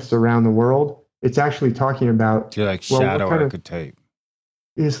in myths around the world, it's actually talking about, you're like shadow archetype.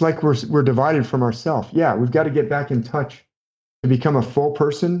 It's like we're divided from ourselves. Yeah, we've got to get back in touch to become a full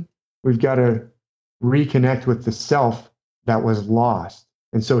person. We've got to reconnect with the self that was lost.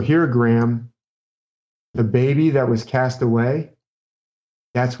 And so here, Graham, the baby that was cast away,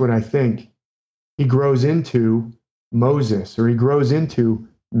 that's what I think. He grows into Moses, or he grows into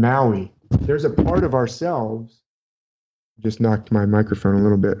Maui. There's a part of ourselves, just knocked my microphone a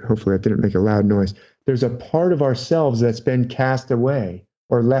little bit. Hopefully that didn't make a loud noise. There's a part of ourselves that's been cast away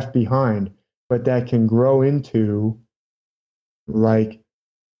or left behind, but that can grow into like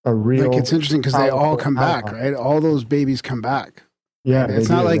a real. Like, it's interesting because they all come back, right? All those babies come back. Yeah. It's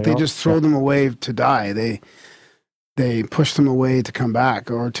not like they just throw them away to die. They push them away to come back,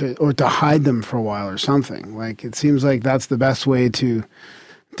 or to hide them for a while or something. Like, it seems like that's the best way to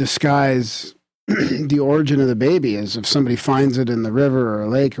disguise the origin of the baby, is if somebody finds it in the river or a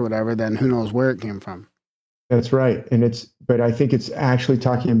lake or whatever, then who knows where it came from. That's right. But I think it's actually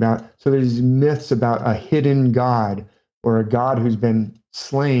talking about, so there's myths about a hidden God or a god who's been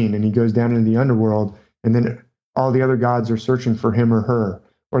slain and he goes down into the underworld, and then all the other gods are searching for him or her,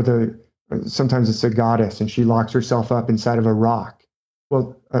 or sometimes it's a goddess and she locks herself up inside of a rock,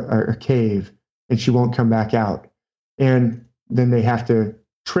 well, a cave, and she won't come back out. And then they have to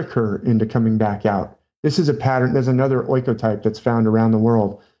trick her into coming back out. This is a pattern. There's another oikotype that's found around the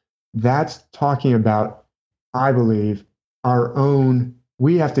world. That's talking about, I believe, our own,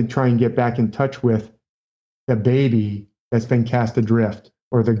 we have to try and get back in touch with the baby that's been cast adrift,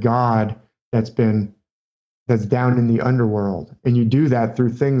 or the god that's down in the underworld. And you do that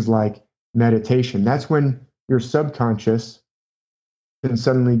through things like meditation. That's when your subconscious can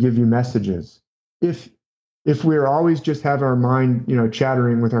suddenly give you messages. If we're always just have our mind,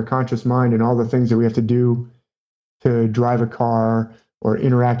 chattering with our conscious mind and all the things that we have to do to drive a car or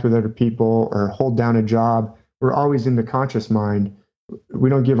interact with other people or hold down a job, we're always in the conscious mind. We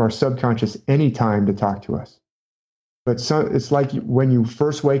don't give our subconscious any time to talk to us. But it's like when you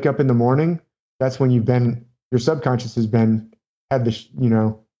first wake up in the morning, that's when your subconscious had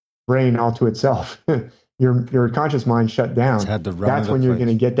the, brain all to itself. Your conscious mind shut down. That's when you're going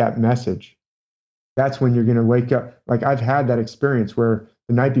to get that message. That's when you're going to wake up. Like, I've had that experience where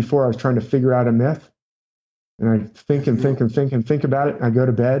the night before I was trying to figure out a myth, and I think and think and think and think about it. And I go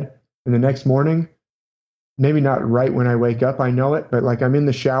to bed, and the next morning, maybe not right when I wake up, I know it, but like I'm in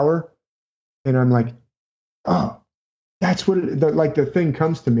the shower and I'm like, oh, that's what the thing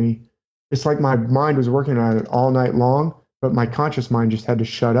comes to me. It's like my mind was working on it all night long, but my conscious mind just had to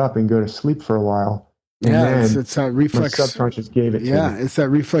shut up and go to sleep for a while. And it's that reflex. My subconscious gave it to me. Yeah, it's that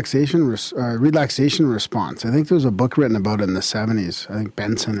relaxation response. I think there was a book written about it in the 70s. I think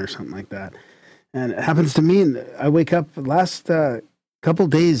Benson or something like that. And it happens to me. And I wake up last couple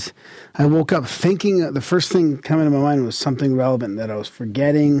days. I woke up thinking the first thing coming to my mind was something relevant that I was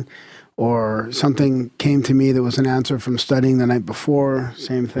forgetting, or something came to me that was an answer from studying the night before.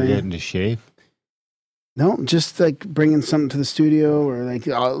 Same thing. Forgetting to shave. No, just like bringing something to the studio, or like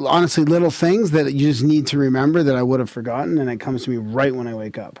honestly little things that you just need to remember that I would have forgotten, and it comes to me right when I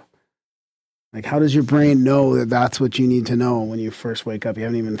wake up. Like, how does your brain know that that's what you need to know when you first wake up? You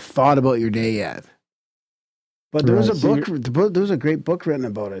haven't even thought about your day yet. But there was a book. There was a great book written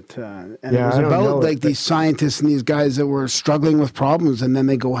about it, and it was about like these scientists and these guys that were struggling with problems, and then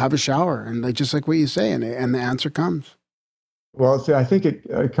they go have a shower, and like just like what you say, and the answer comes. Well, see, I think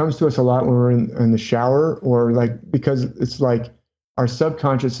it comes to us a lot when we're in the shower, or like, because it's like our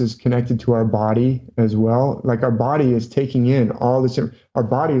subconscious is connected to our body as well. Like, our body is taking in all this. Our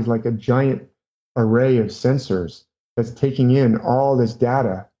body is like a giant array of sensors that's taking in all this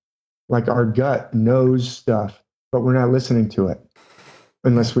data. Like, our gut knows stuff, but we're not listening to it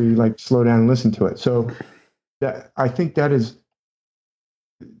unless we like slow down and listen to it. So I think that is,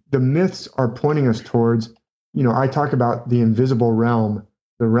 the myths are pointing us towards, I talk about the invisible realm,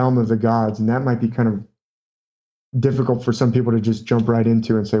 the realm of the gods, and that might be kind of difficult for some people to just jump right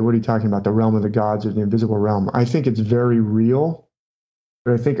into and say, what are you talking about, the realm of the gods or the invisible realm? I think it's very real,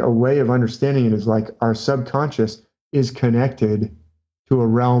 but I think a way of understanding it is like our subconscious is connected to a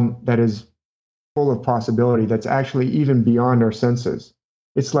realm that is full of possibility, that's actually even beyond our senses.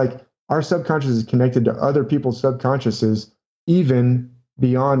 It's like our subconscious is connected to other people's subconsciouses, even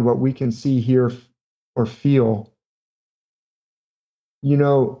beyond what we can see, hear, or feel.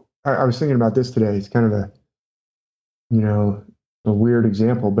 I was thinking about this today. It's kind of a weird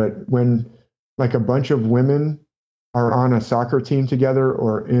example, but when like a bunch of women are on a soccer team together,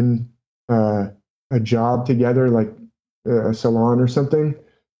 or in a job together, like a salon or something,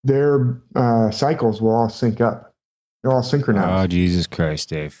 their cycles will all sync up. They're all synchronized. Oh, Jesus Christ,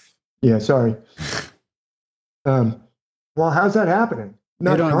 Dave. Yeah, sorry. Well, how's that happening?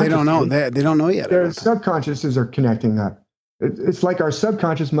 They don't know. They don't know yet. Their subconsciouses are connecting up. It's like our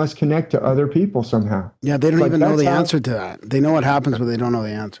subconscious must connect to other people somehow. Yeah, they don't even know the answer to that. They know what happens, but they don't know the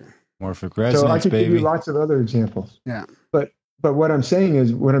answer. Morphic resonance, so I could baby. give you lots of other examples. Yeah. But what I'm saying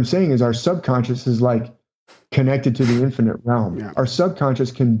is our subconscious is like connected to the infinite realm. Yeah. Our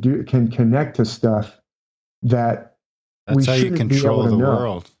subconscious can connect to stuff that that's how you control the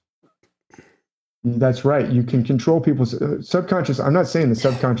world. That's right. You can control people's subconscious. I'm not saying the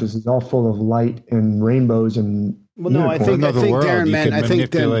subconscious is all full of light and rainbows and. Well, no, I think Darren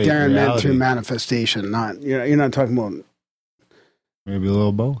meant through manifestation. Not you're not talking about. Maybe a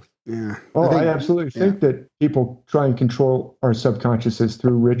little both. Yeah. Oh, I absolutely think that people try and control our subconsciouses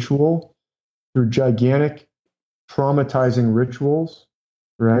through ritual, through gigantic, traumatizing rituals,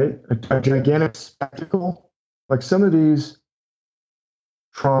 right? A gigantic spectacle. Like some of these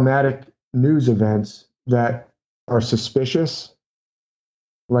traumatic news events that are suspicious,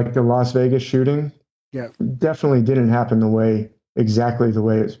 like the Las Vegas shooting, Yeah. definitely didn't happen exactly the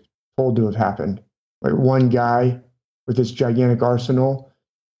way it's told to have happened. Like one guy with this gigantic arsenal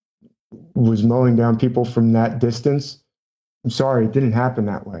was mowing down people from that distance. I'm sorry, it didn't happen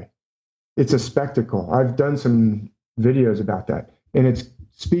that way. It's a spectacle. I've done some videos about that, and it's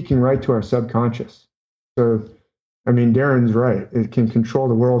speaking right to our subconscious. So, I mean, Darren's right. It can control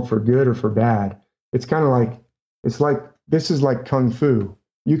the world for good or for bad. It's kind of like, this is like Kung Fu.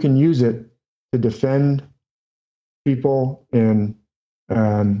 You can use it to defend people and,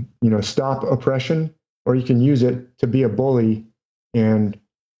 stop oppression, or you can use it to be a bully and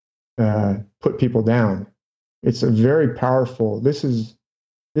put people down. It's a very powerful, this is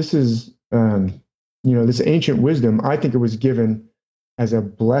this ancient wisdom. I think it was given as a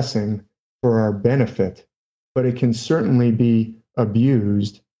blessing for our benefit, but it can certainly be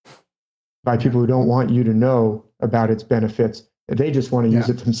abused by people who don't want you to know about its benefits. They just want to use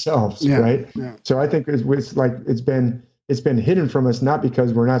it themselves, right? Yeah. So I think it's like it's been hidden from us, not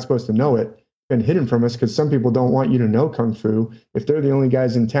because we're not supposed to know it. It's been hidden from us because some people don't want you to know Kung Fu. If they're the only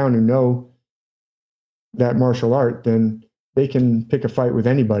guys in town who know that martial art, then they can pick a fight with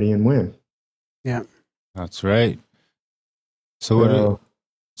anybody and win. Yeah, that's right. So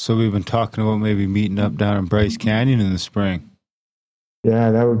we've been talking about maybe meeting up down in Bryce Canyon in the spring.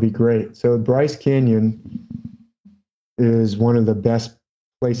 Yeah, that would be great. So Bryce Canyon is one of the best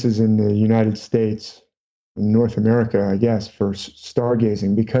places in the United States, in North America, I guess, for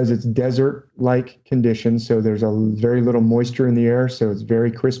stargazing because it's desert-like conditions. So there's a very little moisture in the air, so it's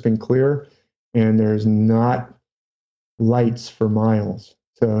very crisp and clear, and there's not lights for miles.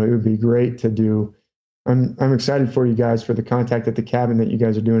 So it would be great to do. I'm excited for you guys for the Contact at the Cabin that you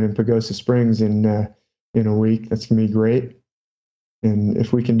guys are doing in Pagosa Springs in a week. That's gonna be great. And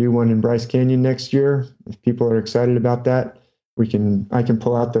if we can do one in Bryce Canyon next year, if people are excited about that, I can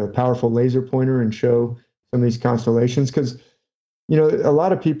pull out the powerful laser pointer and show some of these constellations. Because, a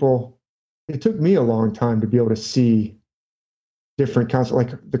lot of people, it took me a long time to be able to see different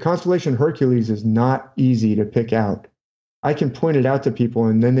constellations. Like the constellation Hercules is not easy to pick out. I can point it out to people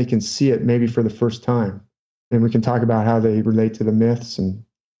and then they can see it maybe for the first time. And we can talk about how they relate to the myths and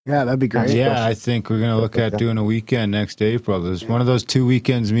yeah, that'd be great. Yeah, I think we're going to look at doing a weekend next April. There's one of those 2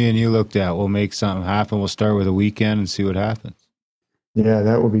 weekends me and you looked at. We'll make something happen. We'll start with a weekend and see what happens. Yeah,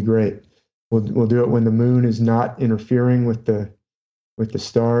 that would be great. We'll do it when the moon is not interfering with the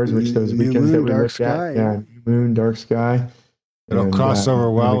stars, which those weekends that we looked at. Yeah, moon, dark sky. It'll cross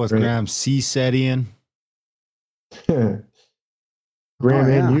over well with Graham's sea-setting. Graham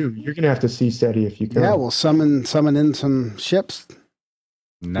and you're going to have to see SETI if you can. Yeah, we'll summon in some ships.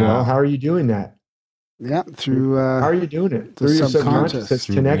 No. Well, how are you doing that? Yeah, through... how are you doing it? Through your subconscious that's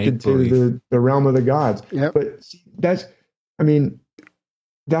connected to the realm of the gods. Yep. But see, that's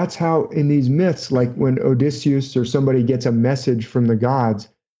how in these myths, like when Odysseus or somebody gets a message from the gods,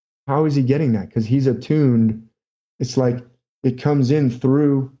 how is he getting that? Because he's attuned. It's like it comes in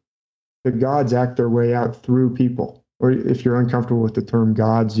through the gods, act their way out through people. Or if you're uncomfortable with the term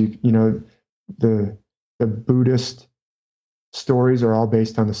gods, the Buddhist stories are all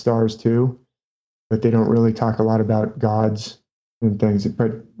based on the stars too, but they don't really talk a lot about gods and things.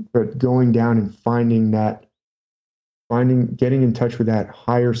 But going down and getting in touch with that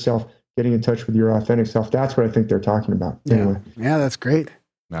higher self, getting in touch with your authentic self, that's what I think they're talking about. Yeah. Anyway. Yeah, that's great.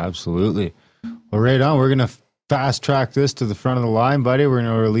 Absolutely. Well, right on. We're going to fast track this to the front of the line, buddy. We're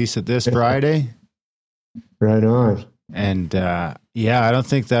going to release it this Friday. Right on. And I don't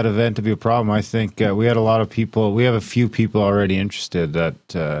think that event to be a problem. I think we had a lot of people. We have a few people already interested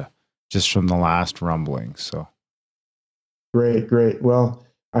that just from the last rumbling. So great. Well,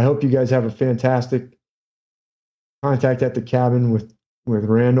 I hope you guys have a fantastic Contact at the Cabin with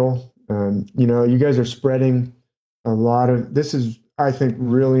Randall. You guys are spreading a lot of. This is, I think,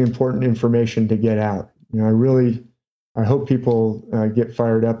 really important information to get out. I hope people get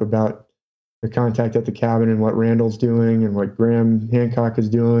fired up about the Contact at the Cabin and what Randall's doing and what Graham Hancock is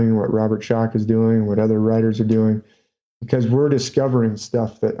doing and what Robert Schock is doing and what other writers are doing, because we're discovering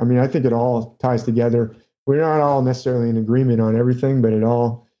stuff that, I think it all ties together. We're not all necessarily in agreement on everything, but it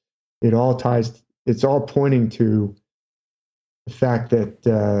all ties, it's all pointing to the fact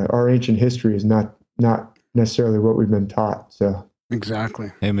that our ancient history is not necessarily what we've been taught. So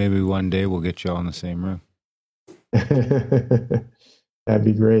exactly. Hey, maybe one day we'll get you all in the same room. That'd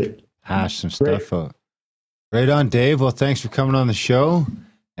be great. Hash some stuff out. Right on, Dave. Well, thanks for coming on the show.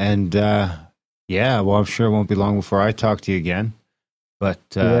 And I'm sure it won't be long before I talk to you again. But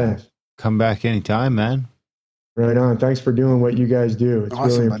come back anytime, man. Right on. Thanks for doing what you guys do. It's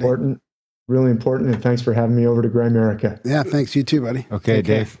awesome, really important. Buddy. Really important. And thanks for having me over to Grimerica. Yeah, thanks. You too, buddy. Okay,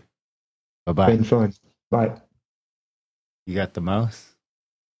 Dave. Bye. Bye-bye. Been fun. Bye. You got the mouse?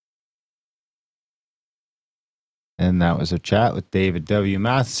 And that was a chat with David W.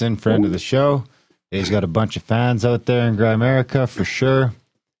 Mathisen, friend of the show. He's got a bunch of fans out there in Grimerica for sure.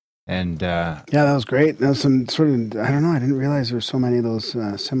 And yeah, that was great. That was some sort of, I don't know, I didn't realize there were so many of those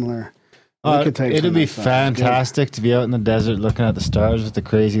similar archetypes. It'd be fantastic to be out in the desert looking at the stars with the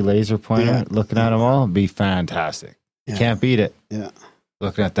crazy laser pointer, looking at them all. It'd be fantastic. Yeah. Can't beat it. Yeah.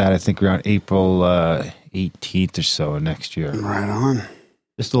 Looking at that, I think around April 18th or so next year. Right on.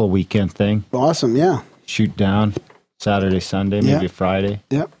 Just a little weekend thing. Awesome, yeah. Shoot down Saturday, Sunday, maybe a Friday.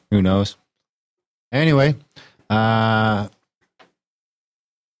 Yep. Who knows? Anyway,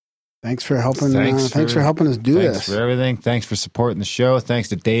 thanks for helping. Thanks for helping us do this. Thanks for everything. Thanks for supporting the show. Thanks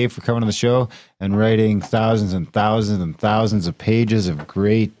to Dave for coming on the show and writing thousands and thousands and thousands of pages of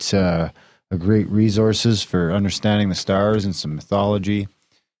great resources for understanding the stars and some mythology.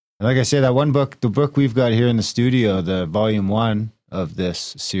 And like I say, that one book, the book we've got here in the studio, the volume 1 of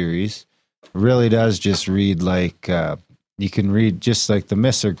this series, really does just read like you can read just like the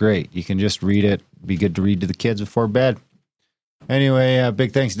myths are great. You can just read it. Be good to read to the kids before bed. Anyway,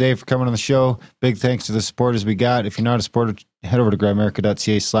 big thanks to Dave for coming on the show. Big thanks to the supporters we got. If you're not a supporter, head over to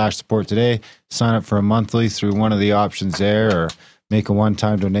grimerica.ca/support today. Sign up for a monthly through one of the options there, or make a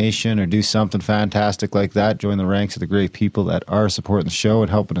one-time donation, or do something fantastic like that. Join the ranks of the great people that are supporting the show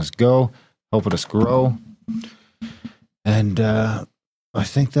and helping us grow. And I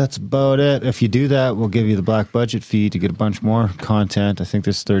think that's about it. If you do that, we'll give you the black budget fee to get a bunch more content. I think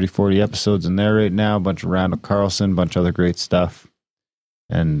there's 30, 40 episodes in there right now. A bunch of Randall Carlson, a bunch of other great stuff.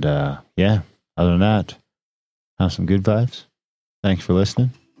 And yeah, other than that, have some good vibes. Thanks for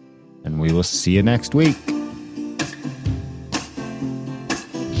listening. And we will see you next week.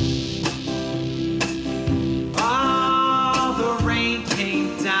 Oh, the rain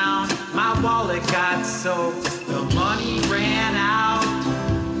came down. My wallet got soaked. The money ran out.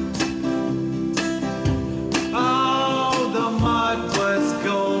 Oh, the mud was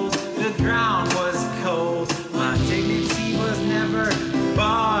gold. The ground was cold. My dignity was never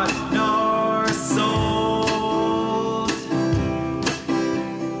bought nor sold.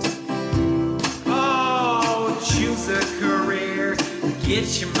 Oh, choose a career.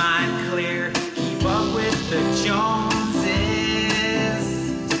 Get your mind clear. Keep up with the Joneses.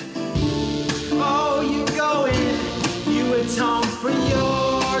 Oh, you go in. You atone for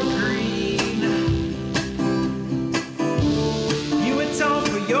your greed. You atone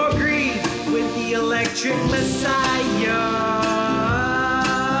for your greed with the electric messiah.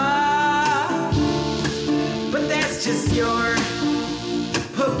 But that's just your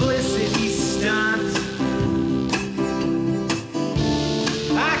publicity stunt.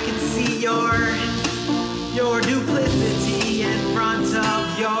 I can see your duplicity in front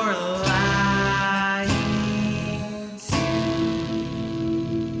of your lies.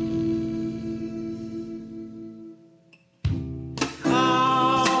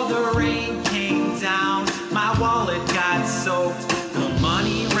 Oh, the rain came down. My wallet got soaked. The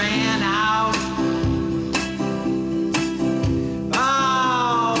money ran out.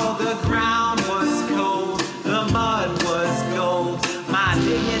 Oh, the ground was cold. The mud was gold. My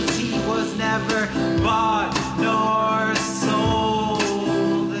dignity was never bought nor sold.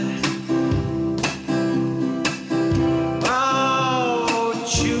 Oh,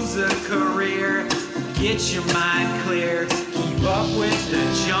 choose a career. Get your mind clear. Keep up with the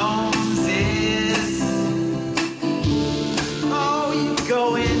Joneses. Oh, you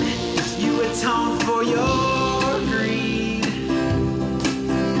go in. You atone for your greed.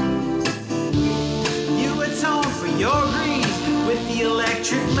 You atone for your greed with the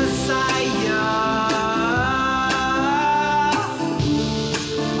electric messiah.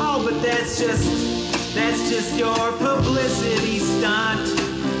 Oh, but that's just your publicity stunt.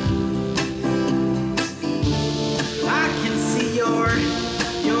 I can see your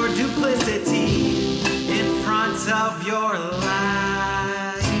duplicity in front of your